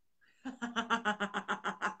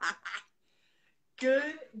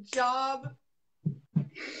 Good job,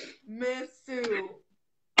 Miss Sue.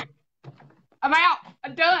 I'm out.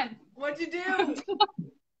 I'm done. What'd you do?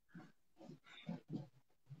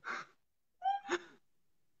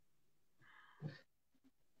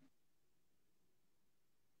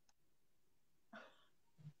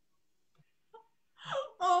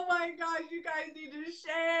 Oh my gosh, you guys need to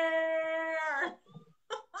share.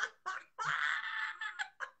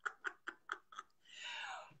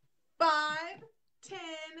 5, 10,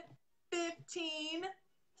 15,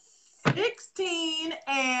 16,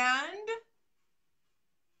 and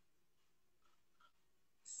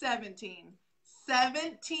 17.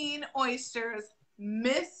 17 oysters.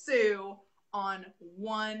 Miss Sue on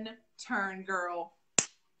 1 turn, girl.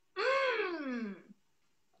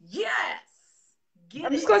 Yes.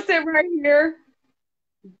 I'm just gonna sit right here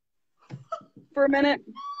for a minute.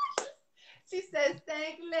 She says,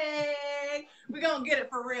 stanky leg. We're going to get it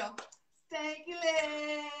for real. Stanky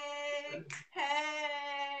leg.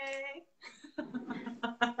 Hey.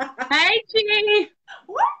 Hey, Chi.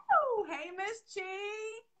 Woo! Hey, Miss Chi.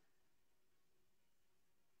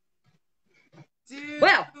 Dude,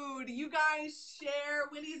 Well, you guys share.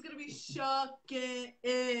 Wendy's going to be shucking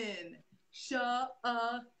in. Shucking.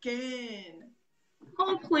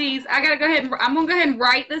 oh, please. I gotta go ahead and I'm gonna go ahead and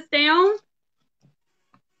write this down.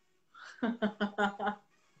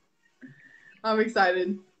 I'm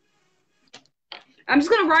excited. I'm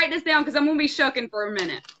just gonna write this down because I'm gonna be shucking for a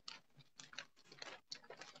minute.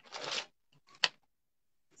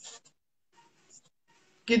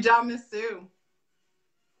 Good job, Miss Sue.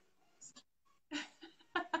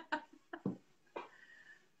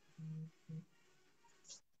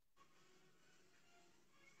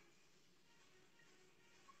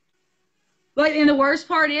 But and the worst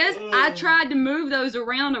part is, I tried to move those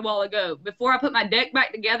around a while ago before I put my deck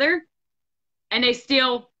back together, and they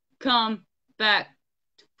still come back.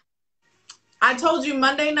 I told you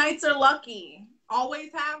Monday nights are lucky.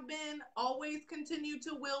 Always have been, always continue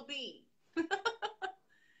to will be.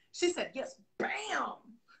 She said, yes, bam.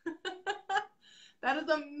 That is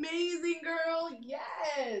amazing, girl.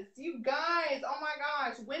 Yes, you guys. Oh my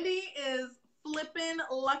gosh. Wendy is flipping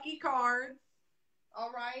lucky cards.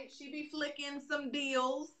 All right. She be flicking some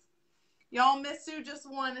deals. Y'all, Miss Sue just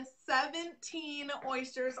won 17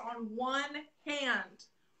 oysters on 1 hand.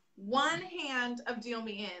 1 hand of Deal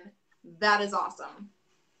Me In. That is awesome.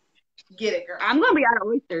 Get it, girl. I'm gonna be out of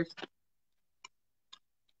oysters.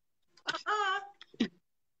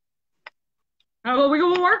 Oh, well, we're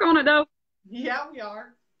gonna work on it though. Yeah, we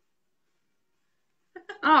are.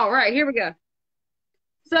 All right, here we go.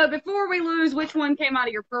 So before we lose, which one came out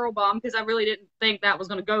of your pearl bomb? Because I really didn't think that was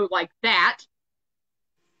gonna go like that.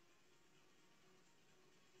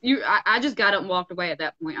 I just got up and walked away at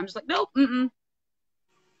that point. I'm just like, nope,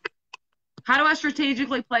 How do I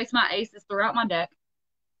strategically place my aces throughout my deck?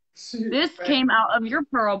 This came out of your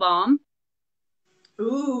pearl bomb.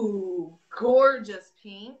 Ooh, gorgeous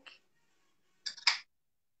pink.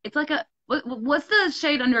 It's like a What's the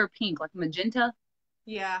shade under pink? Like magenta?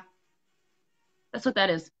 Yeah. That's what that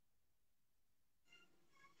is.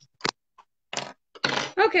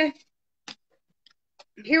 Okay.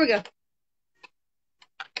 Here we go.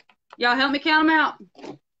 Y'all help me count them out.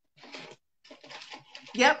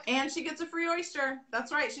 Yep, and she gets a free oyster.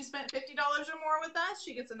 That's right. She spent $50 or more with us.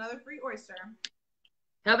 She gets another free oyster.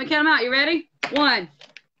 Help me count them out. You ready? 1,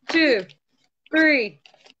 2, 3,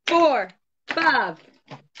 4, 5,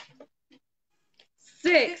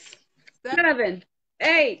 6, 7,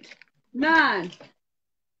 8, 9,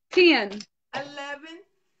 10,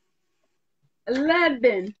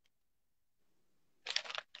 11,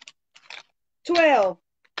 12,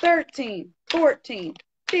 13, 14,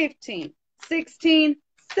 15, 16,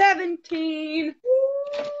 17.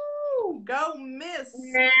 Woo! Go, Miss.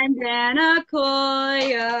 And then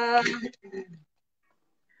Akoya.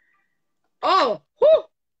 Oh, whoo!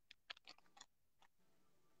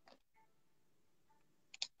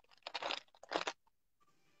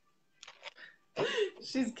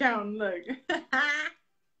 She's counting, look.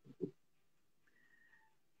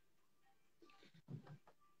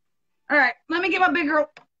 All right, let me get my big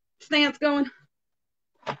girl stance going.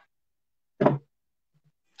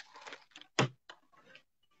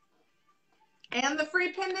 And the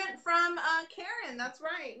free pendant from Karen. That's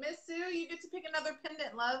right. Miss Sue, you get to pick another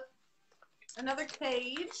pendant, love. Another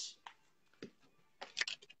cage.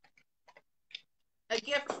 A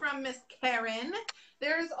gift from Miss Karen.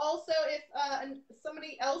 There's also, if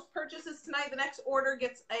somebody else purchases tonight, the next order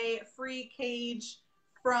gets a free cage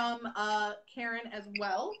from Karen as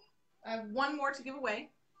well. I have one more to give away.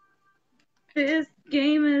 This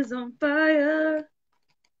game is on fire.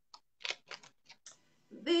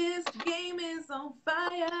 This game is on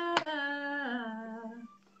fire.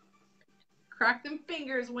 Crack them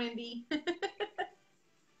fingers, Wendy.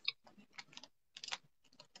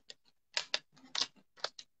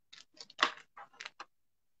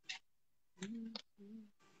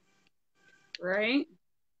 Right?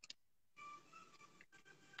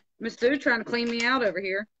 Miss Sue trying to clean me out over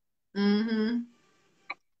here. Mm-hmm.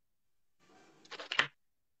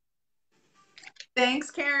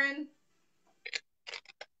 Thanks, Karen.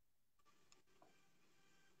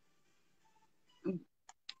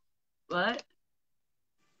 What?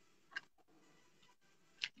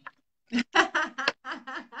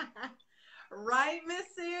 Right, Miss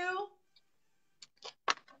Sue?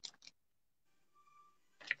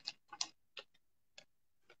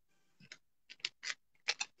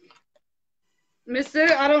 Miss Sue,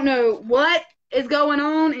 I don't know what is going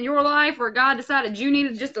on in your life where God decided you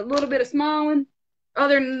needed just a little bit of smiling.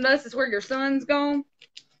 Other than this is where your son's gone.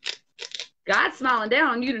 God's smiling down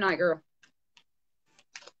on you tonight, girl.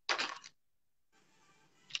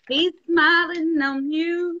 He's smiling on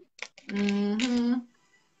you. Mm-hmm.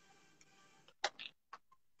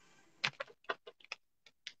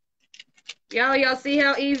 Y'all see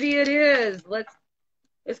how easy it is. Let's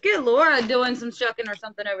get Laura doing some shucking or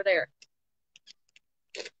something over there.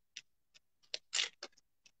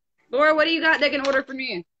 Laura, what do you got they can order from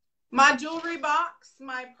you? My jewelry box,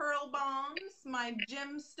 my pearl bombs, my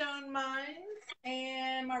gemstone mines,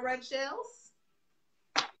 and my red shells.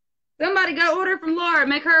 Somebody go order from Laura.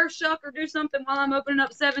 Make her shuck or do something while I'm opening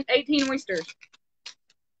up 18 oysters.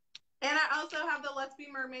 And I also have the Let's Be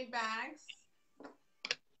Mermaid bags.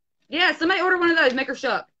 Yeah, somebody order one of those. Make her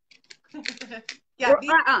shuck. Yeah, these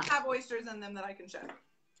have oysters in them that I can show.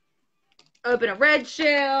 Open a red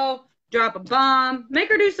shell. Drop a bomb. Make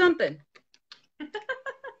her do something.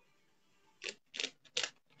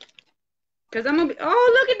 Because I'm going to be...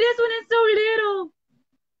 Oh, look at this one. It's so little.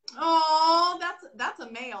 Oh, that's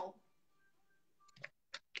a male.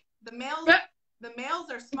 The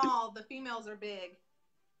males are small. The females are big.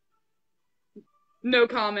 No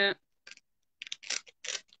comment.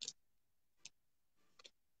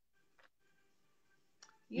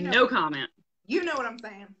 No comment. You know what I'm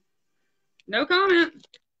saying. No comment.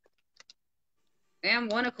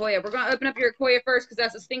 And one Akoya. We're going to open up your Akoya first because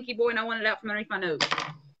that's a stinky boy and I want it out from underneath my nose.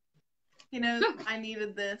 You know, I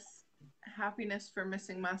needed this. Happiness for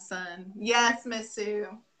missing my son. Yes, Miss Sue.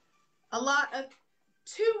 A lot of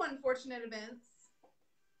 2 unfortunate events.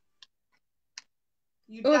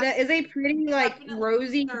 Oh, that is a pretty, like,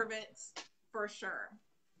 rosy. Serve it for sure.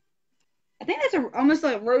 I think that's almost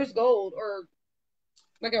like rose gold or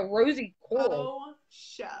like a rosy coral. Oh,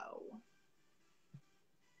 show.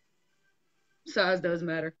 Size doesn't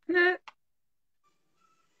matter.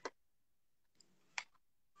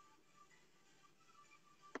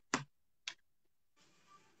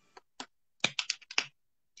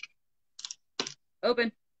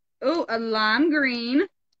 Open. Oh, a lime green.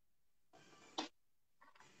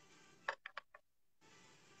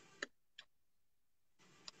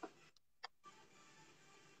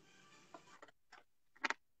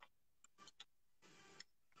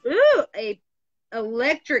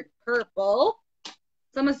 electric purple.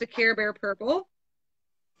 It's almost a Care Bear purple.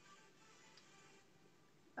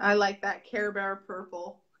 I like that Care Bear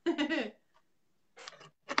purple. Care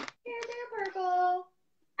Bear purple.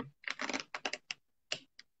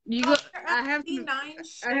 You go. I have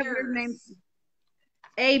your name.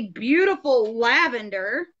 A beautiful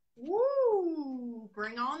lavender. Woo!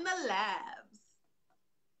 Bring on the labs.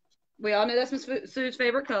 We all know that's Miss Sue's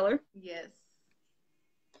favorite color. Yes.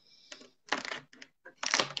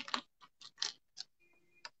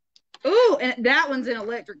 Ooh, and that one's an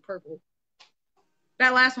electric purple.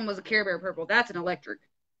 That last one was a Care Bear purple. That's an electric.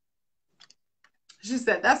 She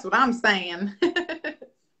said, that's what I'm saying.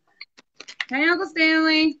 Hey, Uncle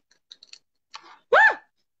Stanley. Woo!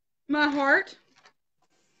 My heart.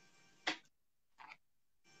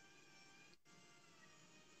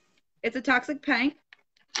 It's a toxic pink.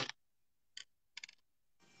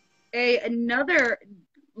 Another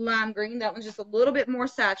lime green. That one's just a little bit more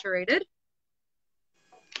saturated.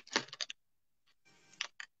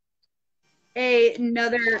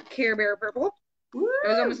 Another Care Bear purple. Woo!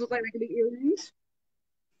 Those almost look like they could be earrings.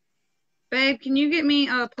 Babe, can you get me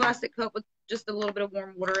a plastic cup with just a little bit of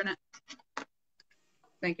warm water in it?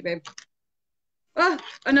 Thank you, babe. Oh,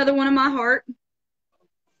 another one of my heart.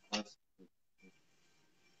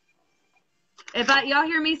 If y'all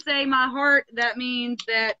hear me say my heart, that means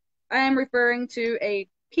that I am referring to a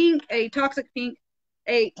pink, a toxic pink,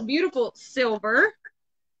 a beautiful silver.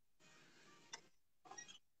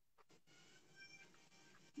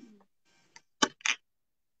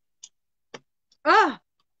 Ah,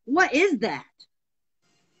 what is that?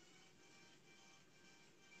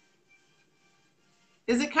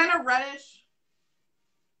 Is it kind of reddish?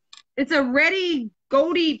 It's a reddy,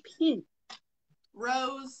 goldy pink.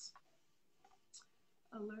 Rose.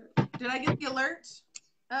 Alert. Did I get the alert?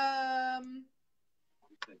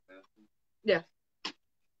 Yeah.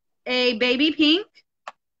 A baby pink.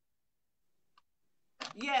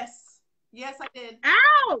 Yes. Yes, I did.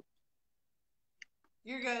 Ow!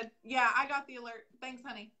 You're good. Yeah, I got the alert. Thanks,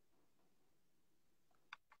 honey.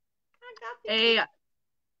 I got the A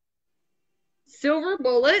silver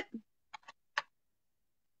bullet.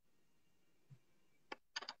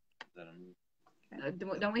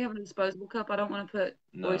 Don't we have a disposable cup? I don't want to put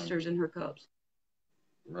oysters in her cups.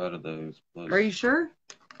 Right of those. Plus. Are you sure?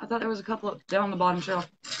 I thought there was a couple down on the bottom shelf.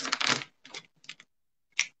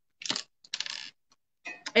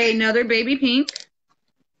 Another baby pink.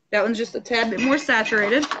 That one's just a tad bit more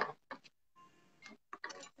saturated.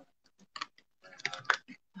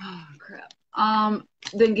 Oh, crap.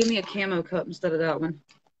 Then give me a camo cup instead of that one.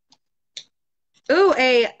 Ooh,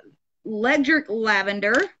 a electric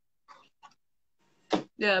lavender.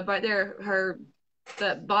 Yeah, right there,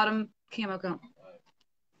 that bottom camo cup.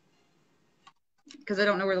 Because I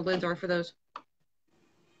don't know where the lids are for those.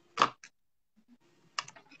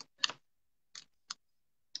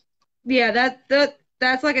 Yeah,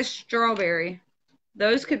 that's like a strawberry.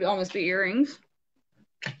 Those could almost be earrings.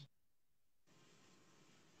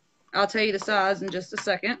 I'll tell you the size in just a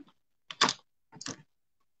second.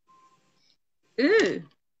 Ooh.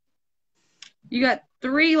 You got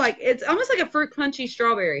three, like, it's almost like a fruit punchy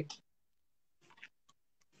strawberry.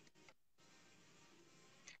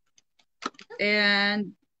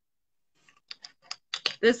 And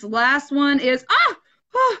this last one is,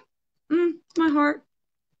 my heart.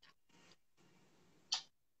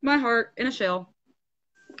 My heart in a shell.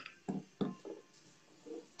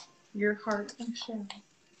 Your heart in a shell.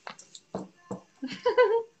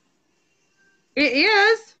 It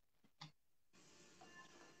is.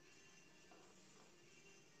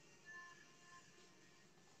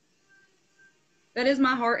 That is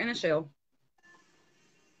my heart in a shell.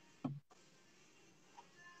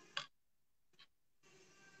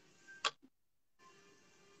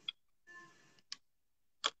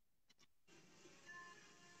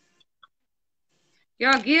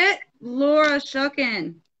 Y'all get Laura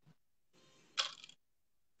shucking.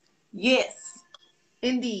 Yes,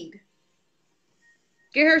 indeed.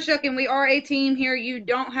 Get her shucking. We are a team here. You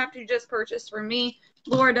don't have to just purchase from me.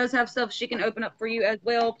 Laura does have stuff she can open up for you as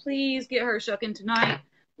well. Please get her shucking tonight.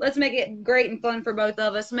 Let's make it great and fun for both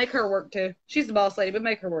of us. Make her work too. She's the boss lady, but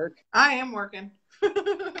make her work. I am working.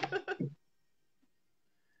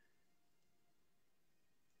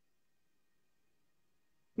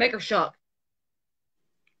 Make her shuck.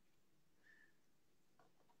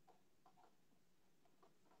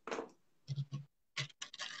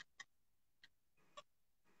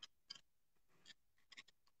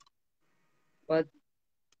 What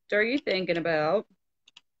are you thinking about?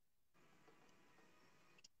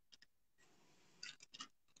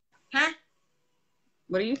 Huh?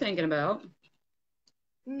 What are you thinking about?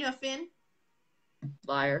 Nothing.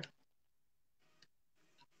 Liar.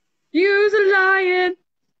 You's a lion.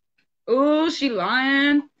 Oh, she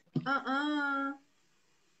lying.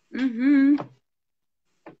 Mm-hmm.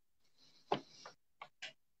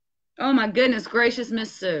 Oh my goodness gracious,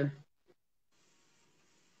 Miss Sue.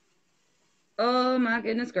 Oh my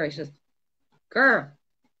goodness gracious. Girl.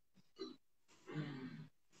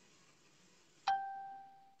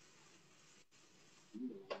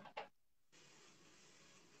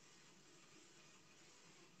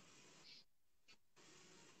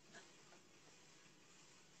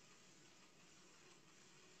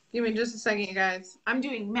 Give me just a second, you guys. I'm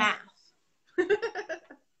doing math. Because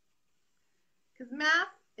math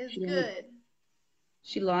is good.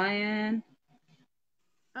 She lying.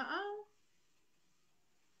 Uh-oh.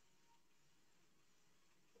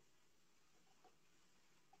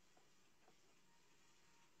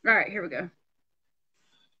 All right, here we go.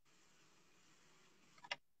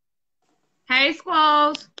 Hey,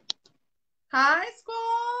 squalls. Hi,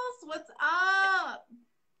 Squalls. What's up?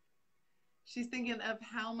 She's thinking of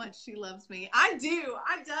how much she loves me. I do.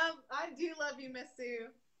 I do love you, Miss Sue.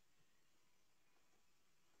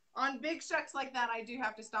 On big shucks like that, I do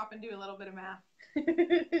have to stop and do a little bit of math.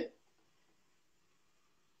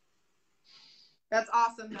 That's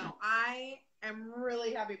awesome, though. I am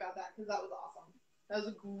really happy about that because that was awesome. That was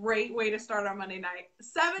a great way to start our Monday night.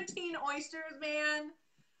 17 oysters, man,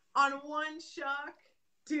 on one shuck.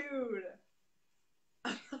 Dude.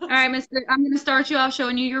 All right, Mister. I'm going to start you off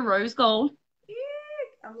showing you your rose gold. Eek,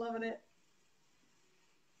 I'm loving it.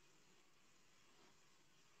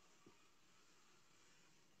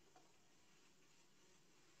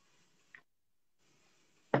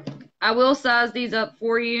 I will size these up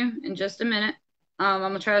for you in just a minute. I'm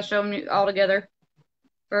going to try to show them all together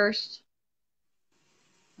first.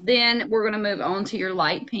 Then we're going to move on to your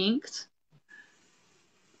light pinks.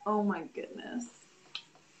 Oh my goodness.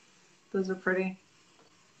 Those are pretty.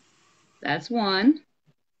 That's one.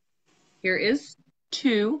 Here is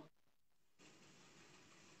two.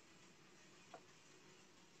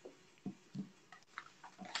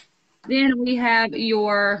 Then we have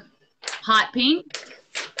your hot pink.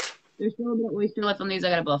 There's still a bit of oyster left on these. I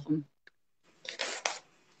got to buff them.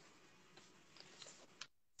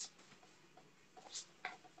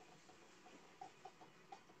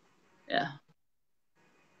 Yeah.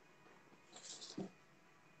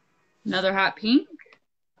 Another hot pink.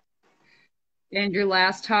 And your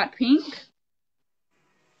last hot pink.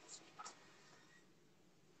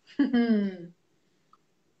 Then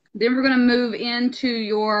we're going to move into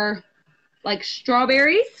your like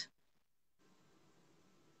strawberries.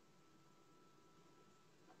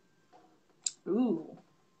 Ooh.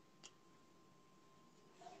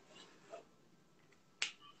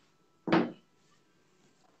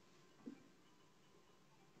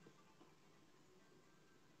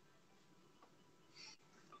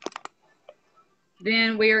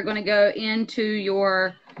 Then we are going to go into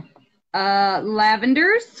your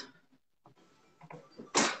lavenders.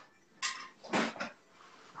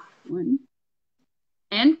 One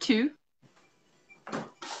and two.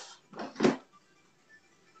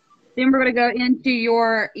 Then we're going to go into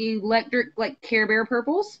your electric, like Care Bear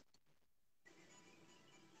purples.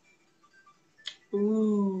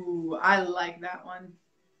 Ooh, I like that one.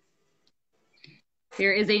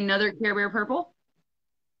 Here is another Care Bear purple.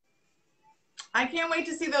 I can't wait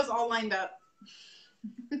to see those all lined up.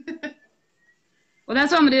 Well,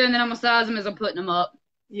 that's what I'm going to do, and then I'm going to size them as I'm putting them up.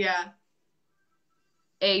 Yeah.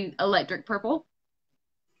 A electric purple.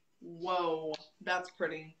 Whoa, that's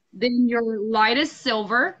pretty. Then your lightest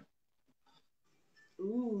silver.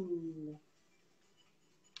 Ooh.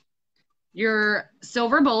 Your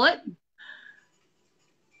silver bullet.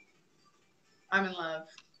 I'm in love.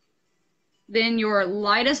 Then your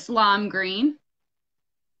lightest lime green.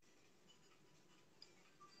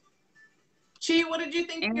 Chi, what did you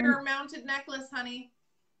think of your mounted necklace, honey?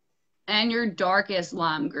 And your darkest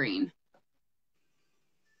lime green.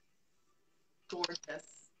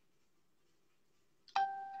 Gorgeous.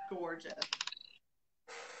 Gorgeous.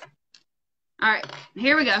 All right,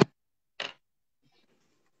 here we go.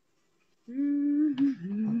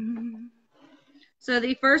 So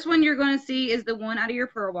the first one you're going to see is the one out of your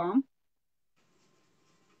pearl bomb.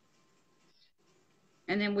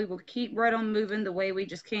 And then we will keep right on moving the way we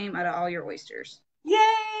just came out of all your oysters.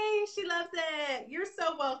 Yay! She loves it. You're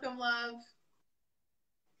so welcome, love.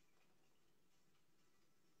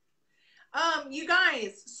 You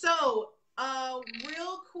guys, so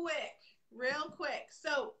real quick.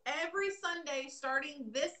 So every Sunday, starting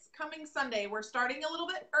this coming Sunday, we're starting a little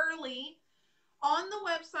bit early. on the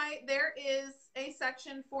website, there is a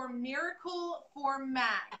section for Miracle for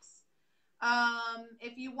Mags.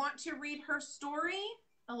 If you want to read her story,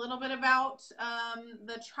 a little bit about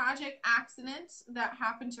the tragic accident that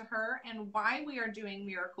happened to her and why we are doing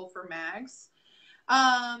Miracle for Mags.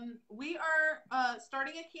 We are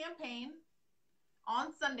starting a campaign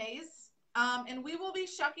on Sundays, and we will be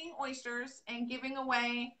shucking oysters and giving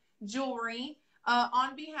away jewelry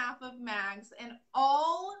on behalf of Mags, and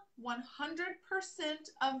all 100%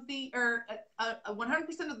 of the 100%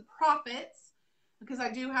 of the profits, because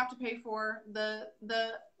I do have to pay for the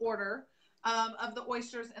order of the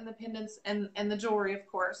oysters and the pendants and the jewelry, of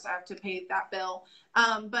course. I have to pay that bill.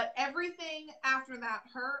 But everything after that,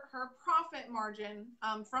 her profit margin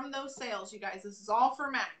from those sales, you guys, this is all for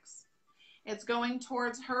Mags. It's going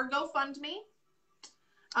towards her GoFundMe,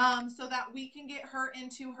 so that we can get her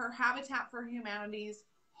into her Habitat for Humanity's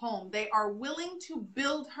home. They are willing to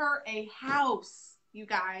build her a house, you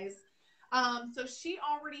guys. So she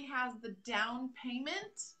already has the down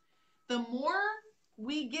payment. The more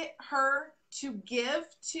we get her to give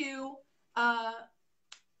to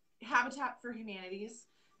Habitat for Humanities,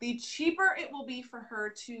 the cheaper it will be for her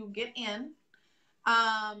to get in.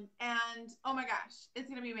 And oh my gosh, it's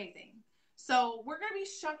going to be amazing. So we're going to be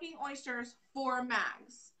shucking oysters for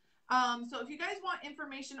Mags. So if you guys want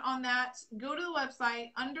information on that, go to the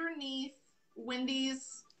website underneath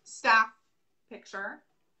Wendy's staff picture.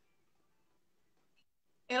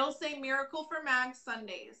 It'll say Miracle for Mags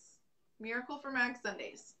Sundays. Miracle for Mags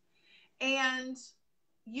Sundays. And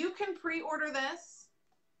you can pre-order this.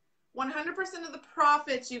 100% of the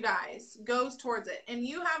profits, you guys, goes towards it. And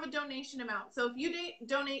you have a donation amount. So if you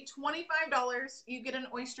donate $25, you get an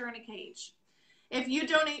oyster in a cage. If you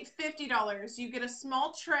donate $50, you get a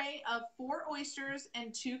small tray of 4 oysters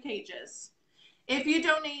and 2 cages. If you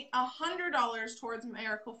donate $100 towards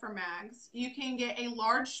Miracle for Mags, you can get a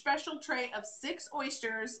large special tray of 6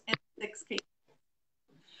 oysters and 6 cages.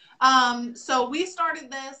 So we started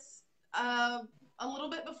this a little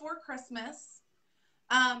bit before Christmas.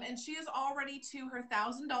 And she is already to her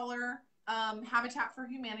 $1,000 Habitat for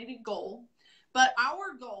Humanity goal. But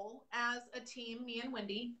our goal as a team, me and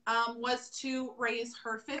Wendy, was to raise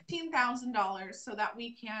her $15,000 so that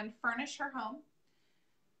we can furnish her home,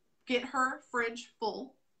 get her fridge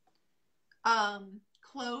full,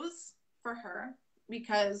 clothes for her,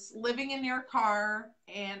 because living in your car,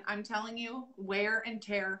 and I'm telling you, wear and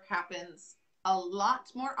tear happens a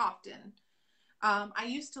lot more often. I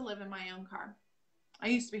used to live in my own car. I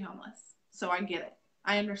used to be homeless, so I get it.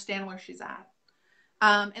 I understand where she's at.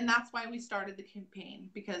 And that's why we started the campaign,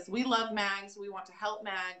 because we love Mags. We want to help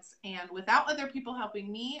Mags. And without other people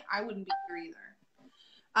helping me, I wouldn't be here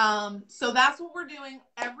either. So that's what we're doing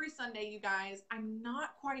every Sunday, you guys. I'm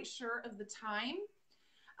not quite sure of the time,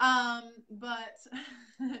 but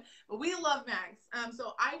we love Mags.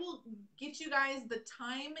 So I will get you guys the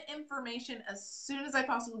time information as soon as I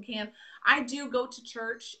possibly can. I do go to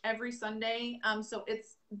church every Sunday, so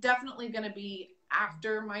it's definitely going to be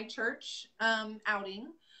after my church outing.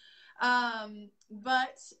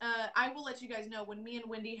 But I will let you guys know when me and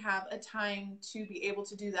Wendy have a time to be able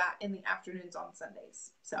to do that in the afternoons on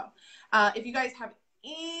Sundays. So if you guys have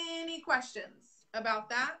any questions about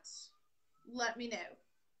that, let me know.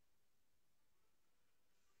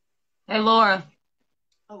 Hey, Laura.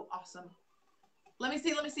 Oh, awesome. Let me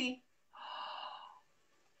see.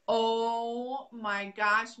 Oh my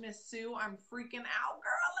gosh, Miss Sue, I'm freaking out,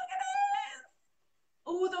 girl. Look at this.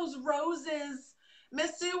 Oh, those roses.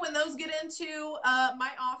 Miss Sue, when those get into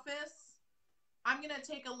my office, I'm going to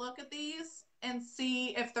take a look at these and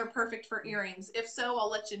see if they're perfect for earrings. If so, I'll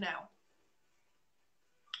let you know.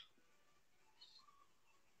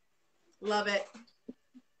 Love it.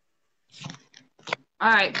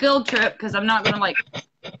 All right, field trip, because I'm not going to, like,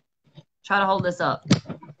 try to hold this up.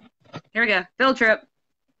 Here we go. Field trip.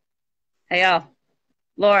 Hey, y'all.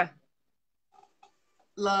 Laura.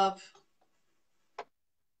 Love.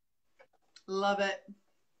 Love it.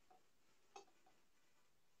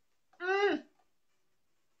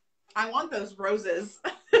 I want those roses.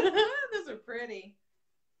 Those are pretty.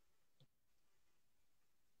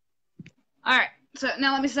 All right, so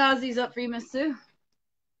now let me size these up for you, Miss Sue.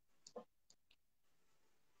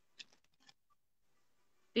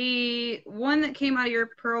 The one that came out of your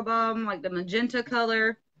pearl bomb, like the magenta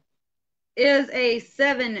color, is a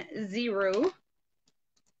 7-0. There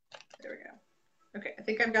we go. Okay, I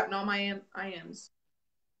think I've gotten all my IMs.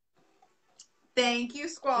 Thank you,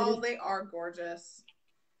 Squall. They are gorgeous.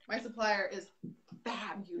 My supplier is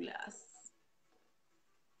fabulous.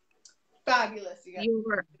 Fabulous, you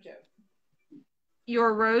guys.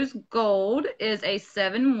 Your rose gold is a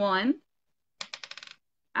 7-1.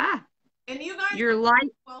 And you guys Your are light.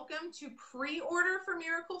 welcome to pre-order for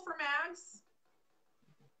Miracle for Mags.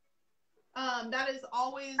 That is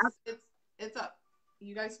always, it's up.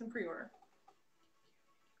 You guys can pre-order.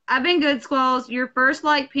 I've been good, Squalls. Your first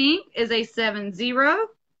light pink is a 7-0.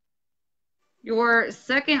 Your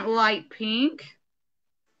second light pink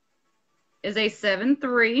is a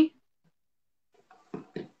 7-3.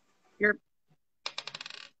 Your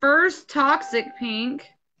first toxic pink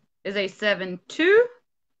is a 7-2.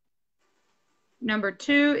 Number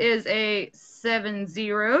 2 is a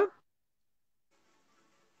 7-0.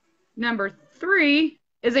 Number 3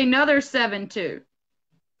 is another 7-2.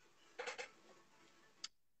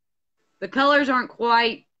 The colors aren't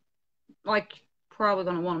quite like probably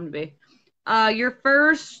going to want them to be. Your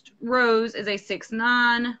first rose is a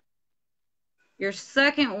 6-9. Your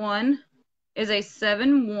second one is a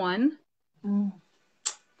 7-1.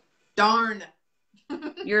 Darn.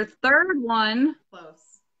 Your third one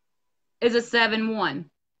Close. is a 7-1.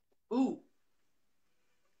 Ooh.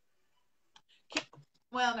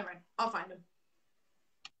 Well, never mind. I'll find him.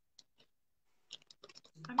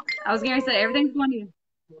 I was going to say everything's on you.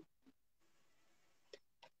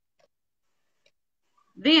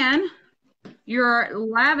 Then your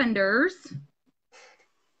lavenders,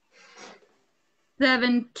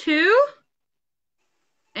 7-2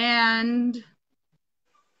 and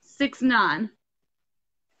 6-9.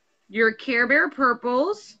 Your Care Bear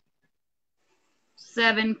purples,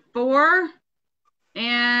 7-4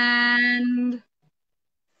 and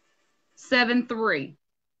 7-3.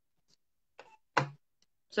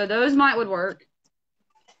 So those would work.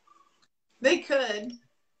 They could.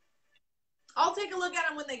 I'll take a look at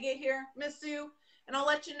them when they get here, Miss Sue, and I'll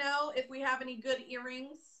let you know if we have any good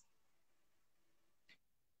earrings.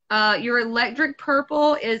 Your electric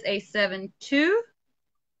purple is a 7-2.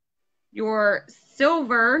 Your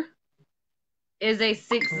silver is a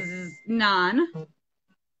 6-9.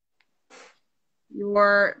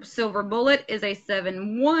 Your silver bullet is a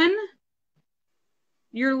 7-1.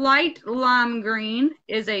 Your light lime green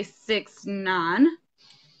is a 6-9.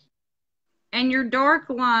 And your dark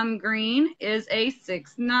lime green is a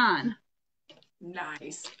 6-9.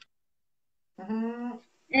 Nice. Mm-hmm.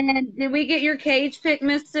 And did we get your cage pick,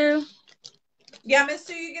 Miss Sue? Yeah, Miss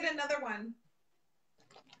Sue, you get another one.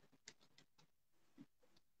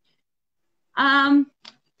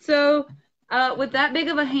 So with that big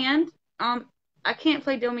of a hand, I can't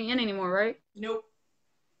play Deal Me In anymore, right? Nope.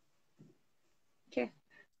 Okay.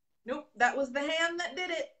 Nope, that was the hand that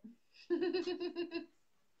did it.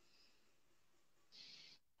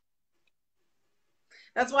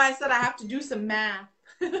 That's why I said I have to do some math.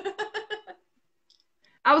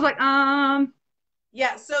 I was like,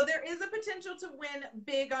 Yeah, so there is a potential to win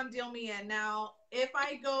big on Deal Me In. Now, if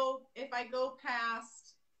I go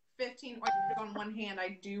past 15 oysters on one hand,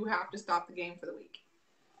 I do have to stop the game for the week.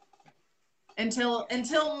 Until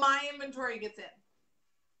my inventory gets in.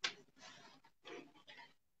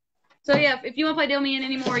 So yeah, if you want to play Deal Me In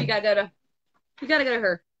anymore, you gotta go to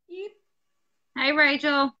her. Yep. Hey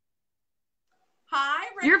Rachel. Hi,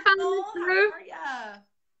 Rachel. You're fine, How are ya?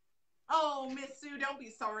 Oh, Miss Sue, don't be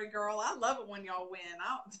sorry, girl. I love it when y'all win.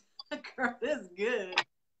 Girl, this is good.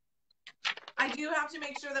 I do have to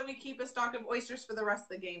make sure that we keep a stock of oysters for the rest of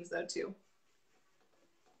the games, though, too.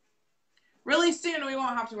 Really soon, we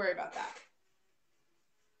won't have to worry about that.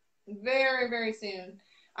 Very, very soon.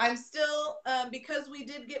 I'm still, because we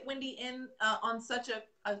did get Wendy in on such a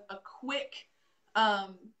quick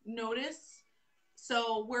notice,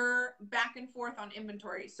 so we're back and forth on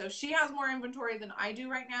inventory. So she has more inventory than I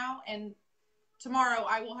do right now, and tomorrow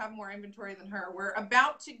I will have more inventory than her. We're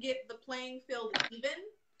about to get the playing field even.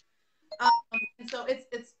 And so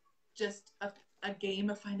it's just a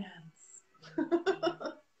game of finance.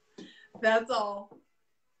 That's all.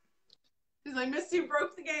 She's like, Miss Sue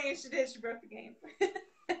broke the game. She did. She broke the game.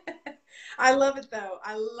 I love it, though.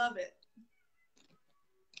 I love it.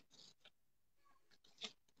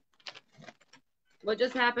 What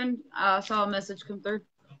just happened? I saw a message come through.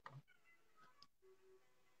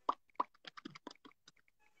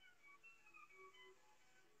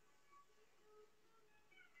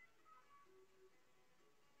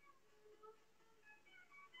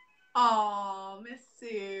 Oh, Miss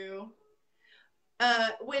Sue.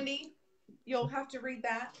 Wendy, you'll have to read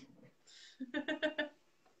that.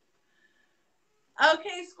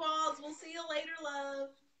 Okay, squalls. We'll see you later, love.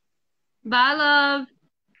 Bye, love.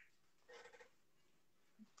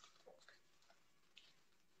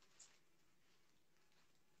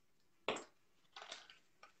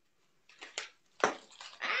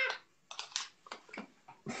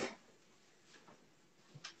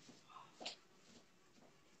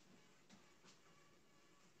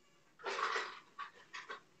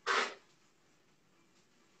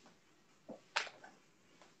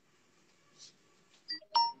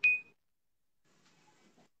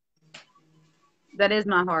 That is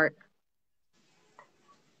my heart.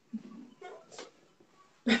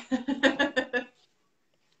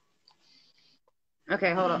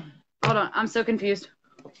 Okay, hold on. Hold on. I'm so confused.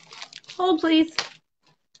 Hold, please.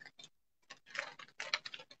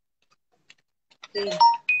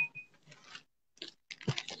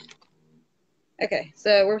 Okay,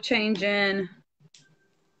 so we're changing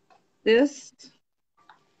this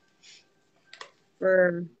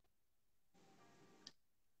for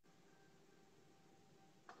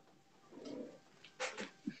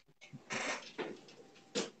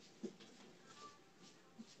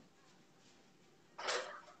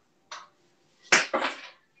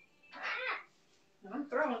I'm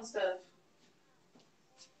throwing stuff.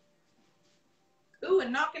 Ooh,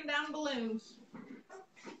 and knocking down balloons.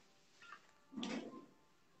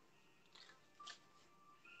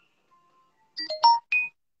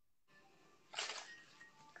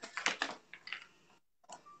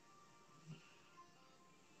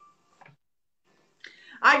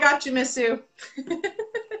 I got you, Miss Sue.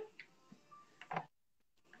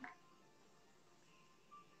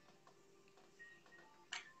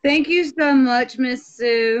 Thank you so much, Miss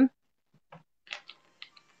Sue.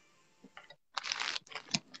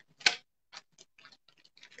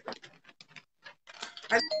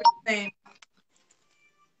 I was saying.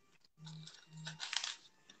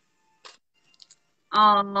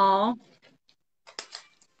 Aww.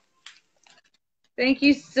 Thank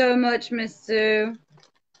you so much, Miss Sue.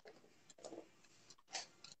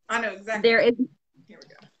 I know exactly. There is. Here we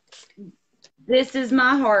go. This is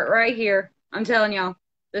my heart right here. I'm telling y'all.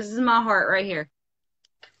 This is my heart right here.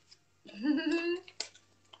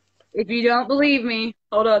 If you don't believe me,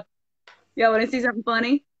 hold up. Y'all want to see something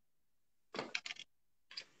funny?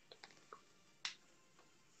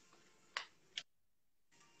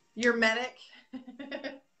 Your medic.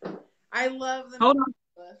 I love the. Hold on.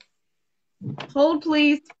 Hold,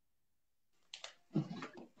 please.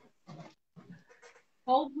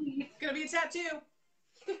 Hold, please. It's gonna be a tattoo.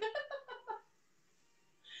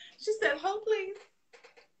 She said, "Hold, please."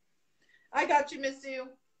 I got you, Miss Sue.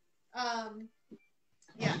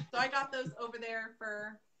 Yeah. So I got those over there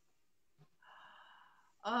for.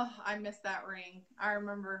 Oh, I missed that ring. I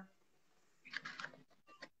remember.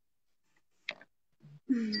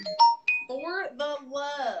 For the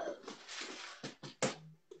love.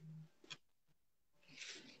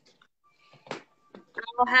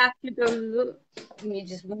 I'll have to go look. Give me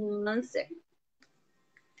just 1 second.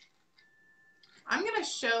 I'm gonna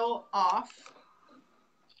show off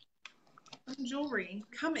some jewelry.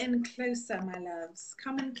 Come in closer, my loves.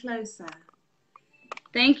 Come in closer.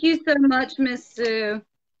 Thank you so much, Miss Sue.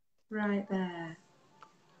 Right there.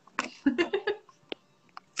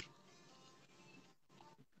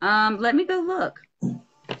 Let me go look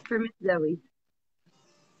for Miss Zoe.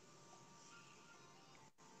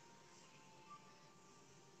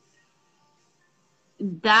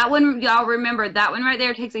 That one, y'all remember, that one right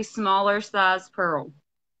there takes a smaller size pearl.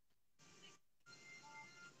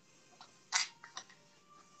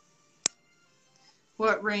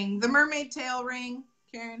 What ring? The mermaid tail ring,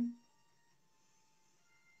 Karen.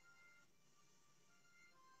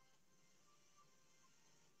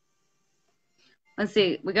 Let's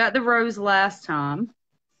see. We got the rose last time.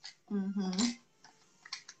 Mm-hmm.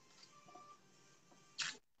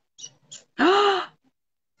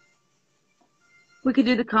 We could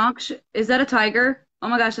do the conch. Is that a tiger? Oh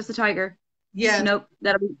my gosh, that's a tiger. Yes. Nope.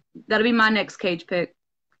 That'll be my next cage pick.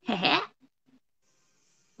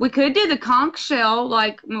 We could do the conch shell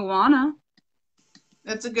like Moana.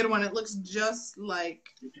 That's a good one. It looks just like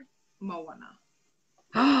Moana.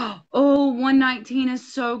 Oh, 119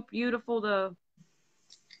 is so beautiful though.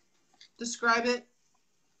 Describe it.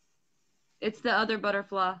 It's the other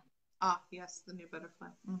butterfly. Ah, yes, the new butterfly.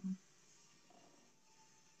 Mm-hmm.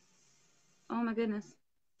 Oh my goodness.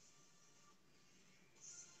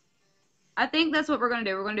 I think that's what we're going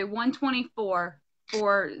to do. We're going to do 124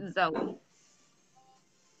 for Zoe.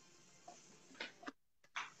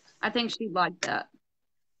 I think she'd like that.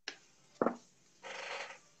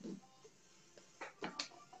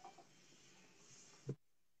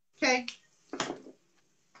 Okay.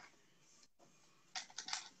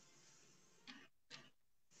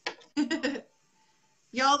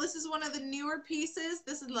 Y'all, this is one of the newer pieces.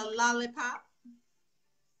 This is the lollipop.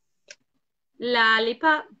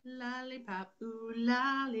 Lollipop. Lollipop. Ooh,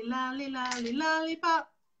 lolly, lolly, lolly,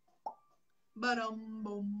 lollipop. Ba-dum,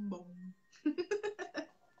 boom, boom.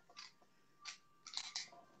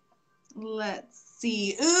 Let's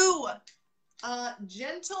see. Ooh,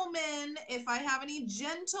 gentlemen, if I have any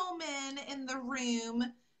gentlemen in the room,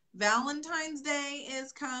 Valentine's Day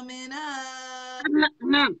is coming up.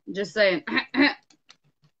 Just saying.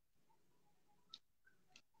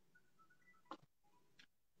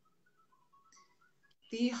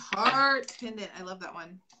 The heart pendant. I love that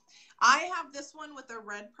one. I have this one with a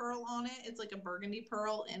red pearl on it. It's like a burgundy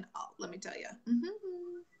pearl, and let me tell you.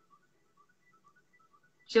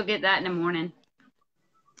 She'll get that in the morning.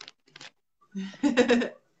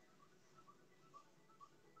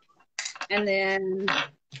 And then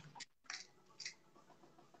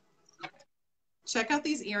check out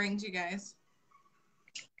these earrings, you guys.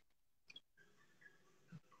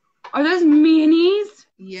 Are those minis?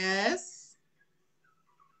 Yes.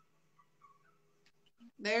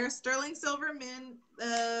 They're sterling silver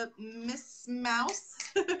Miss Mouse.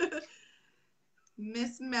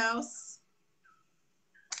 Miss Mouse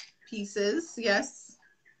pieces, yes.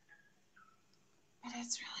 But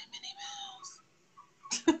it's really Minnie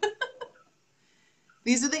Mouse.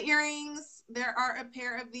 These are the earrings. There are a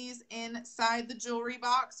pair of these inside the jewelry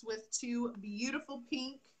box with two beautiful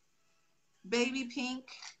pink, baby pink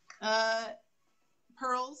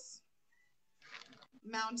pearls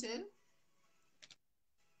mounted.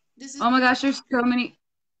 This is oh my gosh, there's so many.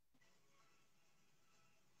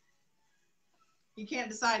 You can't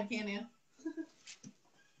decide, can you?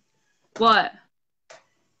 What?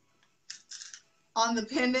 On the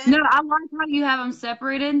pendant? No, I like how you have them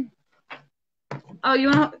separated. Oh, you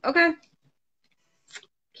want to? Okay.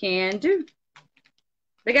 Can do.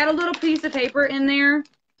 They got a little piece of paper in there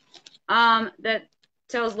that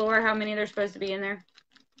tells Laura how many there's supposed to be in there.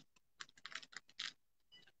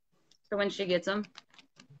 So when she gets them.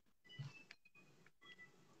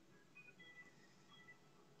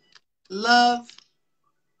 Love.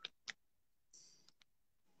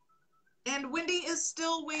 And Wendy is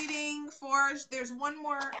still waiting for, there's one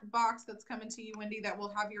more box that's coming to you, Wendy, that will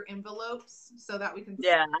have your envelopes so that we can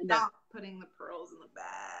stop putting the pearls in the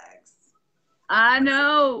bags. I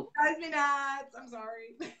know. Drives me nuts. I'm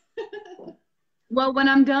sorry. Well, when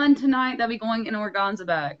I'm done tonight, they'll be going in organza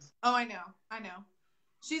bags. Oh, I know. I know.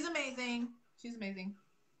 She's amazing. She's amazing.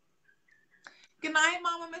 Good night,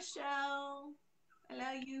 Mama Michelle. I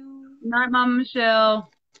love you. Good night, Mama Michelle.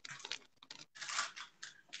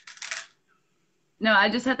 No, I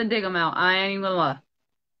just have to dig them out. I ain't even gonna lie.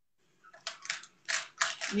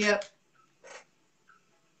 Yep.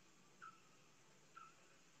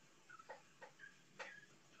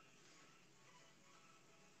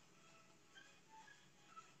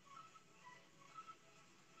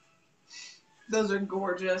 Those are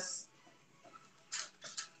gorgeous.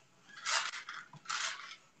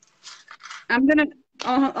 I'm gonna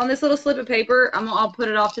on this little slip of paper. I'll put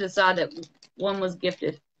it off to the side that one was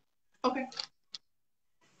gifted. Okay.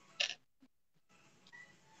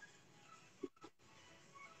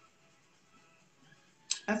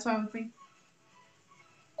 That's fine with me.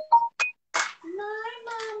 My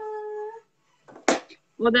mama.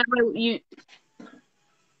 Well, that way you.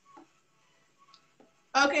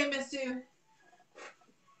 Okay, Miss Sue.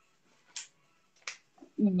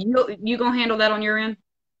 You gonna handle that on your end?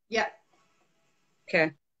 Yeah.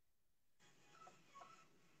 Okay.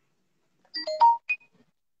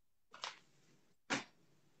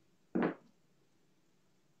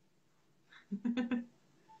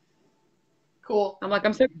 Cool. I'm like,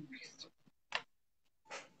 I'm so.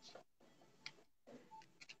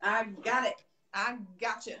 I got it. I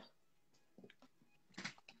gotcha.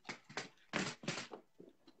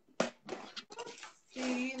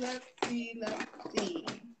 Let's see.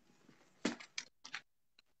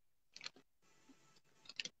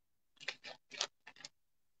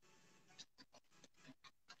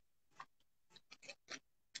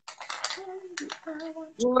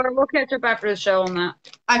 We'll catch up after the show on that.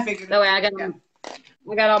 I figured. That way, I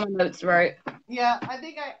got all my notes right. Yeah, I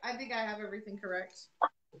think I have everything correct.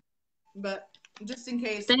 But just in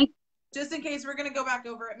case, we're gonna go back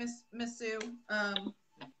over it, Miss Sue.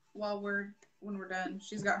 When we're done,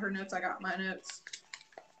 she's got her notes. I got my notes.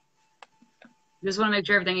 Just want to make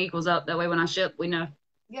sure everything equals up. That way, when I ship, we know.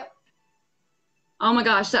 Yep. Oh my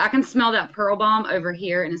gosh! So I can smell that pearl bomb over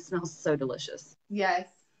here, and it smells so delicious. Yes.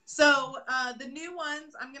 So the new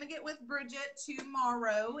ones, I'm gonna get with Bridget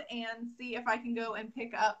tomorrow and see if I can go and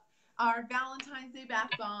pick up our Valentine's Day bath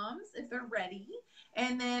bombs if they're ready.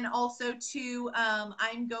 And then also too,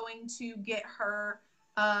 I'm going to get her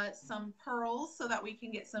some pearls so that we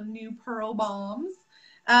can get some new pearl bombs.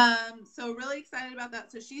 So really excited about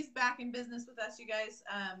that. So she's back in business with us, you guys.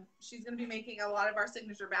 She's going to be making a lot of our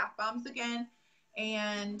signature bath bombs again,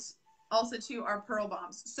 and also too our pearl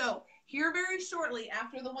bombs. So here very shortly,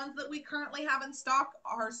 after the ones that we currently have in stock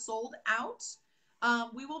are sold out,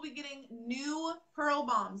 we will be getting new pearl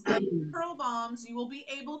bombs. Those pearl bombs you will be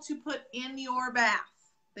able to put in your bath.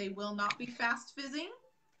 They will not be fast fizzing.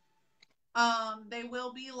 They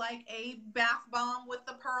will be like a bath bomb with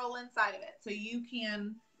the pearl inside of it. So you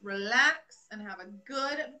can relax and have a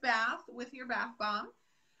good bath with your bath bomb.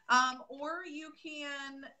 Or you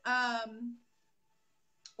can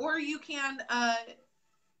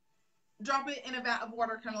drop it in a vat of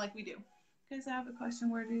water, kind of like we do. Guys, I have a question.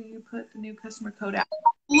 Where do you put the new customer code at?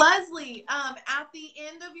 Leslie, at the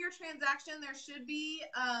end of your transaction, there should be,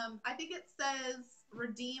 I think it says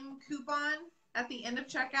redeem coupon at the end of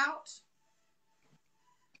checkout.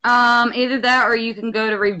 Either that or you can go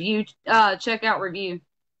to review, checkout review.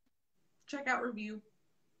 Checkout review.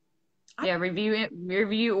 Yeah,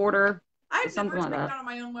 review order. I've something never like checked that. out on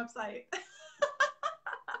my own website.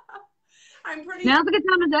 I'm pretty. Now's a good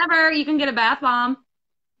time as ever. You can get a bath bomb.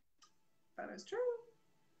 That is true.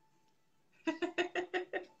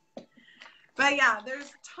 But yeah,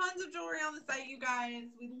 there's tons of jewelry on the site, you guys.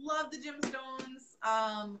 We love the gemstones,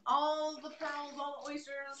 all the pearls, all the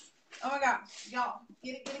oysters. Oh my gosh, y'all,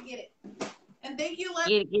 get it. And thank you,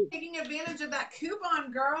 Leslie, for taking advantage of that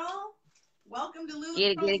coupon, girl. Welcome to LuLu.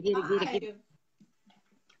 Get it.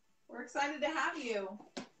 We're excited to have you.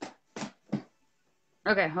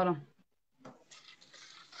 Okay, hold on.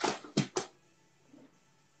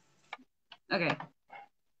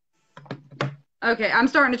 Okay, I'm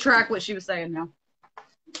starting to track what she was saying now.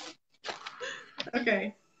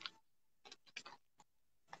 Okay.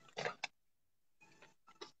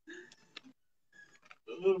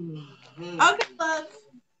 Okay, love.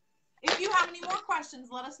 If you have any more questions,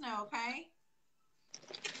 let us know, okay?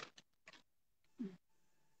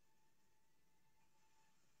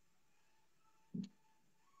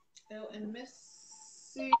 Oh, and Miss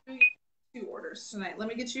Sue, 2 orders tonight. Let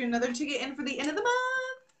me get you another ticket in for the end of the month.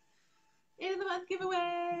 End of the month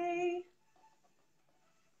giveaway.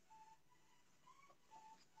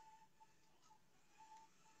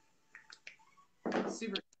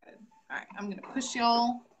 Super excited. All right, I'm gonna push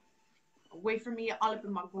y'all away from me, all up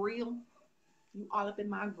in my grill. You all up in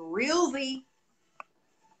my grillsy.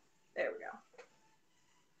 There we go.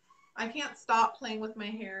 I can't stop playing with my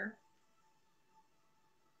hair.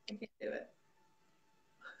 I can't do it.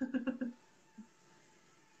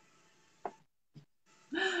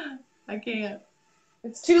 I can't.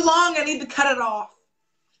 It's too long. I need to cut it off.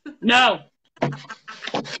 No.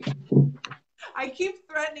 I keep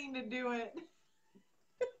threatening to do it.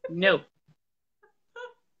 No.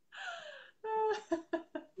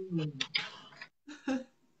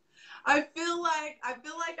 I feel like I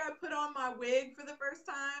put on my wig for the first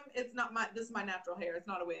time. It's not this is my natural hair. It's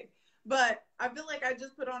not a wig. But I feel like I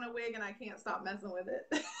just put on a wig and I can't stop messing with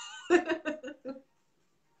it.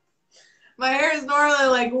 My hair is normally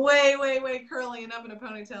like way curly and up in a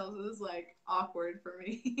ponytail, so this is like awkward for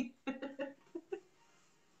me.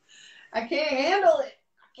 I can't handle it.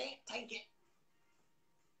 I can't take it.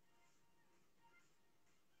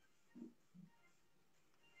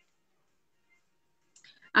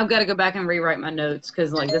 I've got to go back and rewrite my notes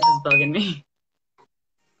because like this is bugging me.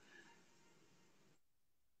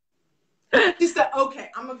 She said, okay,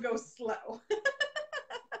 I'm gonna go slow.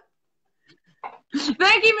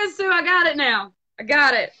 Thank you, Miss Sue. I got it now. I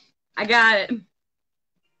got it.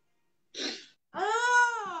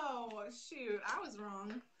 Oh, shoot. I was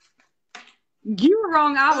wrong. You were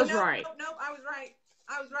wrong. I was right. Nope, I was right.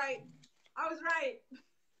 I was right.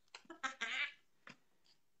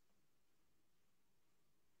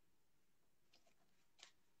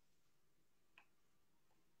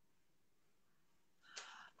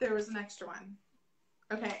 There was an extra one.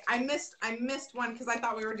 Okay, I missed one because I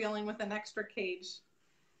thought we were dealing with an extra cage.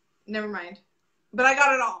 Never mind. But I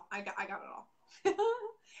got it all. I got it all. And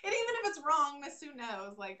even if it's wrong, Miss Sue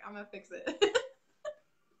knows. Like, I'm gonna fix it.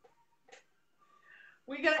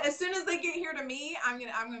 As soon as they get here to me, I'm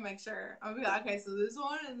gonna make sure. I'll be like, okay, so this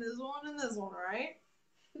one and this one and this one, right?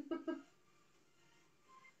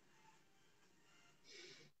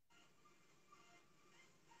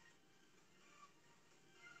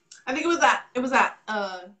 I think it was that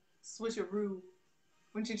switcheroo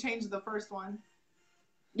when she changed the first one.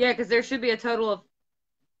 Yeah, because there should be a total of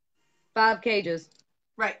 5 cages.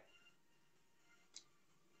 Right.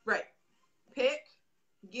 Pick,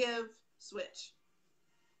 give, switch.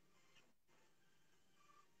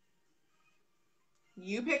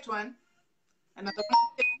 You picked one. Another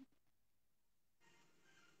one.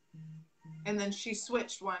 And then she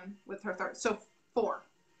switched one with her third. So 4.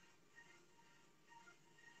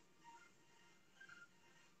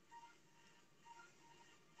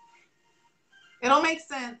 It'll make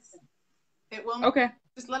sense. It will. Okay.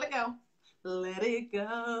 Just let it go. Let it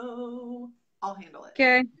go. I'll handle it.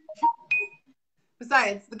 Okay.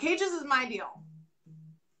 Besides, the cages is my deal.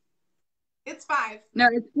 It's 5. No,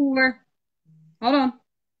 it's 4. Hold on.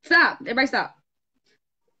 Stop. Everybody stop.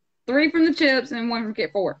 3 from the chips and 1 from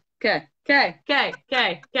Kit. 4. Okay. Okay. Okay.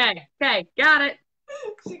 Okay. Okay. Okay. Got it.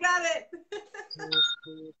 She got it.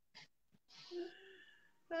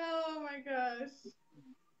 Oh my gosh.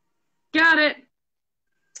 Got it.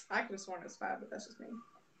 I could have sworn it was 5, but that's just me.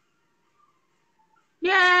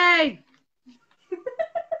 Yay.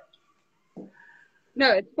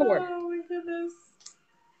 No, it's 4. Oh my goodness.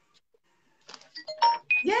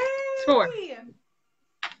 Yay! It's 4.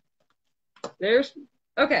 There's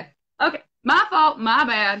okay. Okay. My fault. My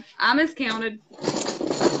bad. I miscounted.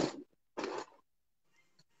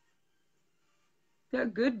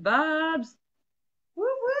 Got good vibes. Woo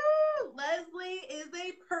woo! Leslie is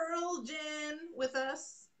a pearl gin with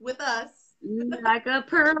us. Like a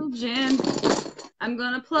pearl gin. I'm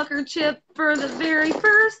gonna pluck her chip for the very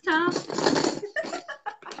first time.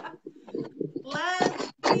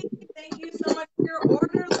 Leslie, thank you so much for your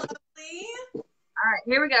order, Leslie. All right,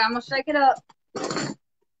 here we go. I'm gonna shake it up. All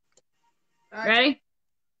right, ready?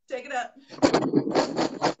 Shake it up.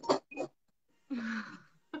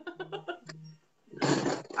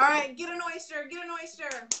 All right, get an oyster. Get an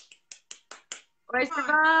oyster. Oyster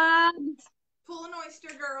vibes. Pull an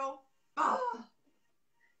oyster, girl. Oh,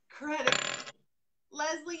 credit.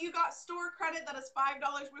 Leslie, you got store credit. That is $5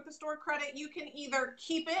 worth of store credit. You can either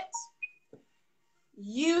keep it,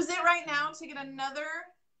 use it right now to get another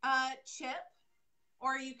chip,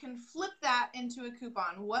 or you can flip that into a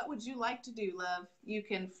coupon. What would you like to do, love? You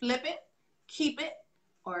can flip it, keep it,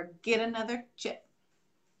 or get another chip.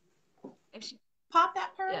 Pop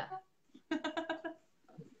that pearl. Yeah.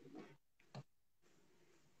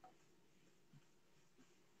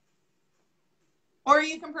 Or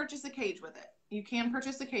you can purchase a cage with it. You can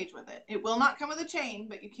purchase a cage with it. It will not come with a chain,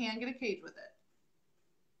 but you can get a cage with it.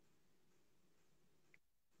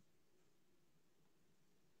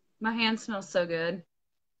 My hand smells so good.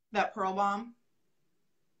 That pearl bomb.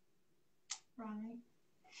 Right.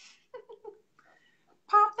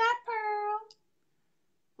 Pop that pearl.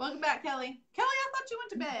 Welcome back, Kelly. Kelly, I thought you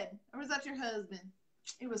went to bed. Or was that your husband?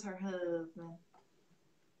 It was her husband.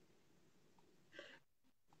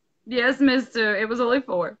 Yes, mister. It was only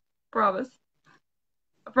 4. Promise.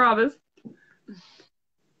 I promise.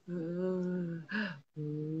 You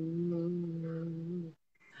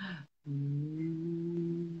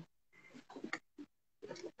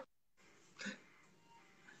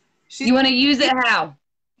want to use it how?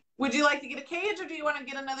 Would you like to get a cage or do you want to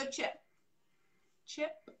get another chip?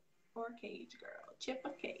 Chip or cage, girl? Chip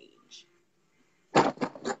or cage?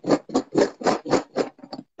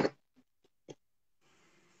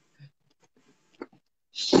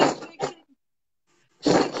 Shake, shake, shake.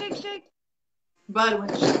 Shake, shake, shake. Bud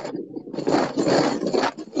went shake.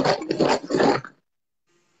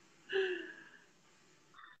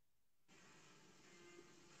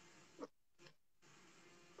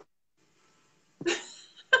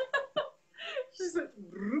 She's like,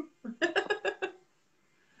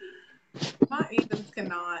 my Ethan's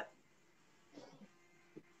cannot.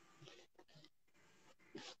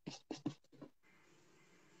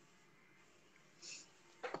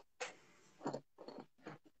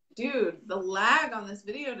 Dude, the lag on this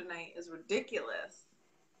video tonight is ridiculous.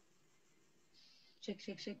 Shake,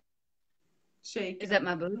 shake, shake. Shake. Is that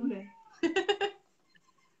my booty? You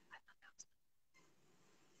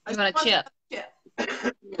I want a chip? Chip.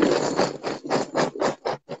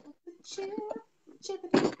 Chip.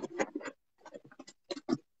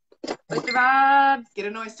 Oyster vibes. Get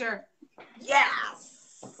an oyster.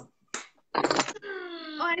 Yes.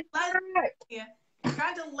 Oyster.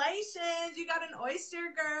 Congratulations. You got an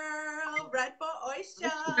oyster, girl. Red Bull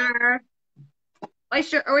oyster.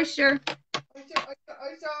 Oyster, oyster. Oyster, oyster,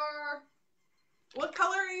 oyster. What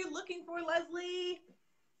color are you looking for, Leslie?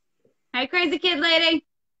 Hey, crazy kid lady.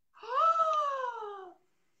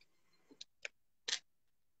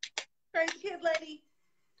 Crazy kid lady.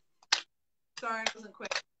 Sorry, it wasn't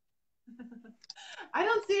quick. I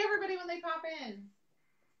don't see everybody when they pop in.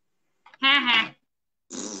 Ha ha.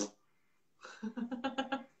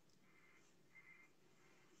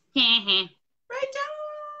 Rachel!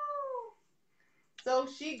 So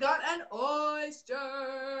she got an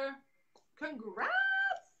oyster. Congrats!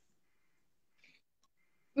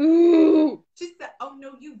 Ooh. She said, oh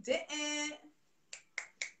no, you didn't.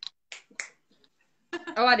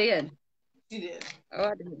 Oh, I did. She did. Oh,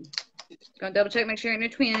 I did. Gonna double check, make sure ain't no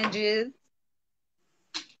twinages.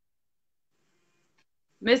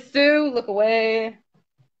 Miss Sue, look away.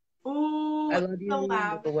 Ooh, I love you.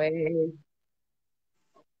 Look away.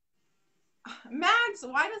 Max,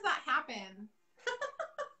 why does that happen?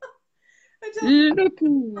 Look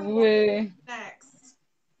away. Next.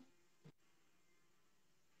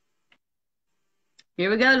 Here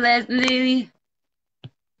we go, Leslie.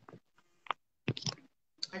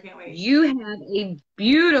 I can't wait. You have a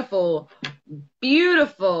beautiful,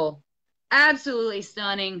 beautiful, absolutely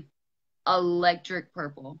stunning electric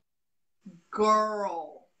purple.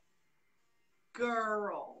 Girl.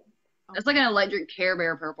 It's like an electric Care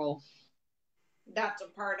Bear purple. That's a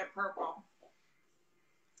part of purple.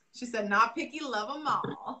 She said, not picky, love them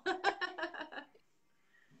all.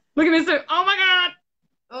 Look at this. Oh my God.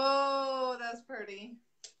 Oh, that's pretty.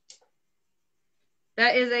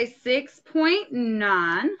 That is a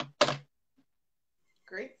 6.9.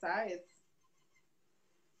 Great size.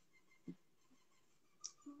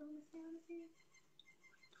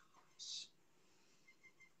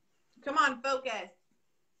 Come on, focus.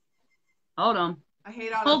 Hold on. I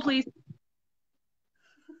hate all Hold, please.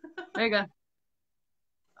 There you go.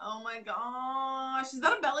 Oh my gosh. Is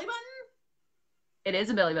that a belly button? It is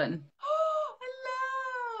a belly button. Oh,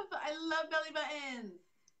 I love belly buttons.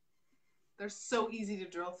 They're so easy to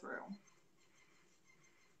drill through.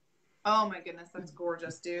 Oh my goodness, that's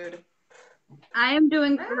gorgeous, dude. I am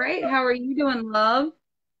doing great. How are you doing, love?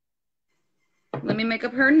 Let me make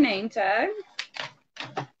up her name tag.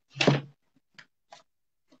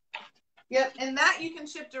 Yep, and that you can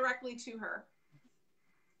ship directly to her.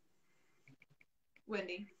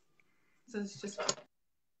 Wendy. So it's just...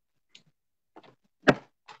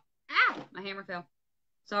 Ah, my hammer fell.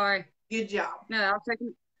 Sorry. Good job. No,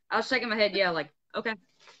 I was shaking my head. Yeah, like, okay.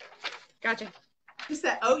 Gotcha. She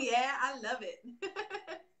said, oh yeah, I love it.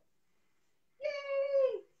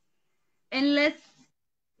 Yay!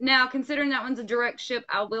 Now, considering that one's a direct ship,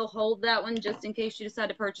 I will hold that one just in case you decide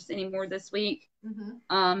to purchase any more this week.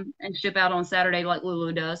 And ship out on Saturday like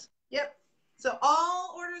LuLu does. Yep. So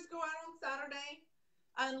all orders go out on Saturday.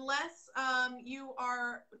 Unless you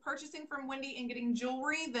are purchasing from Wendy and getting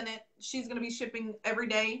jewelry, then she's going to be shipping every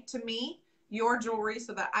day to me your jewelry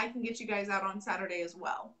so that I can get you guys out on Saturday as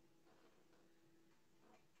well.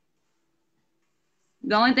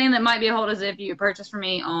 The only thing that might be a hold is if you purchase from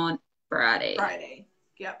me on Friday. Friday.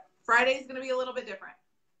 Yep. Friday's going to be a little bit different.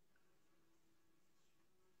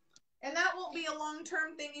 And that won't be a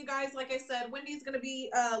long-term thing, you guys. Like I said, Wendy's going to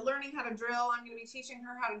be learning how to drill. I'm going to be teaching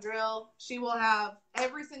her how to drill. She will have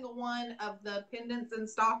every single one of the pendants in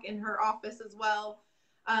stock in her office as well.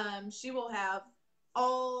 She will have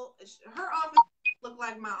her office look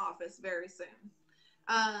like my office very soon.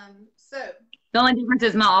 So the only difference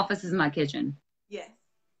is my office is my kitchen. Yes.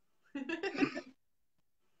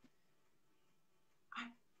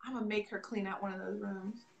 I'm going to make her clean out one of those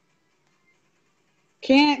rooms.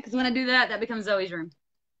 Can't, because when I do that, that becomes Zoe's room.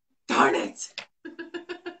 Darn it.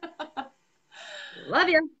 Love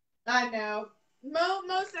you. I know.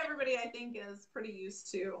 Most everybody, I think, is pretty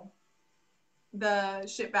used to the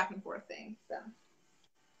ship back and forth thing. So.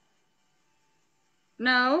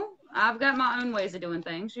 No, I've got my own ways of doing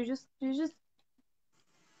things. You just.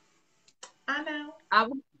 I know.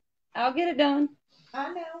 I'll get it done.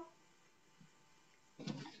 I know.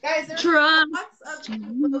 Guys, there's lots of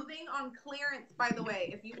clothing on clearance, by the way.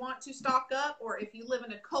 If you want to stock up or if you live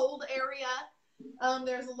in a cold area,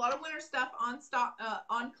 there's a lot of winter stuff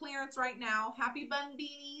on clearance right now. Happy Bun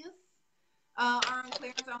Beanies are on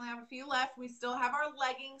clearance. I only have a few left. We still have our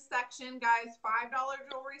leggings section, guys. $5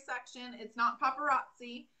 jewelry section. It's not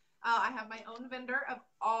paparazzi. I have my own vendor of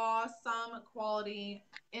awesome quality,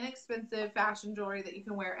 inexpensive fashion jewelry that you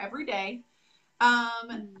can wear every day.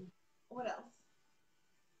 What else?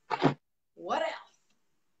 What else?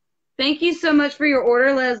 Thank you so much for your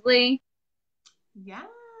order, Leslie. Yes,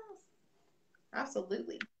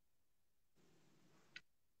 absolutely.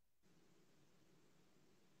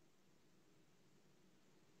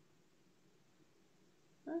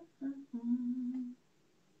 No.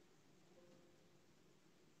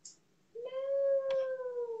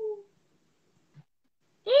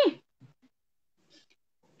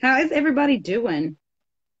 How is everybody doing?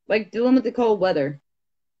 Like dealing with the cold weather.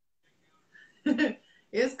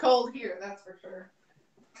 It's cold here, that's for sure.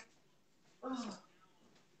 Oh,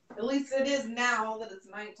 at least it is now that it's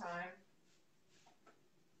nighttime.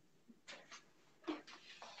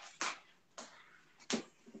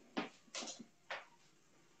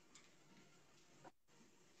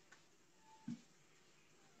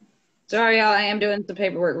 Sorry, y'all. I am doing some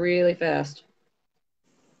paperwork really fast.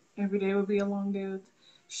 Every day would be a long day.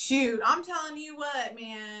 Shoot, I'm telling you what,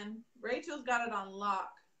 man. Rachel's got it on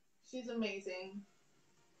lock. She's amazing.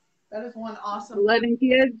 That is one awesome. 11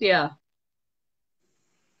 kids? Yeah.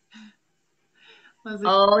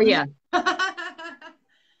 Oh, yeah. I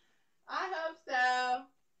hope so.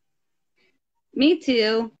 Me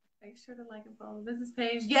too. Make sure to like and follow the business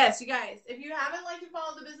page. Yes, you guys, if you haven't liked and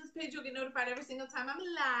followed the business page, you'll get notified every single time I'm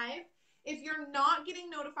live. If you're not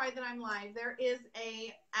getting notified that I'm live, there is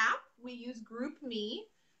a app. We use GroupMe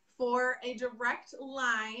for a direct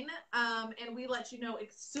line, and we let you know as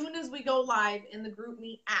soon as we go live in the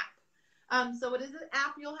GroupMe app. So it is an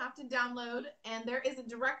app you'll have to download, and there is a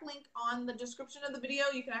direct link on the description of the video.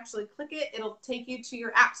 You can actually click it. It'll take you to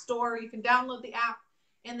your app store. You can download the app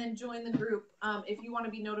and then join the group if you want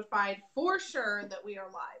to be notified for sure that we are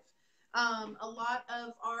live. A lot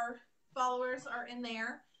of our followers are in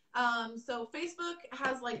there. So Facebook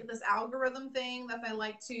has like this algorithm thing that they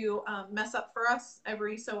like to mess up for us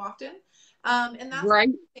every so often. And that's Right.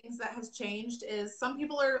 one of the things that has changed is some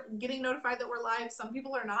people are getting notified that we're live, some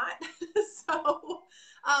people are not. So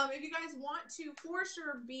if you guys want to for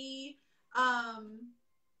sure be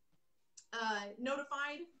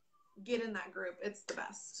notified, get in that group. It's the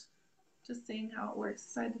best. Just seeing how it works.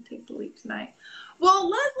 Decided to take the leap tonight. Well,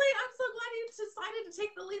 Leslie, I'm so glad you decided to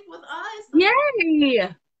take the leap with us.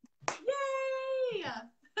 Yay! Yay!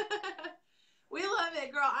 We love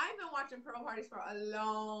it, girl. I've been watching Pearl Parties for a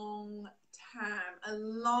long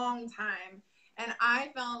time, and I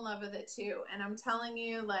fell in love with it too. And I'm telling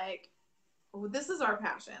you, like, this is our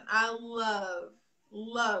passion. I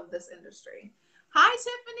love this industry. Hi,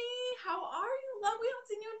 Tiffany. How are you? Love, we haven't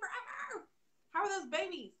seen you in forever. How are those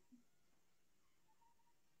babies?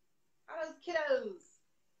 How are those kiddos?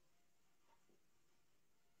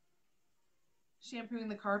 Shampooing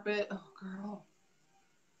the carpet. Oh, girl.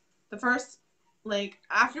 The first, like,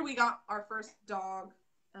 after we got our first dog,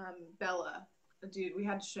 Bella, dude, we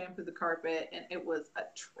had to shampoo the carpet, and it was a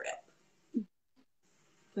trip.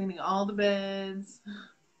 Cleaning all the beds.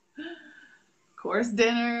 Course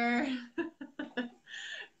dinner.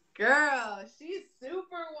 Girl, she's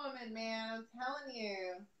superwoman, man. I'm telling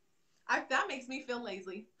you. That makes me feel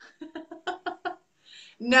lazy.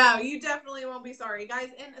 No, you definitely won't be sorry. Guys,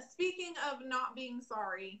 and speaking of not being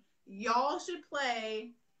sorry, y'all should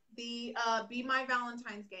play the Be My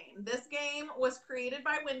Valentine's game. This game was created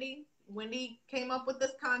by Wendy. Wendy came up with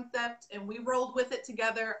this concept, and we rolled with it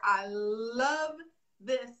together. I love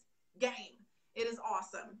this game. It is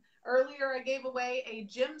awesome. Earlier, I gave away a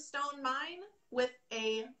gemstone mine with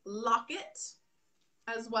a locket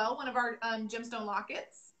as well, one of our gemstone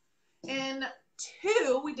lockets. And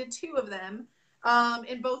we did two of them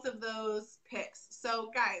in both of those picks. So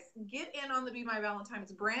guys, get in on the Be My Valentine.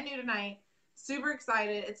 It's brand new tonight. Super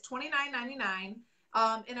excited. It's $29.99.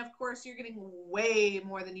 And of course, you're getting way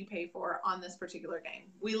more than you pay for on this particular game.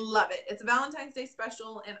 We love it. It's a Valentine's Day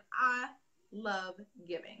special, and I love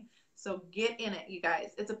giving. So get in it, you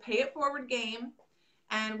guys. It's a pay it forward game.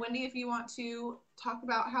 And Wendy, if you want to talk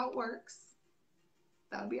about how it works,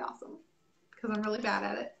 that would be awesome, because I'm really bad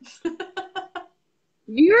at it.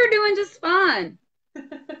 You're doing just fine.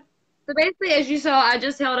 So basically, as you saw, I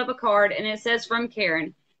just held up a card, and it says from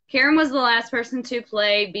Karen. Karen was the last person to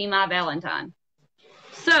play Be My Valentine.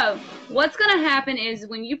 So what's going to happen is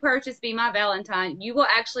when you purchase Be My Valentine, you will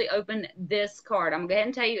actually open this card. I'm going to go ahead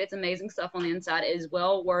and tell you it's amazing stuff on the inside. It is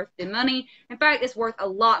well worth the money. In fact, it's worth a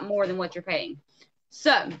lot more than what you're paying.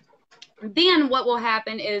 So then what will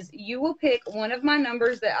happen is you will pick one of my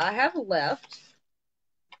numbers that I have left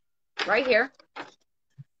right here,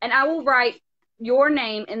 and I will write your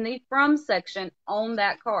name in the from section on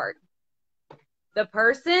that card. The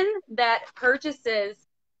person that purchases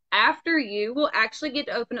after you will actually get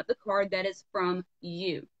to open up the card that is from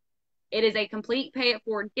you. It is a complete pay it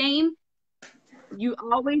forward game. You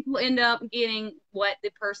always will end up getting what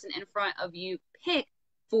the person in front of you picked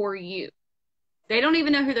for you. They don't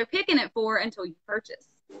even know who they're picking it for until you purchase.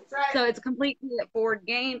 Right. So it's a complete pay it forward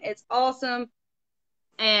game. It's awesome.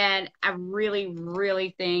 And I really,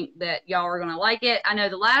 really think that y'all are going to like it. I know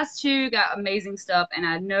the last two got amazing stuff, and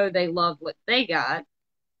I know they loved what they got.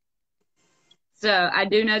 So I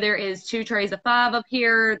do know there is 2 trays of 5 up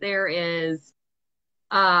here. There is,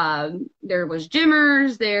 there was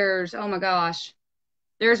Jimmers. There's, oh my gosh.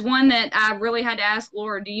 There's one that I really had to ask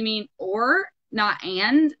Laura, do you mean or, not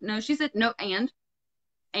and? No, she said no, and.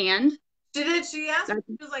 And. She did. She asked me,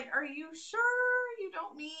 she was like, are you sure you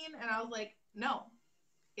don't mean? And I was like, no,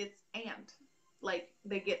 it's and. Like,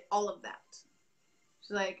 they get all of that.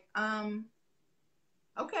 She's like,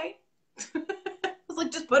 okay. I was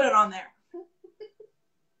like, just put it on there.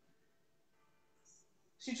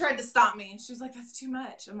 She tried to stop me. She was like, that's too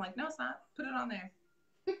much. I'm like, no, it's not. Put it on there.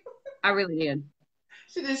 I really did.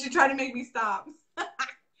 She did. She tried to make me stop.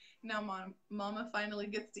 Now Mama finally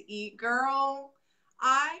gets to eat. Girl,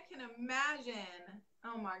 I can imagine.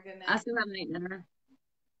 Oh, my goodness. I still haven't eaten dinner.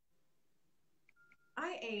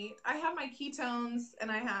 I had my ketones,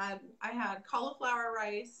 and I had cauliflower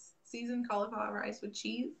rice, seasoned cauliflower rice with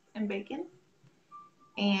cheese and bacon,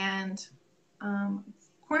 and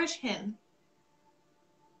Cornish hen.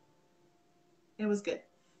 It was good.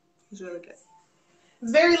 It was really good. It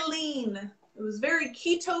was very lean. It was very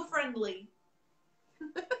keto friendly.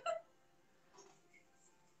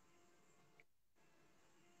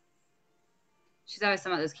 She's always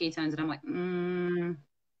talking about those ketones, and I'm like,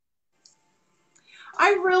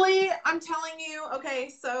 I'm telling you, okay,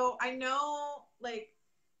 so I know, like,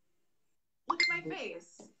 look at my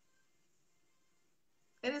face.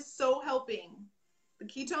 It is so helping. The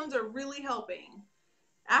ketones are really helping.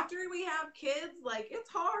 After we have kids, like, it's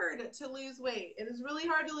hard to lose weight. It is really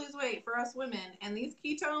hard to lose weight for us women. And these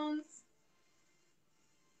ketones,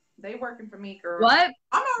 they working for me, girl. What?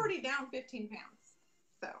 I'm already down 15 pounds.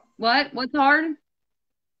 So. What? What's hard?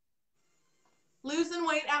 Losing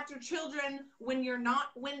weight after children when you're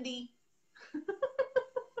not windy.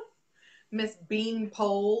 Miss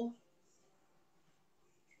Beanpole.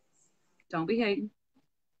 Don't be hating.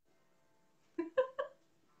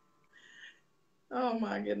 Oh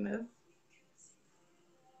my goodness.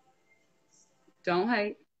 Don't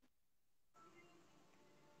hate.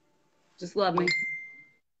 Just love me.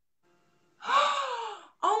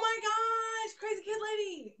 Oh my gosh, crazy kid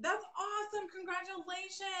lady. That's awesome.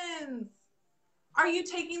 Congratulations. Are you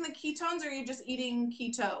taking the ketones or are you just eating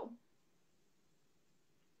keto?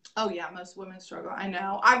 Oh yeah, most women struggle. I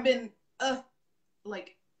know. I've been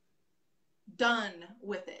like done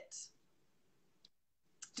with it.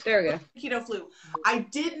 There we go. Keto flu. I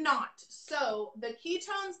did not. So the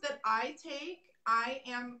ketones that I take, I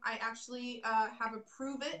actually have a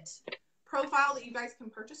Prove It profile that you guys can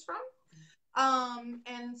purchase from. And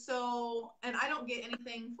I don't get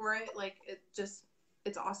anything for it. Like, it's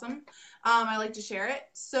awesome. I like to share it.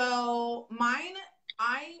 So mine,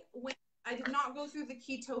 I did not go through the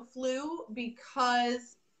keto flu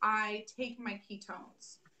because I take my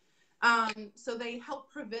ketones. So they help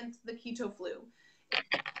prevent the keto flu.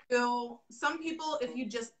 So some people, if you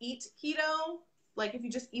just eat keto, like if you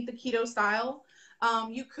just eat the keto style,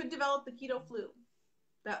 you could develop the keto flu.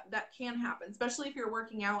 That can happen, especially if you're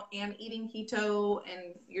working out and eating keto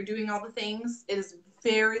and you're doing all the things. It is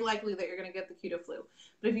very likely that you're going to get the keto flu.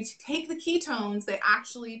 But if you take the ketones, they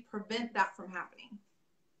actually prevent that from happening.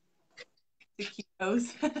 The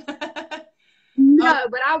ketos. No,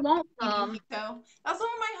 but I want some. That's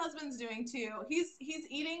what my husband's doing too. He's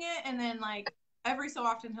eating it, and then like every so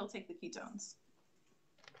often he'll take the ketones.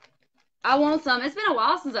 I want some. It's been a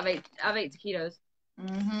while since I've ate taquitos.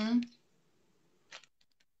 Mm-hmm.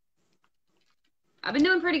 I've been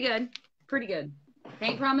doing pretty good. Pretty good.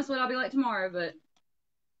 Can't promise what I'll be like tomorrow, but.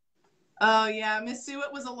 Oh yeah, Miss Sue,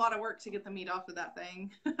 it was a lot of work to get the meat off of that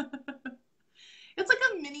thing. It's like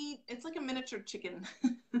a miniature chicken.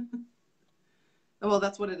 Well,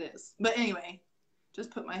 that's what it is. But anyway,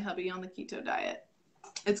 just put my hubby on the keto diet.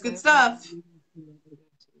 It's good stuff.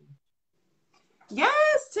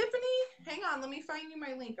 Yes, Tiffany. Hang on, let me find you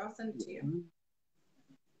my link. I'll send it to you.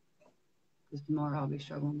 Because tomorrow I'll be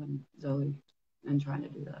struggling with Zoe and trying to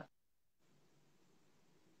do that.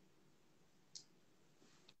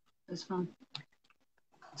 It's fun.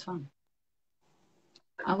 It's fun.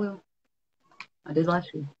 I will. I did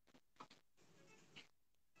last year.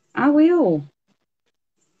 I will.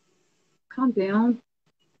 Calm down.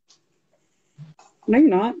 No, you're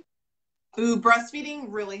not. Ooh, breastfeeding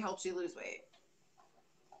really helps you lose weight.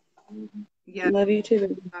 Yeah. Love you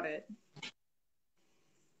too. Got it.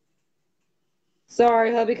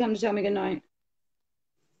 Sorry, hubby come to tell me goodnight.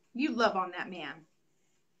 You love on that man.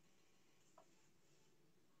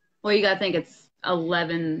 Well, you gotta think it's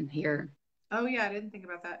 11 here. Oh yeah, I didn't think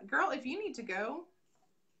about that. Girl, if you need to go.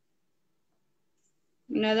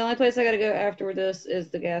 No, the only place I gotta go after this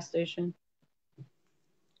is the gas station.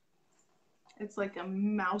 It's like a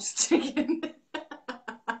mouse chicken.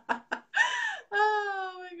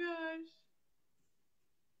 Oh my gosh.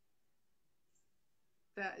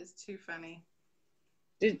 That is too funny.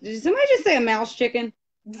 Did somebody just say a mouse chicken?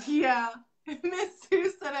 Yeah. Miss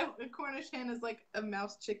Sue said a Cornish hen is like a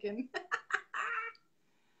mouse chicken.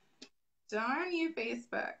 Darn you,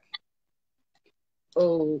 Facebook.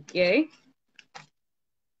 Okay.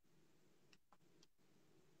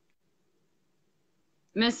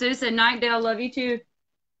 Miss Sue said, "Night, Dale, love you too."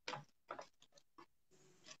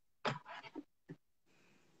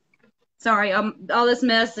 Sorry, all this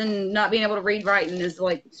mess and not being able to read writing is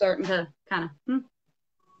like starting to kind of.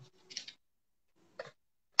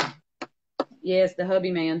 Yes, the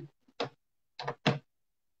hubby man.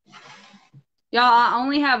 Y'all, I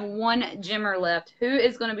only have one gemmer left. Who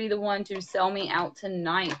is going to be the one to sell me out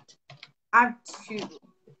tonight? I have 2,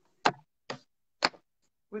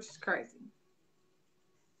 which is crazy.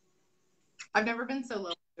 I've never been so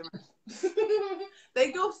low with gemmers.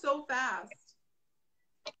 They go so fast.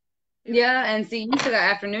 Yeah, and see, you still got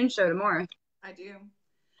afternoon show tomorrow. I do.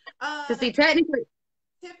 To see, technically,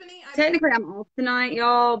 I'm off tonight,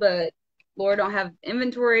 y'all, but Laura don't have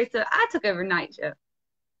inventory, so I took over night shift.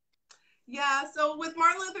 Yeah, so with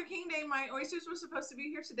Martin Luther King Day, my oysters were supposed to be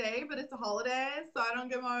here today, but it's a holiday, so I don't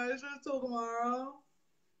get my oysters till tomorrow.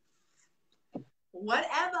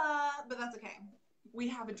 Whatever, but that's okay. We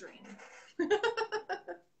have a dream.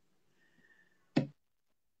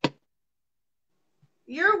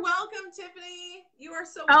 You're welcome, Tiffany. You are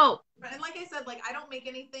so welcome. And like I said, like I don't make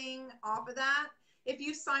anything off of that. If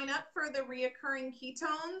you sign up for the reoccurring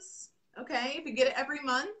ketones, okay, if you get it every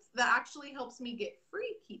month, that actually helps me get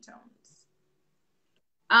free ketones.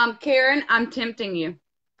 Karen, I'm tempting you.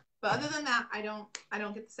 But other than that, I don't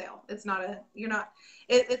get the sale. It's not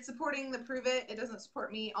it's supporting the Prove It. It doesn't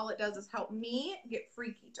support me. All it does is help me get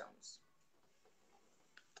free ketones.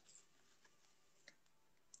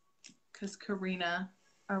 Cause Karina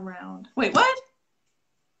around. Wait, what?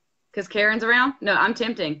 Cause Karen's around? No, I'm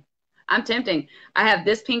tempting. I have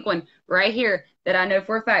this pink one right here that I know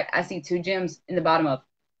for a fact I see 2 gems in the bottom of.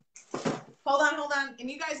 Hold on. And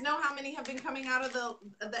you guys know how many have been coming out of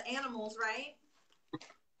the animals, right?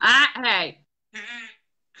 Hey.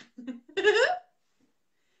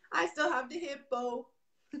 I still have the hippo.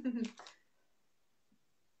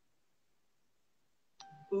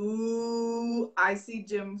 Ooh, I see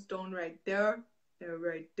gemstone right there. They're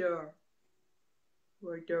right there.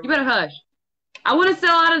 Right there. You better hush. I want to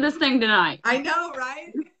sell out of this thing tonight. I know,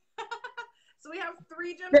 right? So we have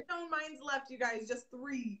 3 gemstone mines left, you guys. Just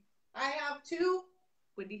 3. I have 2.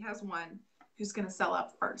 Wendy has 1. Who's going to sell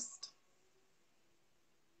up first?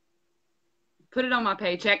 Put it on my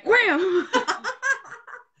paycheck. Wham!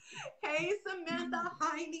 Hey, Samantha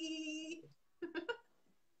Heine.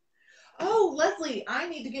 Oh, Leslie, I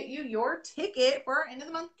need to get you your ticket for our end of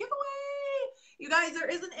the month giveaway. You guys, there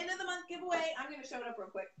is an end of the month giveaway. I'm going to show it up real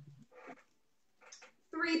quick.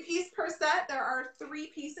 3-piece per set. There are 3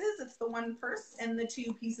 pieces. It's the 1 purse and the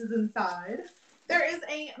 2 pieces inside. There is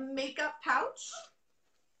a makeup pouch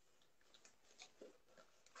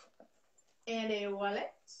and a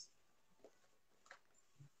wallet.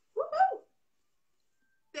 Woohoo!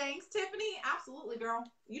 Thanks, Tiffany. Absolutely, girl.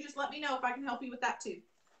 You just let me know if I can help you with that too.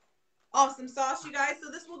 Awesome sauce, you guys.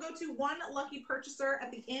 So this will go to 1 lucky purchaser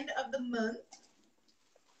at the end of the month.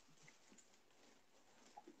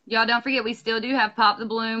 Y'all don't forget, we still do have Pop the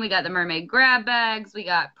Balloon. We got the mermaid grab bags. We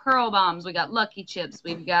got pearl bombs. We got lucky chips.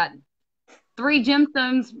 We've got 3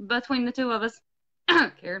 gemstones between the 2 of us.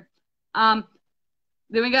 Karen.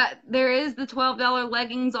 Then there is the $12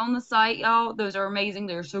 leggings on the site, y'all. Those are amazing.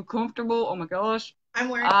 They're so comfortable. Oh my gosh. I'm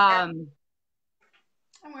wearing a pair.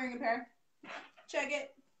 I'm wearing a pair. Check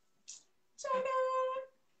it.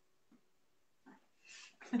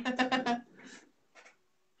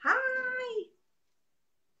 Hi.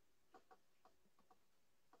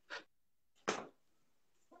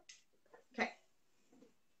 Okay.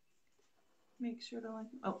 Make sure to like.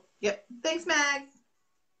 Oh, yep. Thanks, Mags.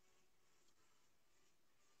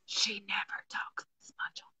 She never talks this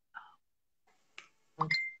much on the phone.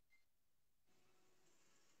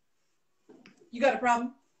 You got a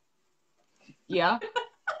problem? Yeah.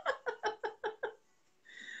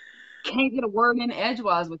 Can't get a word in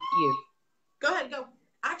edgewise with you. Go ahead, go.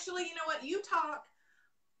 Actually, you know what? You talk.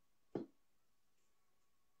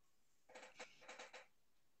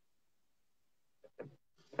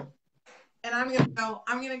 And I'm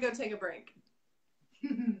gonna go take a break.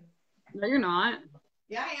 No, you're not.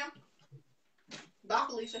 Yeah, I am. Doc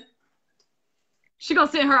Alicia. She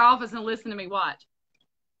gonna sit in her office and listen to me watch.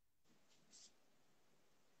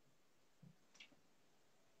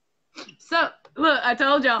 So, look, I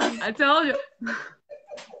told y'all.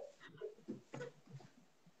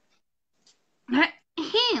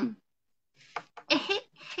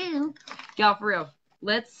 Y'all, for real.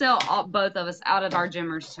 Let's sell both of us out of our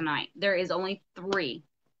gemmers tonight. There is only 3.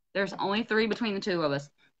 There's only 3 between the 2 of us.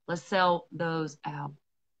 Let's sell those out.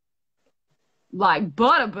 Like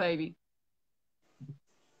butter, baby.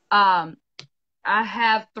 I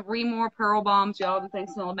have 3 more pearl bombs, y'all. The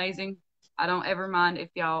things smell amazing. I don't ever mind if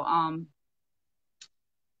y'all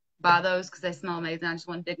buy those because they smell amazing. I just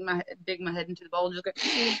want to dig my head into the bowl. Just go.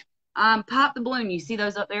 Pop the balloon. You see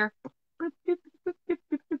those up there?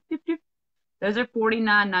 Those are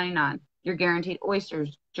 $49.99. You're guaranteed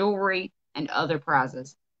oysters, jewelry, and other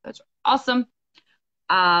prizes. Those are awesome.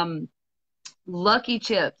 Lucky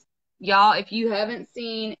chips. Y'all, if you haven't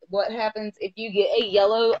seen what happens if you get a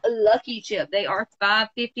yellow Lucky chip, they are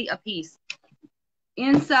 $5.50 a piece.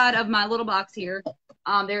 Inside of my little box here,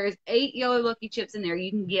 there is 8 yellow Lucky chips in there. You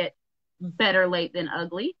can get better late than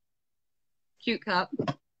ugly. Cute cup.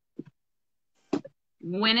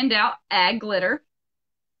 When in doubt, add glitter.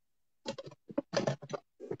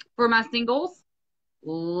 For my singles,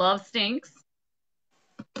 love stinks.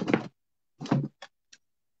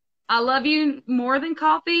 I love you more than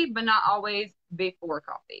coffee, but not always before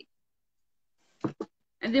coffee.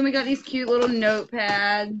 And then we got these cute little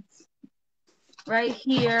notepads right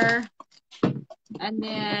here. And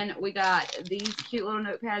then we got these cute little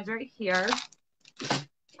notepads right here.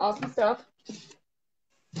 Awesome stuff.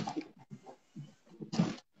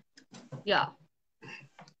 Yeah.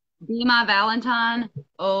 Be My Valentine.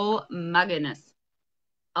 Oh my goodness.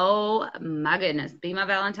 Oh my goodness. Be My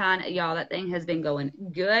Valentine. Y'all, that thing has been going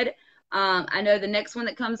good. I know the next one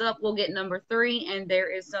that comes up, we'll get number 3. And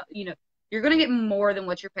there is some, you know, you're going to get more than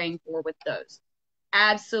what you're paying for with those.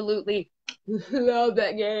 Absolutely love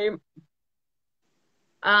that game.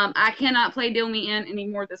 I cannot play Deal Me In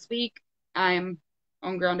anymore this week. I am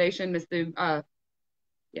on groundation. Miss Thu,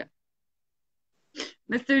 yeah.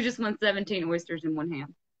 Miss Thu just won 17 oysters in one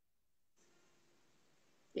hand.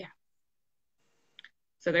 Yeah.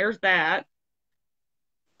 So there's that.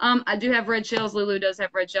 I do have red shells. Lulu does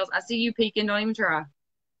have red shells. I see you peeking. Don't even try.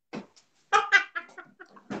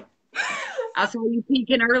 I saw you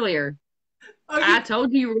peeking earlier. Oh, I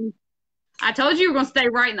told you you were gonna stay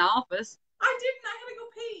right in the office. I didn't. I had to go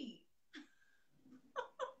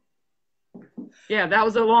pee. Yeah, that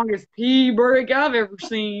was the longest pee break I've ever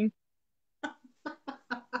seen.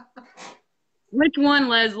 Which one,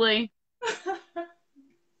 Leslie?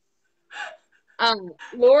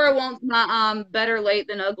 Laura wants my better late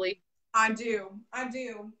than ugly. I do. And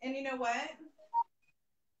you know what?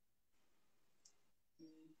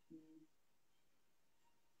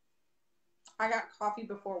 I got coffee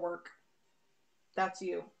before work. That's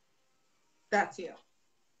you.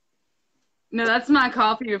 No, that's my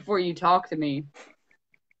coffee before you talk to me.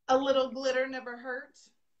 A little glitter never hurts.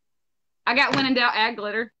 I got when in doubt, add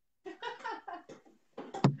glitter.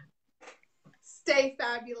 Stay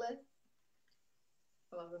fabulous.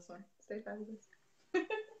 I love this one. Stay fabulous.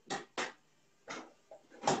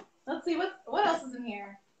 Let's see what else is in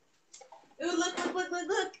here. Ooh, look. I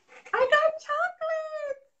got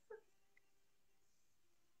chocolates.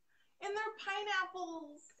 And they're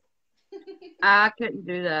pineapples. I couldn't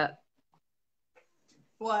do that.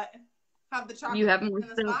 What? Have the chocolate You have more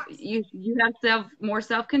you have more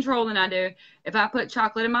self-control than I do. If I put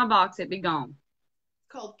chocolate in my box, it'd be gone.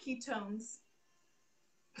 It's called ketones.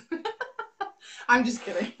 I'm just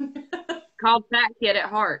kidding. Called fat kid at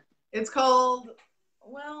heart. It's called,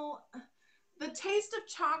 well, the taste of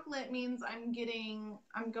chocolate means I'm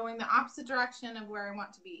going the opposite direction of where I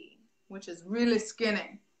want to be, which is really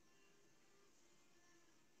skinny.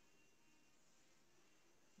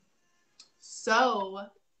 So.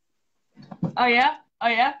 Oh yeah.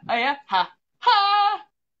 Ha. Ha.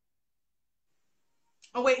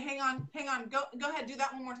 Oh wait, hang on. Go ahead, do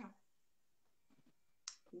that one more time.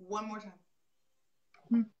 One more time.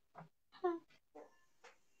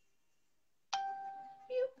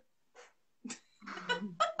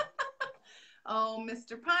 Oh,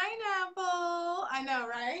 Mr. Pineapple. I know,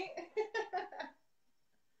 right?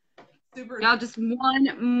 Super. Y'all, just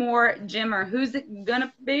one more Jimmer. Who's it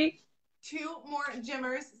gonna be? 2 more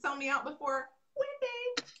Jimmers. Sell me out before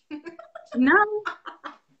Wednesday. No.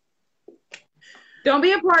 Don't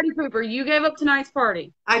be a party pooper. You gave up tonight's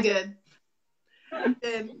party. I did.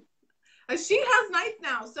 She has nights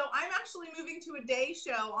now, so I'm actually moving to a day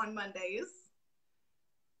show on Mondays.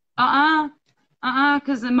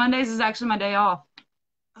 Because Mondays is actually my day off.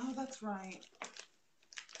 Oh, that's right.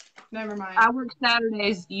 Never mind. I work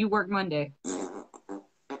Saturdays. You work Monday.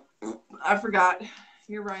 I forgot.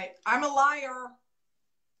 You're right. I'm a liar.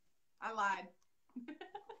 I lied.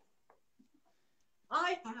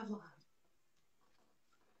 I have lied.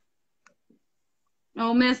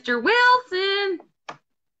 Oh, Mr. Wilson.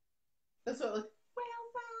 That's what it looks.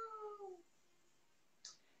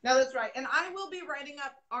 No, that's right. And I will be writing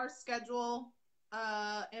up our schedule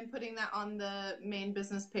and putting that on the main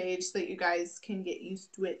business page so that you guys can get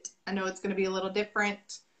used to it. I know it's going to be a little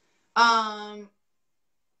different.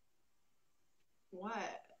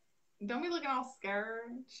 What? Don't be looking all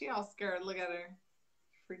scared. She all scared. Look at her.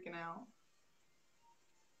 Freaking out.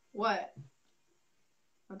 What?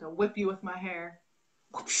 I'm going to whip you with my hair.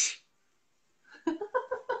 Whoosh.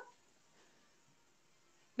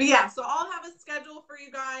 But yeah, so I'll have a schedule for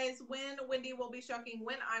you guys when Wendy will be shucking,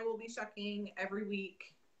 when I will be shucking every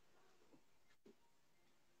week.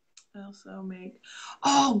 I also make,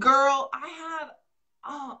 oh girl, I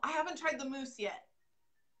haven't tried the mousse yet.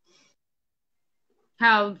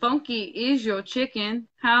 How funky is your chicken?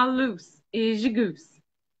 How loose is your goose?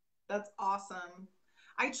 That's awesome.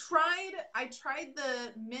 I tried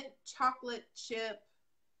the mint chocolate chip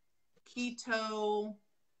keto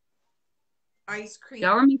ice cream.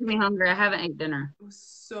 Y'all are making me hungry. I haven't ate dinner. It was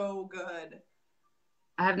so good.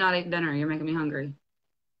 I have not eaten dinner. You're making me hungry.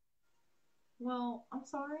 Well, I'm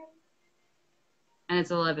sorry. And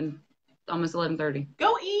it's 11, almost 11:30.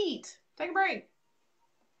 Go eat. Take a break.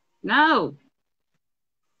 No.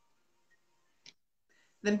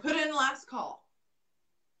 Then put in last call.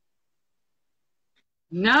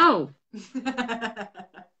 No.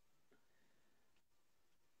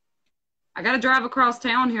 I got to drive across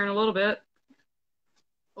town here in a little bit.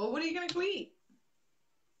 Well, what are you going to go eat?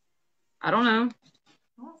 I don't know.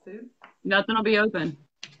 I want food. Nothing will be open.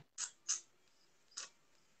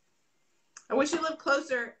 I wish you lived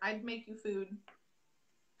closer. I'd make you food.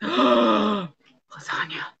 Lasagna.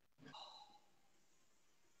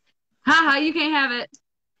 Haha, you can't have it.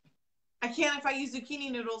 I can't if I use zucchini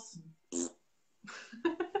noodles.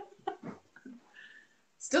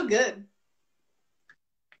 Still good.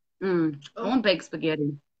 I want baked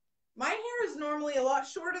spaghetti. My hair is normally a lot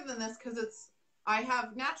shorter than this because I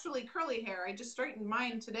have naturally curly hair. I just straightened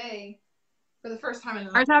mine today for the first time in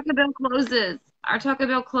a Our Taco Bell closes. Our Taco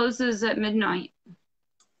Bell closes at midnight.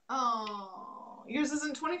 Oh, yours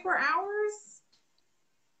isn't 24 hours?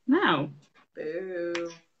 No. Boo.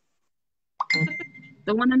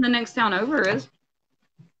 The one in the next town over is.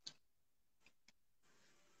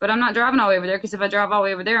 But I'm not driving all the way over there because if I drive all the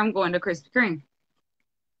way over there, I'm going to Krispy Kreme.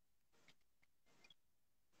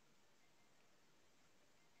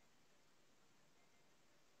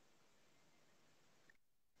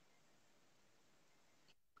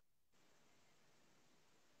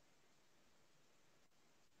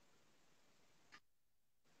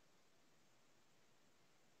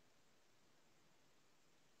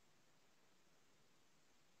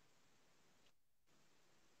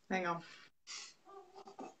 Hang on.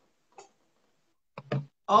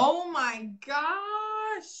 Oh my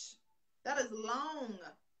gosh. That is long.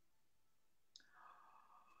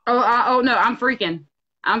 Oh no, I'm freaking.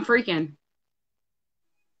 I'm freaking.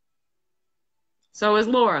 So is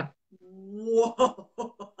Laura. Whoa.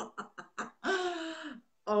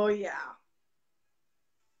 Oh yeah.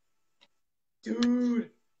 Dude.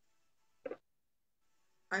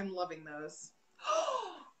 I'm loving those.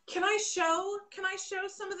 Can I show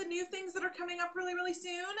some of the new things that are coming up really, really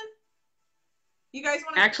soon? You guys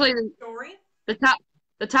want to Actually the story? the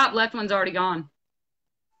top left one's already gone.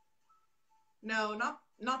 No,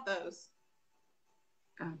 not those.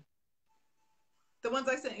 Oh. The ones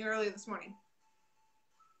I sent you earlier this morning.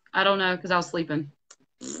 I don't know because I was sleeping.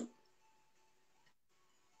 You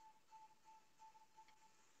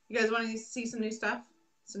guys want to see some new stuff?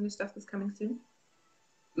 Some new stuff that's coming soon?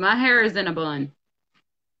 My hair is in a bun.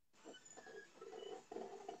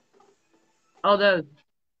 Although,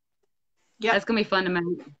 yeah, that's going to be fun to make.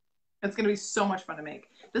 It's going to be so much fun to make.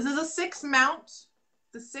 This is a 6 mount.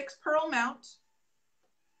 The 6 pearl mount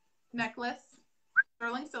necklace.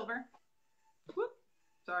 Sterling silver. Whoop.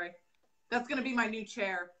 Sorry. That's going to be my new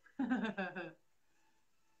chair.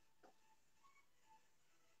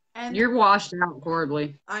 And you're washed out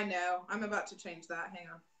horribly. I know. I'm about to change that. Hang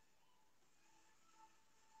on.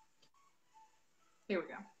 Here we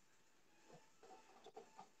go.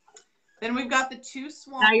 Then we've got the 2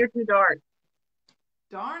 swans. Now you're too dark.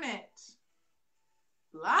 Darn it.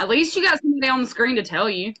 At least you got somebody on the screen to tell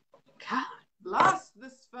you. God. Lost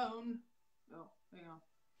this phone. Oh, hang on.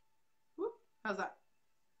 Whoop. How's that?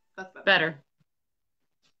 That's better. Better.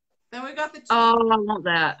 Then we got the 2. Oh, I want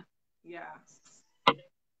that. Yeah.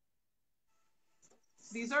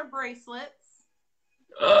 These are bracelets.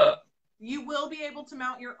 You will be able to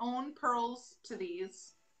mount your own pearls to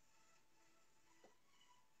these.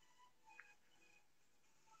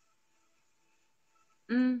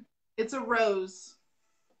 It's a rose.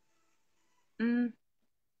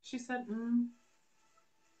 She said,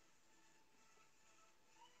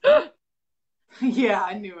 Yeah,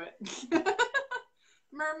 I knew it.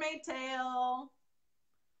 Mermaid tail.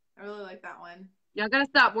 I really like that one. Y'all gotta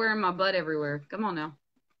stop wearing my butt everywhere. Come on now.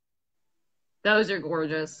 Those are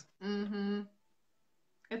gorgeous.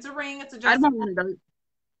 It's a ring. It's a I want one of those.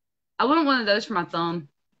 I want one of those for my thumb.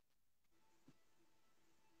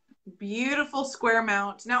 Beautiful square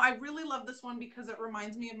mount. Now, I really love this one because it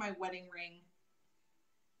reminds me of my wedding ring.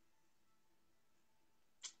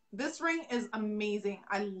 This ring is amazing.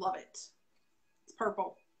 I love it. It's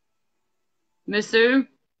purple. Miss Sue?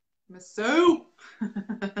 Miss Sue.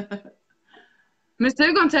 Miss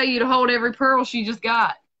Sue gonna tell you to hold every pearl she just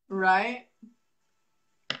got. Right?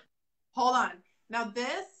 Hold on. Now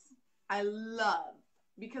this I love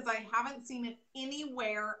because I haven't seen it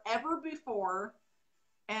anywhere ever before.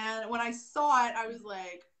 And when I saw it, I was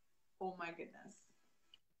like, oh my goodness.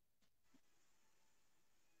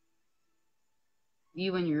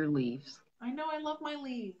 You and your leaves. I know, I love my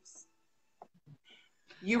leaves.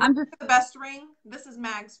 You want the best ring? This is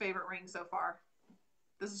Mag's favorite ring so far.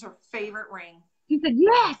 This is her favorite ring. He said,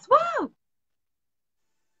 yes, woo!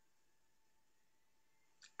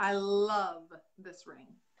 I love this ring.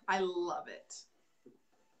 I love it.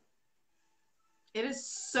 It is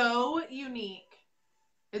so unique.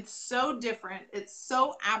 It's so different. It's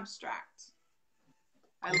so abstract.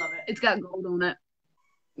 I love it. It's got gold on it.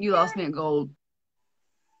 You lost me at gold.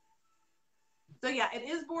 So yeah, it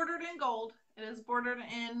is bordered in gold. It is bordered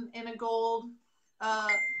in a gold, a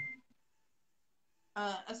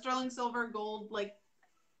sterling silver gold, like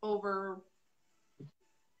over.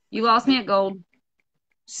 You lost me at gold.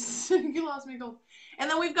 You lost me at gold. And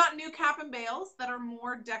then we've got new cap and bales that are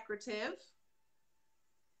more decorative.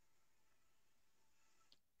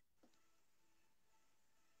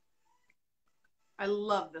 I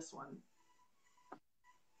love this one.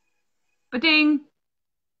 Ba-ding.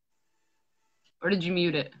 Or did you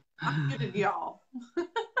mute it? I muted y'all.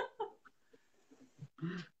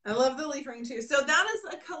 I love the leaf ring too. So that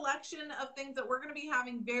is a collection of things that we're going to be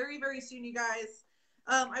having very, very soon, you guys.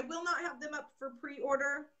 I will not have them up for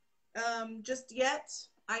pre-order just yet.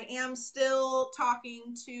 I am still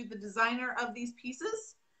talking to the designer of these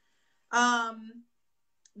pieces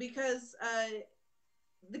because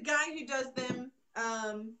the guy who does them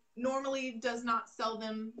normally does not sell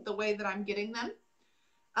them the way that I'm getting them.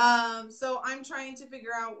 So I'm trying to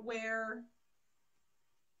figure out where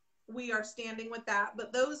we are standing with that.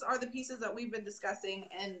 But those are the pieces that we've been discussing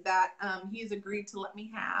and that he's agreed to let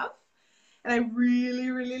me have. And I really,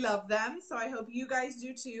 really love them. So I hope you guys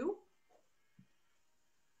do too.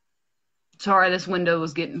 Sorry, this window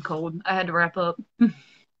was getting cold. I had to wrap up. So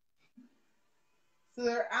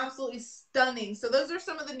they're absolutely stunning. So those are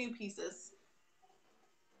some of the new pieces.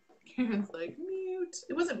 Karen's like, mute.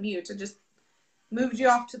 It wasn't mute. It just moved you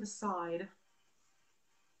off to the side.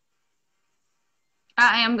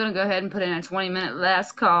 I am going to go ahead and put in a 20-minute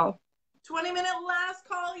last call. 20-minute last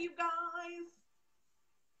call, you guys.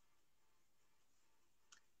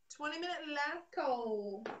 20-minute last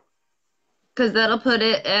call. Because that'll put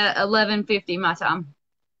it at 11:50 my time.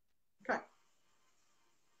 Okay.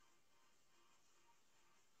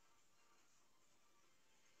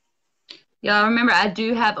 Y'all remember, I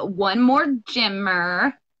do have one more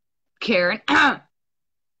gemmer. Karen.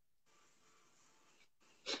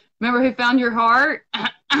 Remember who found your heart?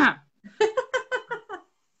 I'll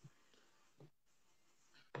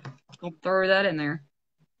throw that in there.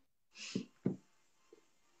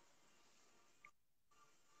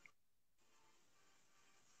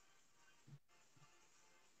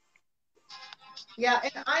 Yeah,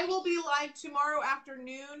 and I will be live tomorrow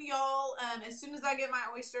afternoon, y'all. As soon as I get my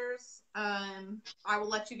oysters, I will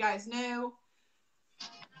let you guys know.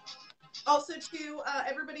 Also, to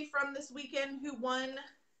everybody from this weekend who won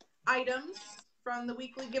items from the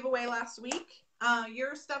weekly giveaway last week,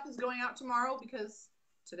 your stuff is going out tomorrow because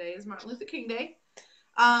today is Martin Luther King Day.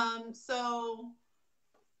 So,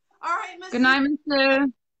 all right, Miss. Good night, Miss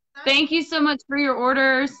Sue. Thank you so much for your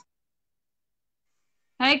orders.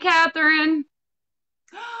 Hey, Catherine.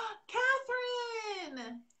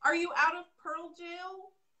 Catherine, are you out of Pearl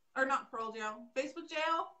jail? Or not Pearl jail, Facebook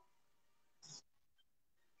jail?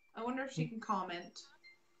 I wonder if she can comment.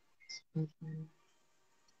 Yay!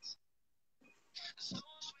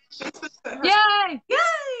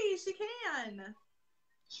 Yay! She can.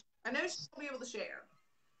 I know she won't be able to share,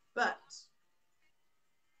 but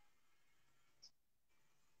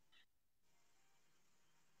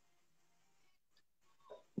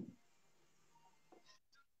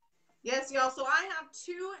yes, y'all. So I have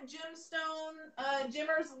 2 gemstone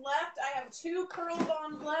jimmers left. I have 2 curl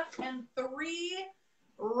bonds left and 3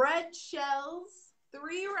 red shells.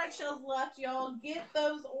 3 red shells left, y'all. Get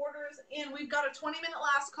those orders in. We've got a 20-minute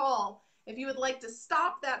last call. If you would like to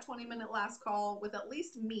stop that 20-minute last call with at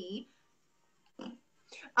least me,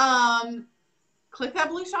 click that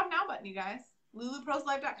blue shop now button, you guys.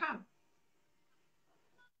 LuluProsLive.com.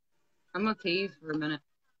 I'm going to tease for a minute.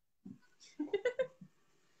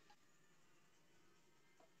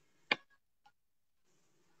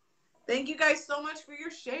 Thank you guys so much for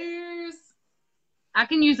your shares. I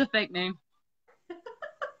can use a fake name.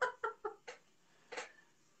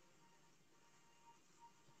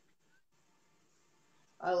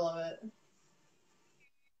 I love it.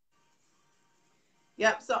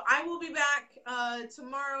 Yep, so I will be back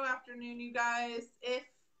tomorrow afternoon, you guys. If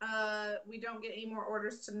we don't get any more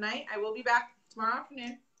orders tonight, I will be back tomorrow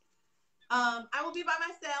afternoon. I will be by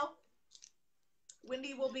myself.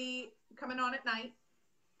 Wendy will be coming on at night.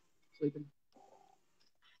 Sleeping.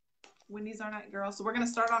 Wendy's our night girl. So we're going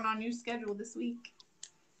to start on our new schedule this week.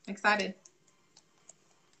 Excited.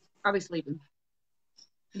 I'll be sleeping.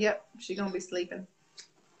 Yep, she's going to be sleeping.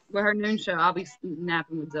 With her noon show, I'll be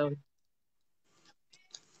napping with Zoe.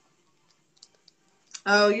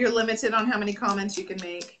 Oh, you're limited on how many comments you can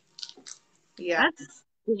make. Yeah. That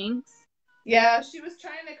stinks. Yeah, she was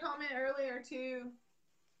trying to comment earlier, too,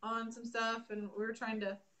 on some stuff, and we were trying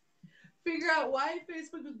to figure out why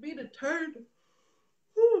Facebook was being a turd.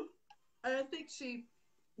 I think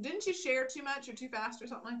didn't she share too much or too fast or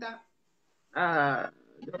something like that?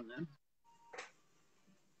 Don't know.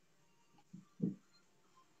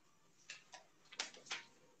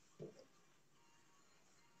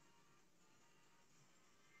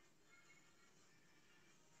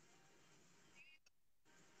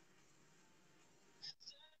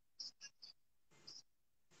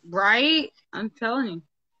 Right? I'm telling you.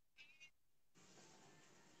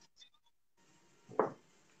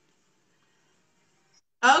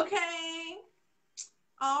 Okay.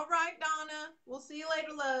 All right, Donna. We'll see you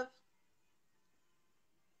later, love.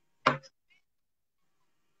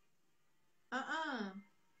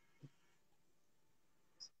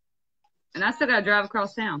 And I still gotta drive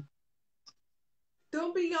across town.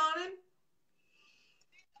 Don't be yawning.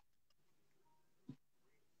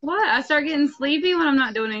 What? I start getting sleepy when I'm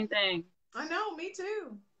not doing anything. I know, me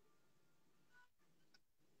too.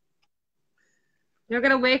 You're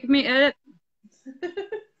gonna wake me up.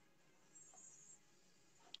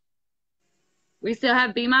 We still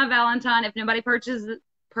have Be My Valentine. If nobody purchases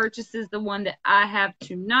the one that I have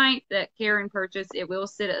tonight that Karen purchased, it will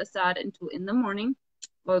sit aside until in the morning.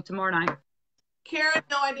 Well, tomorrow night. Karen,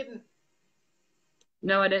 no, I didn't.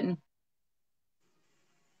 No, I didn't.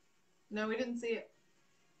 No, we didn't see it.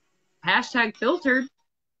 Hashtag filtered.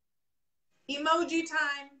 Emoji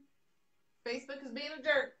time. Facebook is being a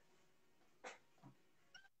jerk.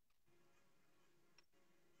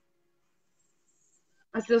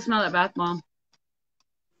 I still smell that bath bomb.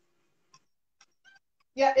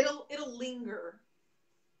 Yeah, it'll linger.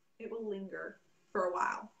 It will linger for a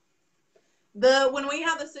while. When we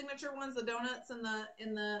have the signature ones, the donuts and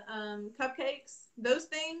the cupcakes, those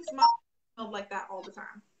things, Mom smelled like that all the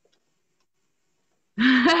time.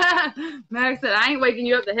 Max said, I ain't waking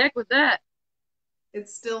you up the heck with that.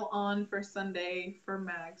 It's still on for Sunday for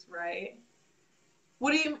Max, right?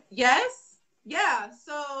 What do you? Yes, yeah.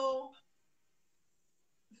 So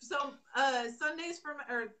Sundays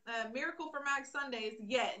Miracle for Max Sundays.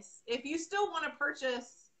 Yes, if you still want to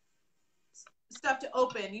purchase stuff to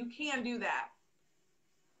open, you can do that.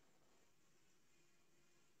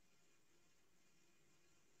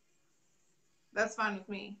 That's fine with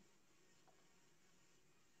me.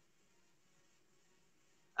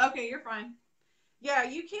 Okay, you're fine. Yeah,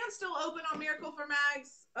 you can still open on Miracle for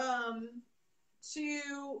Mags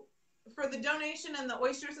for the donation and the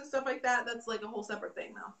oysters and stuff like that. That's like a whole separate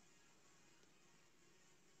thing though.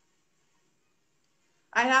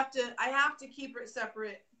 I have to keep it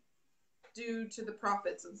separate due to the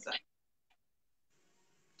profits and stuff.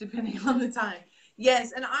 Depending on the time.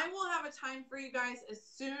 Yes, and I will have a time for you guys as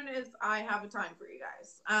soon as I have a time for you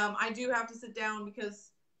guys. I do have to sit down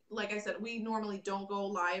because, like I said, we normally don't go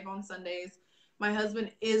live on Sundays. My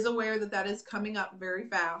husband is aware that that is coming up very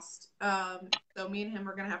fast. So me and him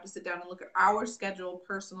are going to have to sit down and look at our schedule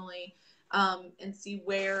personally and see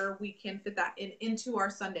where we can fit that into our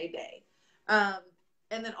Sunday day.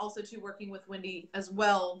 And then also to working with Wendy as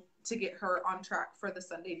well to get her on track for the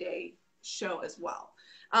Sunday day show as well.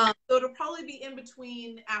 So it'll probably be in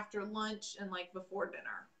between after lunch and like before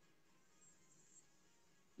dinner.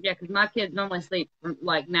 Yeah, because my kids normally sleep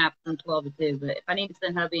nap from 12 to 2, but if I need to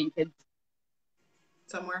send hubby and kids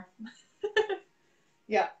somewhere.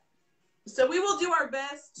 Yeah. So we will do our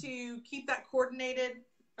best to keep that coordinated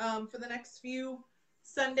for the next few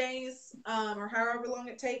Sundays or however long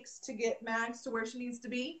it takes to get Mags to where she needs to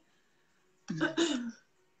be.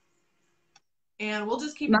 And we'll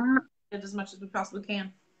just keep it as much as we possibly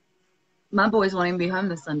can. My boys won't even be home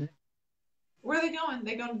this Sunday. Where are they going?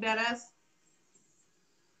 They going to Deadass?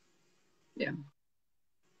 Yeah.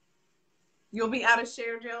 You'll be out of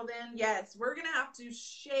share jail then? Yes. We're going to have to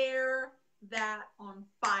share that on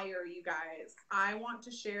fire, you guys. I want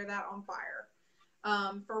to share that on fire.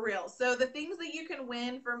 For real. So the things that you can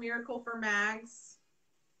win for Miracle for Mags.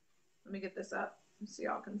 Let me get this up so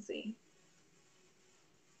y'all can see.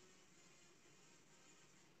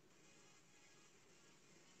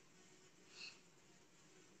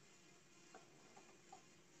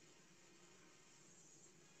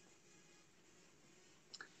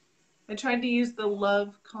 I tried to use the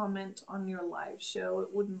love comment on your live show.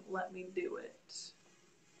 It wouldn't let me do it.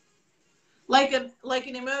 Like an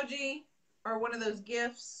emoji or one of those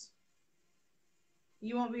GIFs.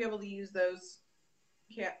 You won't be able to use those,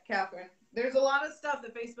 Catherine. There's a lot of stuff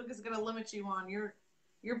that Facebook is going to limit you on. You're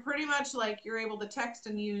pretty much like you're able to text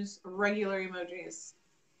and use regular emojis.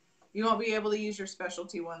 You won't be able to use your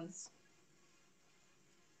specialty ones.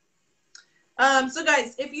 So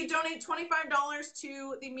guys, if you donate $25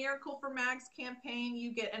 to the Miracle for Mags campaign,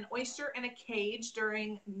 you get an oyster and a cage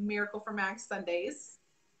during Miracle for Mags Sundays.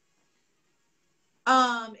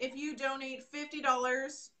 If you donate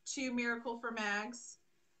 $50 to Miracle for Mags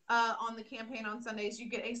on the campaign on Sundays, you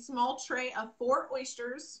get a small tray of 4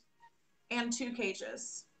 oysters and 2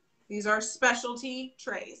 cages. These are specialty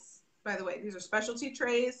trays, by the way. These are specialty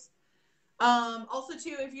trays. Also,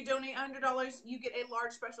 too, if you donate $100, you get a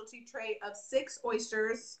large specialty tray of 6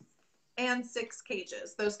 oysters and 6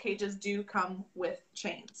 cages. Those cages do come with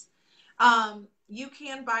chains. You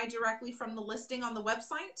can buy directly from the listing on the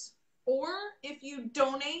website, or if you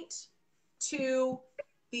donate to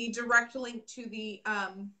the direct link to the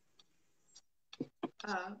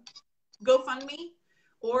GoFundMe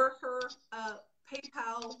or her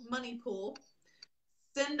PayPal money pool,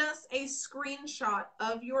 send us a screenshot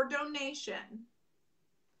of your donation.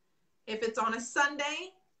 If it's on a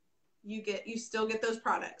Sunday, you still get those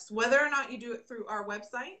products, whether or not you do it through our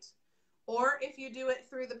website, or if you do it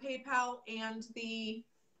through the PayPal and the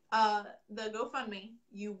GoFundMe,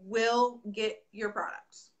 you will get your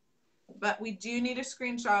products. But we do need a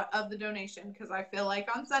screenshot of the donation because I feel like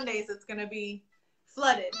on Sundays it's going to be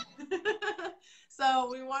flooded. So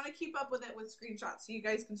we want to keep up with it with screenshots. So you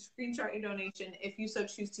guys can screenshot your donation if you so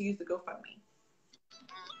choose to use the GoFundMe.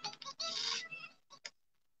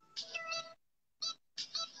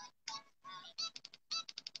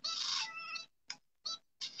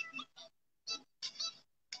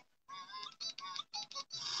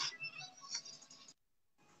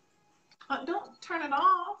 Don't turn it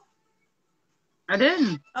off. I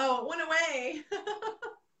didn't. Oh, it went away. I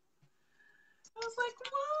was like,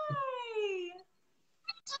 why?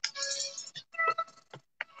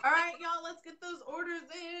 All right, y'all, let's get those orders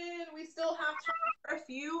in. We still have time for a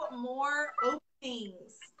few more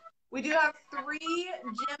openings. We do have 3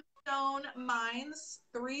 gemstone mines,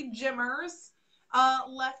 3 gemmers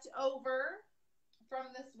left over from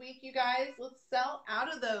this week, you guys. Let's sell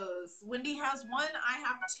out of those. Wendy has 1. I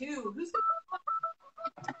have 2. Who's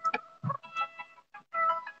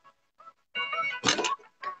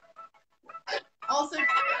also,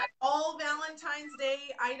 all Valentine's Day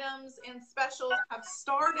items and specials have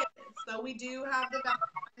started. So we do have the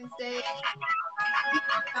Valentine's Day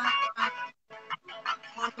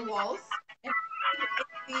on the walls. And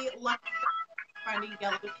the Lucky Finding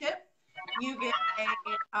Yellow Kit, you get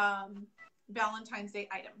a Valentine's Day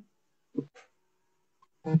item.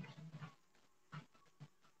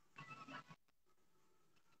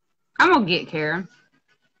 I'm gonna get Karen.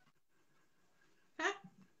 Huh?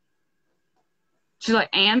 She's like,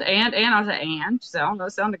 and I was like, and. She said, I don't know,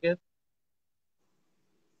 it sounded good.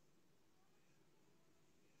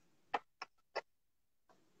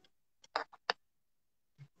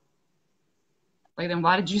 Like, then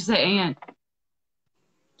why did you say and?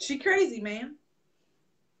 She crazy, man.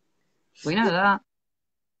 We know that.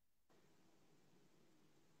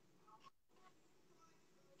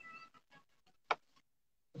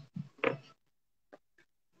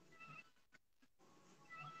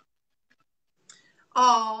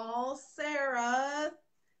 Oh, Sarah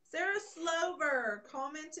Slover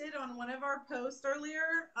commented on one of our posts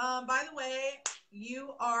earlier. By the way,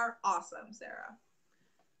 you are awesome, Sarah.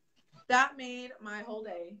 That made my whole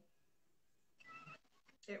day.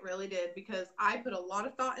 It really did, because I put a lot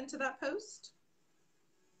of thought into that post.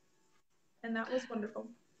 And that was wonderful.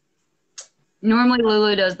 Normally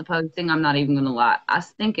Lulu does the posting. I'm not even gonna lie. I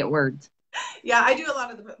stink at words. Yeah, I do a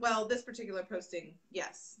lot of the, well, this particular posting,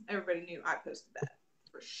 yes. Everybody knew I posted that,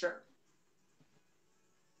 for sure.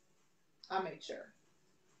 I made sure.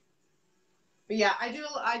 But yeah, I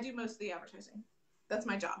do most of the advertising. That's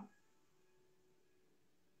my job.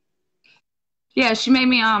 Yeah, she made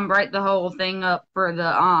me write the whole thing up for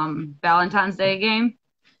the Valentine's Day game.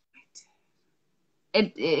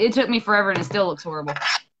 It took me forever and it still looks horrible.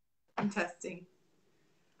 I'm testing.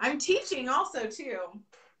 I'm teaching also too.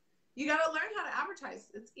 You gotta learn how to advertise.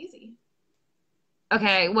 It's easy.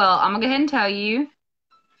 Okay, well, I'm gonna go ahead and tell you.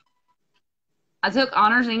 I took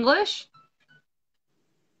honors English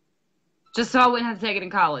just so I wouldn't have to take it in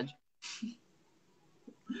college.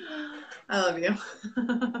 I love you.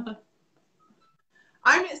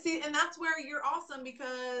 and that's where you're awesome,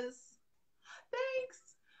 because thanks.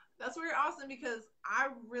 That's where you're awesome because I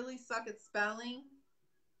really suck at spelling.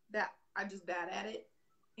 That I'm just bad at it.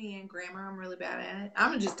 And grammar, I'm really bad at it.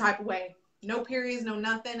 I'm gonna just type away. No periods, no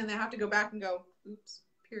nothing, and then have to go back and go, oops,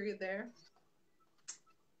 period there.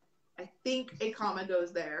 I think a comma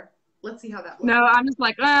goes there. Let's see how that looks. No, I'm just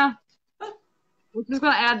like, we're just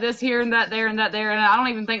gonna add this here and that there and that there, and I don't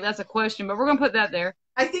even think that's a question, but we're gonna put that there.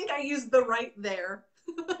 I think I used the right there.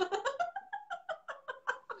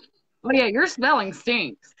 Oh yeah, your spelling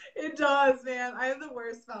stinks. It does, man. I have the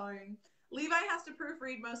worst spelling. Levi has to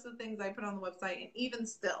proofread most of the things I put on the website, and even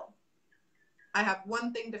still, I have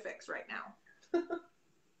one thing to fix right now.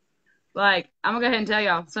 Like, I'm gonna go ahead and tell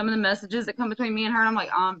y'all some of the messages that come between me and her, and I'm like,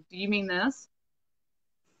 do you mean this?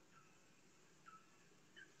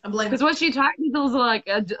 I'm blaming. Because what she typed was like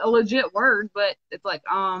a legit word, but it's like,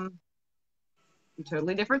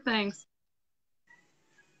 totally different things.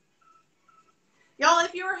 Y'all,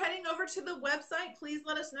 if you are heading over to the website, please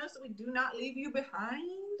let us know so we do not leave you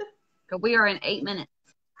behind. Because we are in 8 minutes.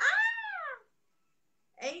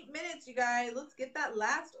 8 minutes, you guys. Let's get that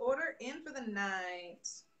last order in for the night.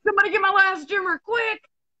 Somebody get my last jimmer, quick!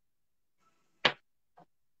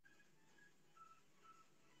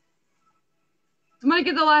 Somebody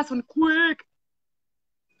get the last one, quick!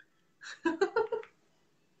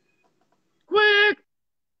 Quick!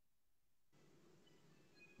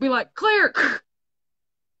 Be like, clear!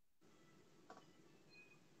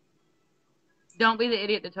 Don't be the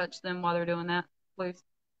idiot to touch them while they're doing that, please.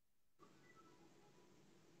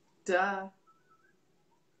 Duh.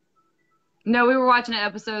 No, we were watching an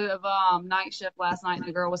episode of Night Shift last night, and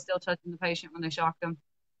the girl was still touching the patient when they shocked him.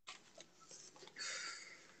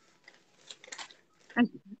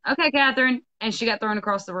 Okay, Catherine. And she got thrown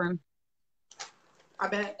across the room. I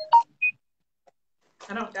bet.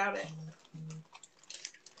 I don't doubt it.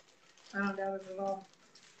 I don't doubt it at all.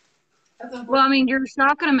 That's unfortunate. Well, I mean, you're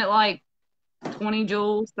shocking them at like 20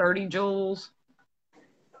 joules, 30 joules.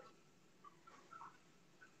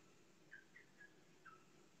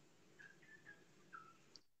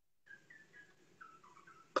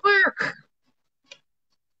 Clear.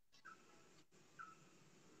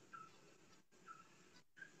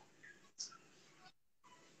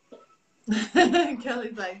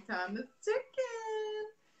 Kelly's like, time to chicken.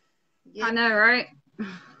 Yeah. I know, right?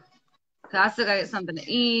 I still gotta get something to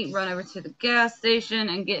eat, run over to the gas station,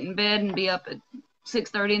 and get in bed and be up at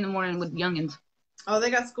 6:30 in the morning with youngins. Oh, they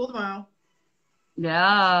got school tomorrow.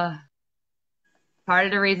 Yeah. Part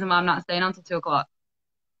of the reason why I'm not staying until 2 o'clock.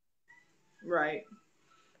 Right.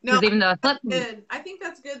 No, Because even though I slept good. I think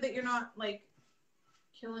that's good that you're not like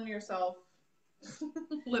killing yourself.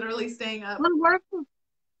 Literally staying up.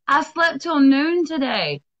 I slept till noon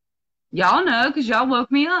today. Y'all know because y'all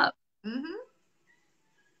woke me up. Mm-hmm.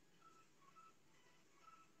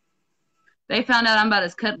 They found out I'm about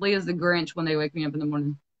as cuddly as the Grinch when they wake me up in the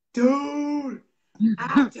morning. Dude,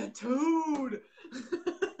 attitude.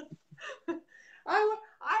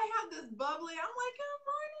 I have this bubbly. I'm like, good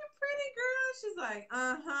morning, pretty girl. She's like,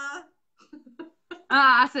 uh-huh.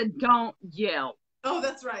 I said, don't yell. Oh,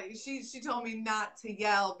 that's right. She told me not to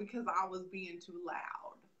yell because I was being too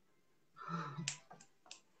loud.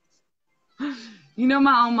 You know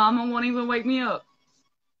my own mama won't even wake me up.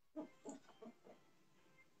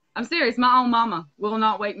 I'm serious. My own mama will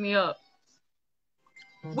not wake me up.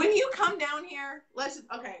 When you come down here, when she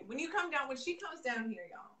comes down here,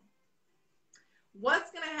 y'all,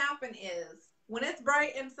 what's going to happen is when it's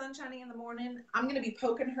bright and sunshiny in the morning, I'm going to be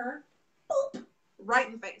poking her boop, right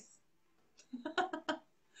in the face.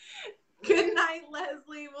 Good night,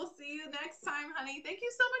 Leslie. We'll see you next time, honey. Thank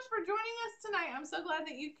you so much for joining us tonight. I'm so glad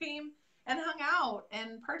that you came and hung out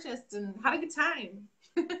and purchased and had a good time.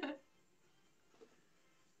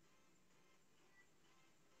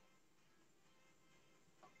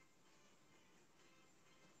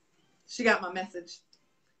 She got my message.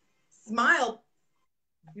 Smile.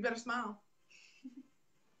 You better smile.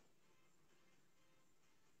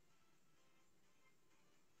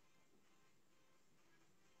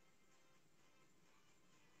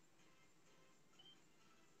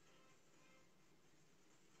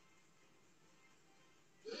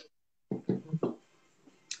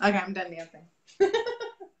 Okay, I'm done dancing.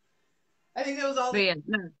 I think that was all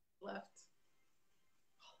left.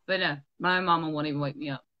 But no, my mama won't even wake me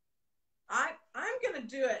up. I'm gonna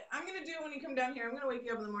do it. I'm gonna do it when you come down here. I'm gonna wake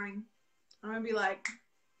you up in the morning. I'm gonna be like,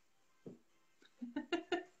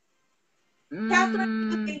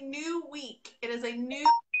 Catherine, it's a new week. It is a new.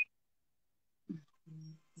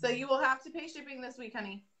 So you will have to pay shipping this week,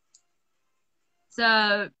 honey.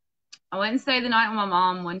 So I went and stayed the night with my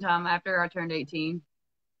mom one time after I turned 18.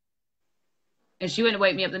 And she went to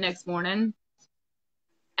wake me up the next morning.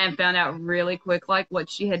 and found out really quick like what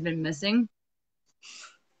she had been missing.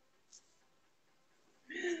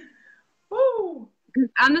 Woo!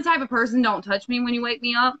 I'm the type of person, don't touch me when you wake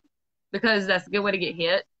me up, because that's a good way to get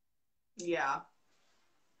hit. Yeah.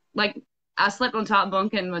 Like, I slept on top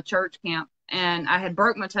bunk in a church camp, and I had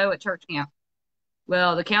broke my toe at church camp.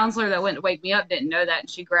 Well, the counselor that went to wake me up didn't know that, and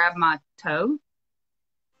she grabbed my toe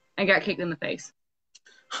and got kicked in the face.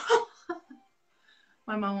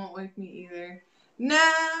 My mom won't wake me either. Nah.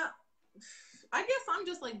 I guess I'm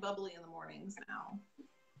just like bubbly in the mornings now.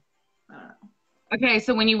 I don't know. Okay,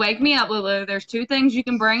 so when you wake me up, Lulu, there's 2 things you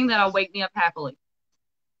can bring that'll wake me up happily.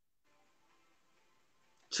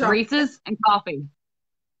 Reese's and coffee.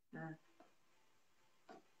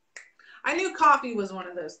 I knew coffee was one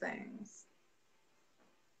of those things.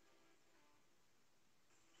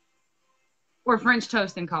 Or French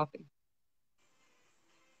toast and coffee.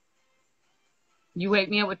 You wake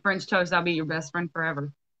me up with French toast, I'll be your best friend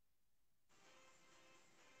forever.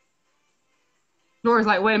 Dora's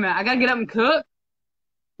like, wait a minute, I gotta get up and cook?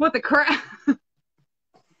 What the crap? I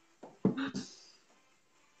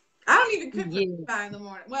don't even cook Yeah. for 5 in the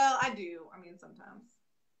morning. Well, I do. I mean, sometimes.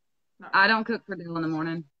 I don't cook for Dale in the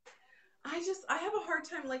morning. I have a hard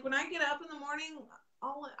time. Like, when I get up in the morning,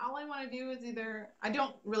 all I want to do is either, I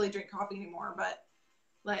don't really drink coffee anymore, but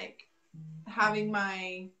like having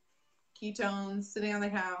my ketones, sitting on the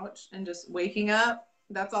couch and just waking up,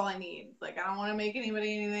 that's all I need. Like, I don't want to make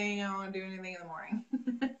anybody anything. I don't want to do anything in the morning.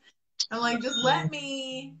 I'm like, just let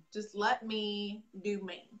me do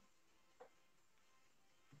me.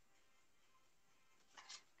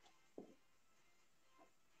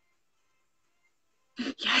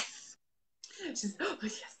 Yes. Just, oh,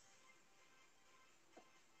 yes.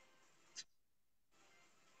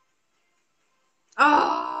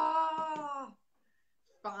 Oh,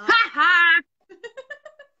 fine. Ha ha!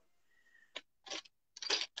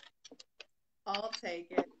 I'll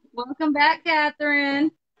take it. Welcome back,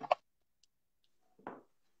 Catherine.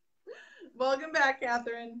 Welcome back,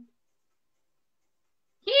 Catherine.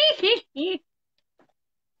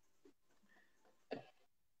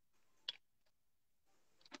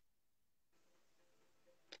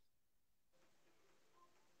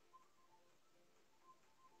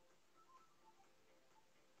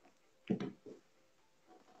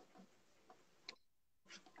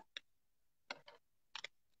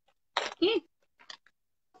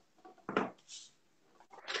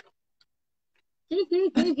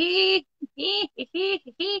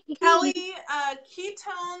 Kelly,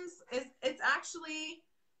 ketones it's actually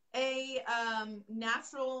a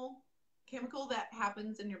natural chemical that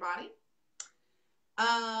happens in your body.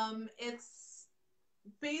 It's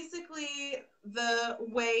basically the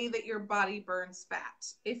way that your body burns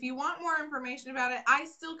fat. If you want more information about it, I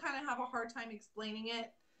still kind of have a hard time explaining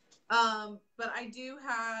it. But I do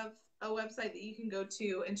have a website that you can go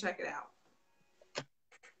to and check it out.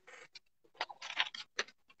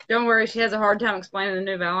 Don't worry, she has a hard time explaining the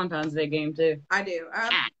new Valentine's Day game, too. I do.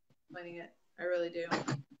 I'm explaining it. I really do.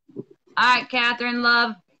 All right, Catherine,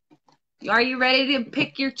 love. Are you ready to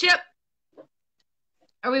pick your chip?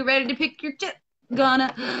 Are we ready to pick your chip?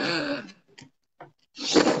 Gonna...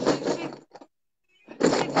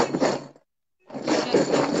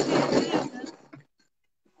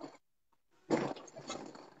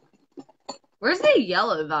 Where's the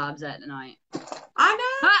yellow vibes at tonight? I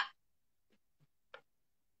know. Ha!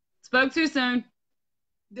 Spoke too soon.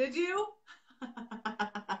 Did you?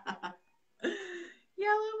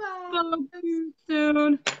 Yellow vibes. Spoke too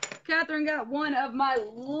soon. Catherine got one of my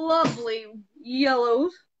lovely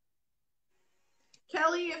yellows.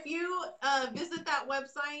 Kelly, if you visit that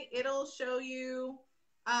website, it'll show you.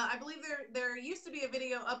 I believe there used to be a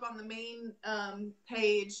video up on the main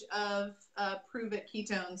page of Prove It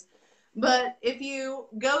Ketones, but if you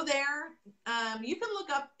go there, you can look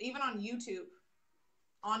up even on YouTube.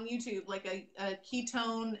 Like a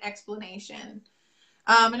ketone explanation,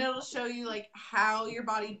 and it'll show you like how your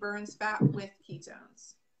body burns fat with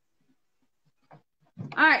ketones.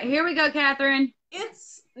 All right, here we go, Catherine.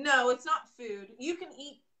 It's not food. You can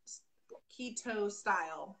eat keto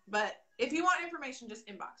style, but if you want information, just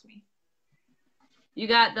inbox me. You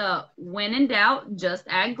got the when in doubt, just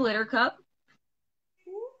add glitter cup.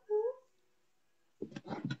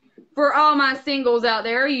 For all my singles out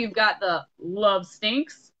there, you've got the love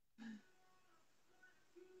stinks.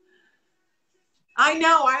 I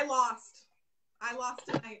know, I lost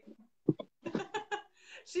tonight.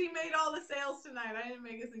 She made all the sales tonight. I didn't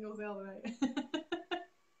make a single sale tonight.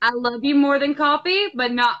 I love you more than coffee,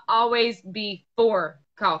 but not always before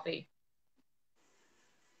coffee.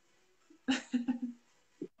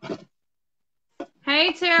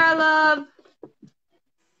 Hey, Tara, love.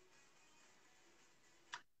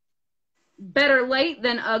 Better late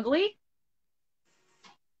than ugly.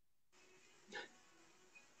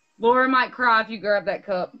 Laura might cry if you grab that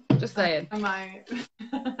cup. Just saying. I might.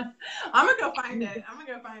 I'm gonna go find it. I'm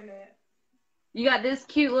gonna go find it. You got this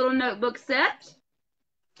cute little notebook set.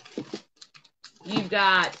 You've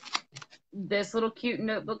got this little cute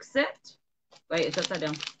notebook set. Wait, it's upside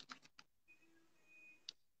down.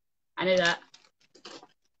 I knew that.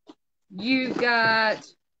 You've got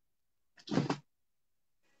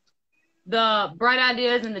the bright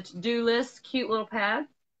ideas and the to-do list, cute little pad.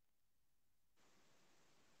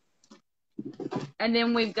 And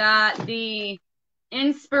then we've got the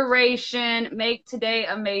inspiration, make today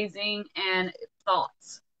amazing, and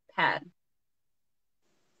thoughts pad.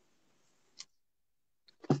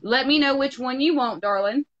 Let me know which one you want,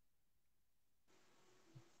 darling.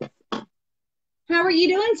 How are you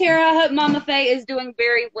doing, Tara? I hope Mama Faye is doing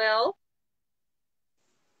very well.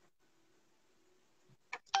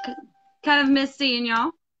 Kind of miss seeing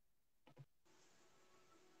y'all.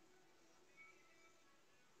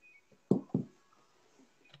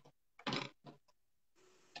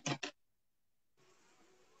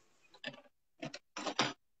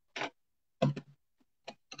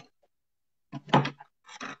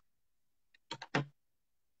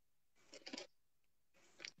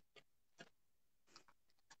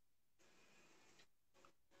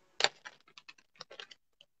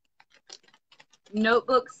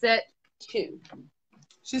 Notebook set 2.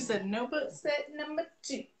 She said notebook set number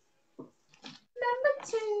 2. Number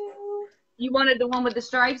 2. You wanted the one with the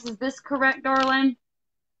stripes. Is this correct, darling?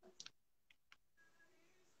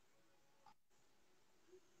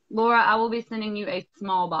 Laura, I will be sending you a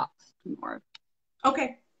small box tomorrow.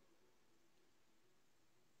 Okay.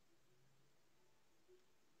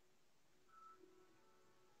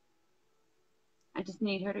 I just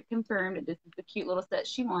need her to confirm that this is the cute little set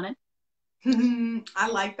she wanted. I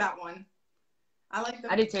like that one. I like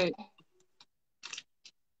that. I do too.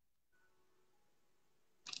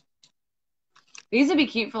 These would be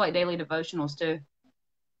cute for like daily devotionals too.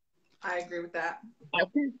 I agree with that.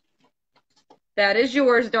 Okay. That is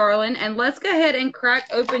yours, darling. And let's go ahead and crack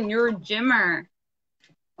open your Gemmer.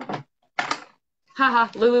 Haha,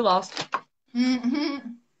 Lulu lost. Mm-hmm.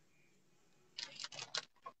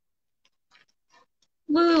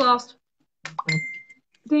 Lulu lost.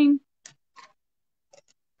 Ding.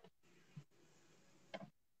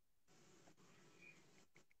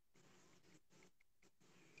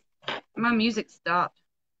 My music stopped.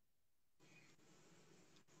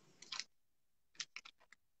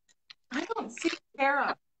 I don't see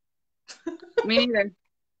Tara. Me neither.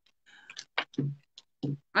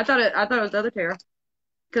 I thought it was the other Tara.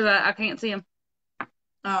 Because I can't see him.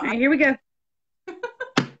 All right, here we go.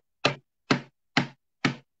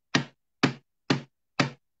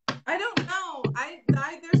 I don't know.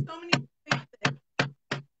 There's so many faces.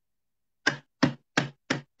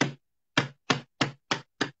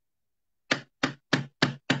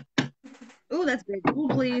 Ooh, that's big. Ooh,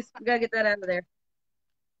 please. We gotta get that out of there.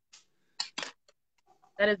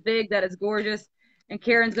 That is big. That is gorgeous. And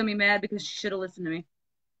Karen's gonna be mad because she should have listened to me.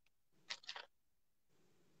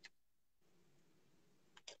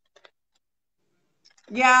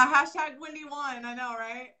 Yeah, hashtag Wendy won. I know,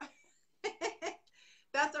 right?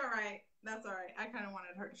 That's all right. That's all right. I kind of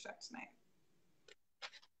wanted her to Shuck tonight.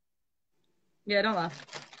 Yeah, don't lie.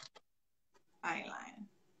 I ain't lying.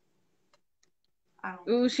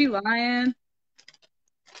 Ooh, she lying.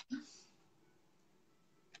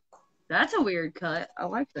 That's a weird cut. I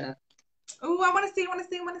like that. Ooh, I want to see. You're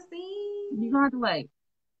gonna have to wait.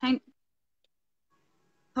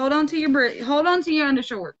 Hold on to your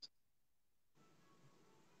undershorts.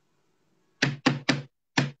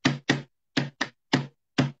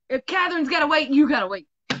 If Catherine's gotta wait, you gotta wait.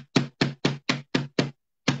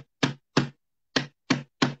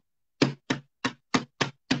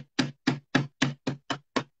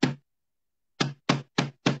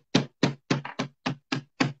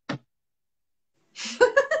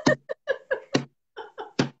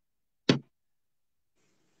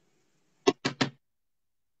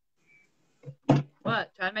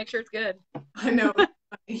 What? Try to make sure it's good. I know.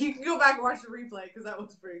 You can go back and watch the replay because that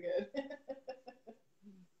was pretty good.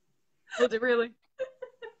 Was it really?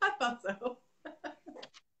 I thought so.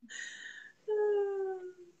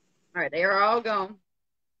 All right, they are all gone.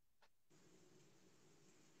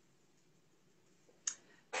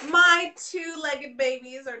 My 2-legged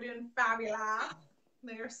babies are doing fabulous.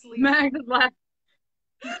 They are sleeping. Max is laughing.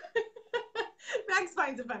 Max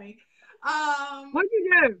finds it funny. What did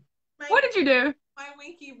you do? What did you do? My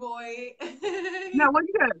winky boy. No, what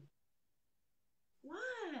did you do? What?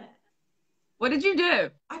 What did you do?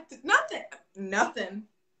 Nothing. Nothing.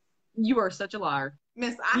 You are such a liar.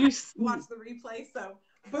 Miss, I You have to watch the replay, so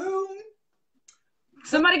boom.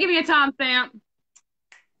 Somebody give me a timestamp.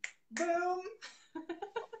 Boom.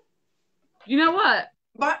 You know what?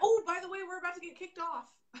 By the way, we're about to get kicked off.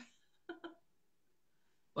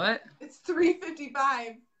 What? It's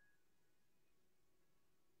 3:55.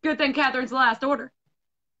 Good thing Catherine's last order.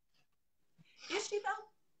 Is she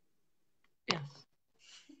though? Yes.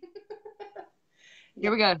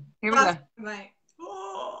 Here we go. Here we Last go. night.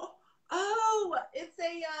 Oh, it's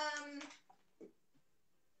a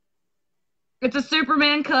It's a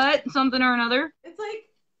Superman cut, something or another. It's like,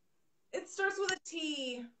 it starts with a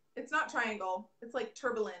T. It's not triangle. It's like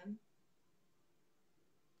turbilin.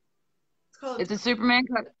 It's called. It's a Superman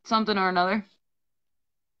cut, something or another.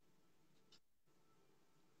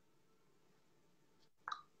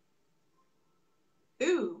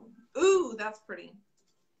 Ooh, that's pretty.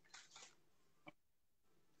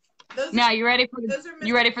 Now you ready for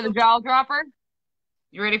the jaw dropper?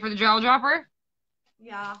 You ready for the jaw dropper?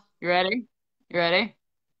 Yeah. You ready? You ready?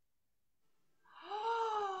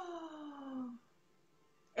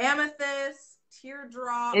 Amethyst,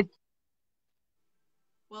 teardrop.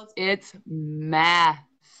 It's massive.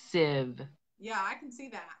 Yeah, I can see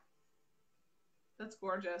that. That's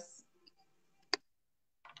gorgeous.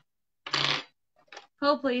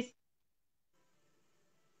 Hold, please.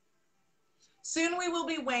 Soon we will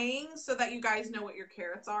be weighing so that you guys know what your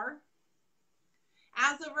carats are.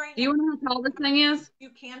 As of right now, do you know how tall this thing is? You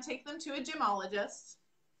can take them to a gemologist.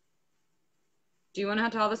 Do you want to know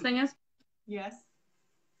how tall this thing is? Yes.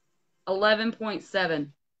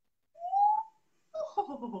 11.7.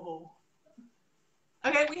 Oh.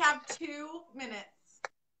 Okay, we have 2 minutes.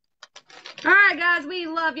 All right, guys, we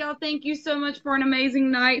love y'all. Thank you so much for an amazing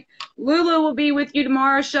night. Lulu will be with you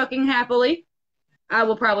tomorrow, shucking happily. I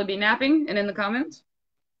will probably be napping and in the comments.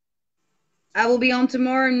 I will be on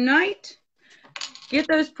tomorrow night. Get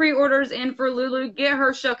those pre-orders in for Lulu. Get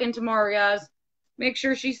her shucking tomorrow, guys. Make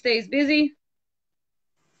sure she stays busy.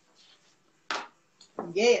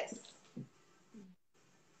 Yes.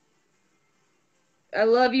 I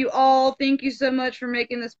love you all. Thank you so much for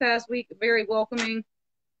making this past week very welcoming.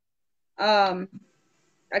 I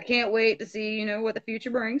can't wait to see, what the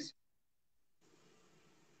future brings.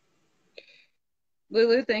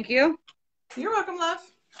 Lulu, thank you. You're welcome, love.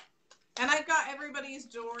 And I've got everybody's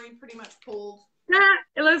jewelry pretty much pulled.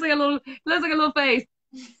 It looks like a little face.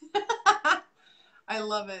 I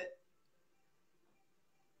love it.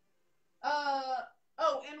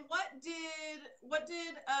 And what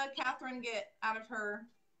did Catherine get out of her?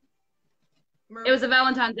 It was a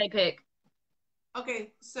Valentine's Day pick.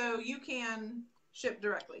 Okay, so you can ship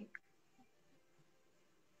directly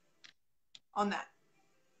on that.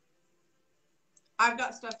 I've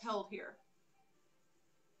got stuff held here.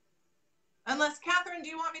 Unless, Catherine, do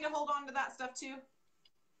you want me to hold on to that stuff too?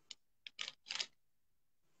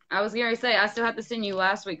 I was going to say, I still have to send you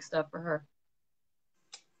last week's stuff for her.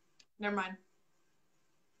 Never mind.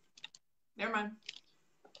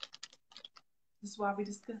 This is why we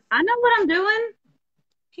discuss. I know what I'm doing.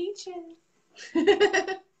 Peaches.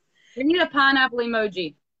 We need a pineapple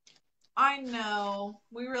emoji. I know.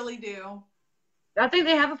 We really do. I think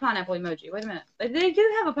they have a pineapple emoji. Wait a minute. They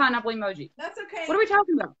do have a pineapple emoji. That's okay. What are we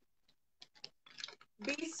talking about?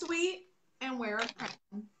 Be sweet and wear a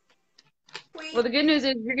crown. Sweet. Well, the good news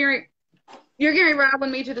is you're getting ride with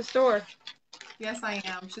me to the store. Yes, I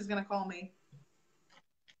am. She's going to call me.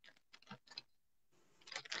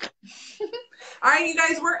 All right, you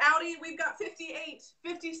guys, we're outie. We've got 58,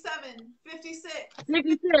 57, 56,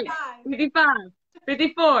 56, 55,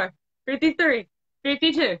 54, 53,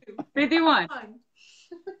 52, 51.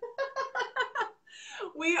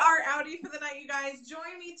 We are outie for the night, you guys.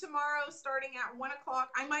 Join me tomorrow starting at 1 o'clock.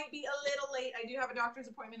 I might be a little late. I do have a doctor's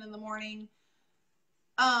appointment in the morning.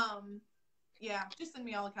 Yeah, just send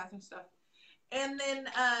me all the Catherine stuff. And then,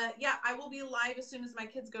 I will be live as soon as my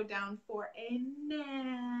kids go down for a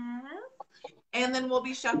nap. And then we'll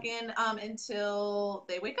be shucking until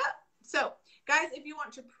they wake up. So, guys, if you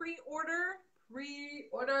want to pre-order,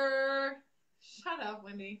 shut up,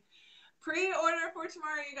 Wendy. Pre-order for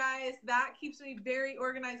tomorrow, you guys. That keeps me very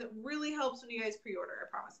organized. It really helps when you guys pre-order. I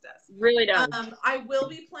promise it does. Really does. I will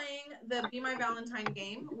be playing the Be My Valentine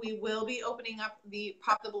game. We will be opening up the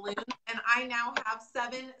Pop the Balloon. And I now have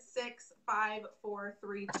 7, 6, 5, 4,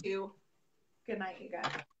 3, 2. Good night, you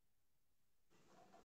guys.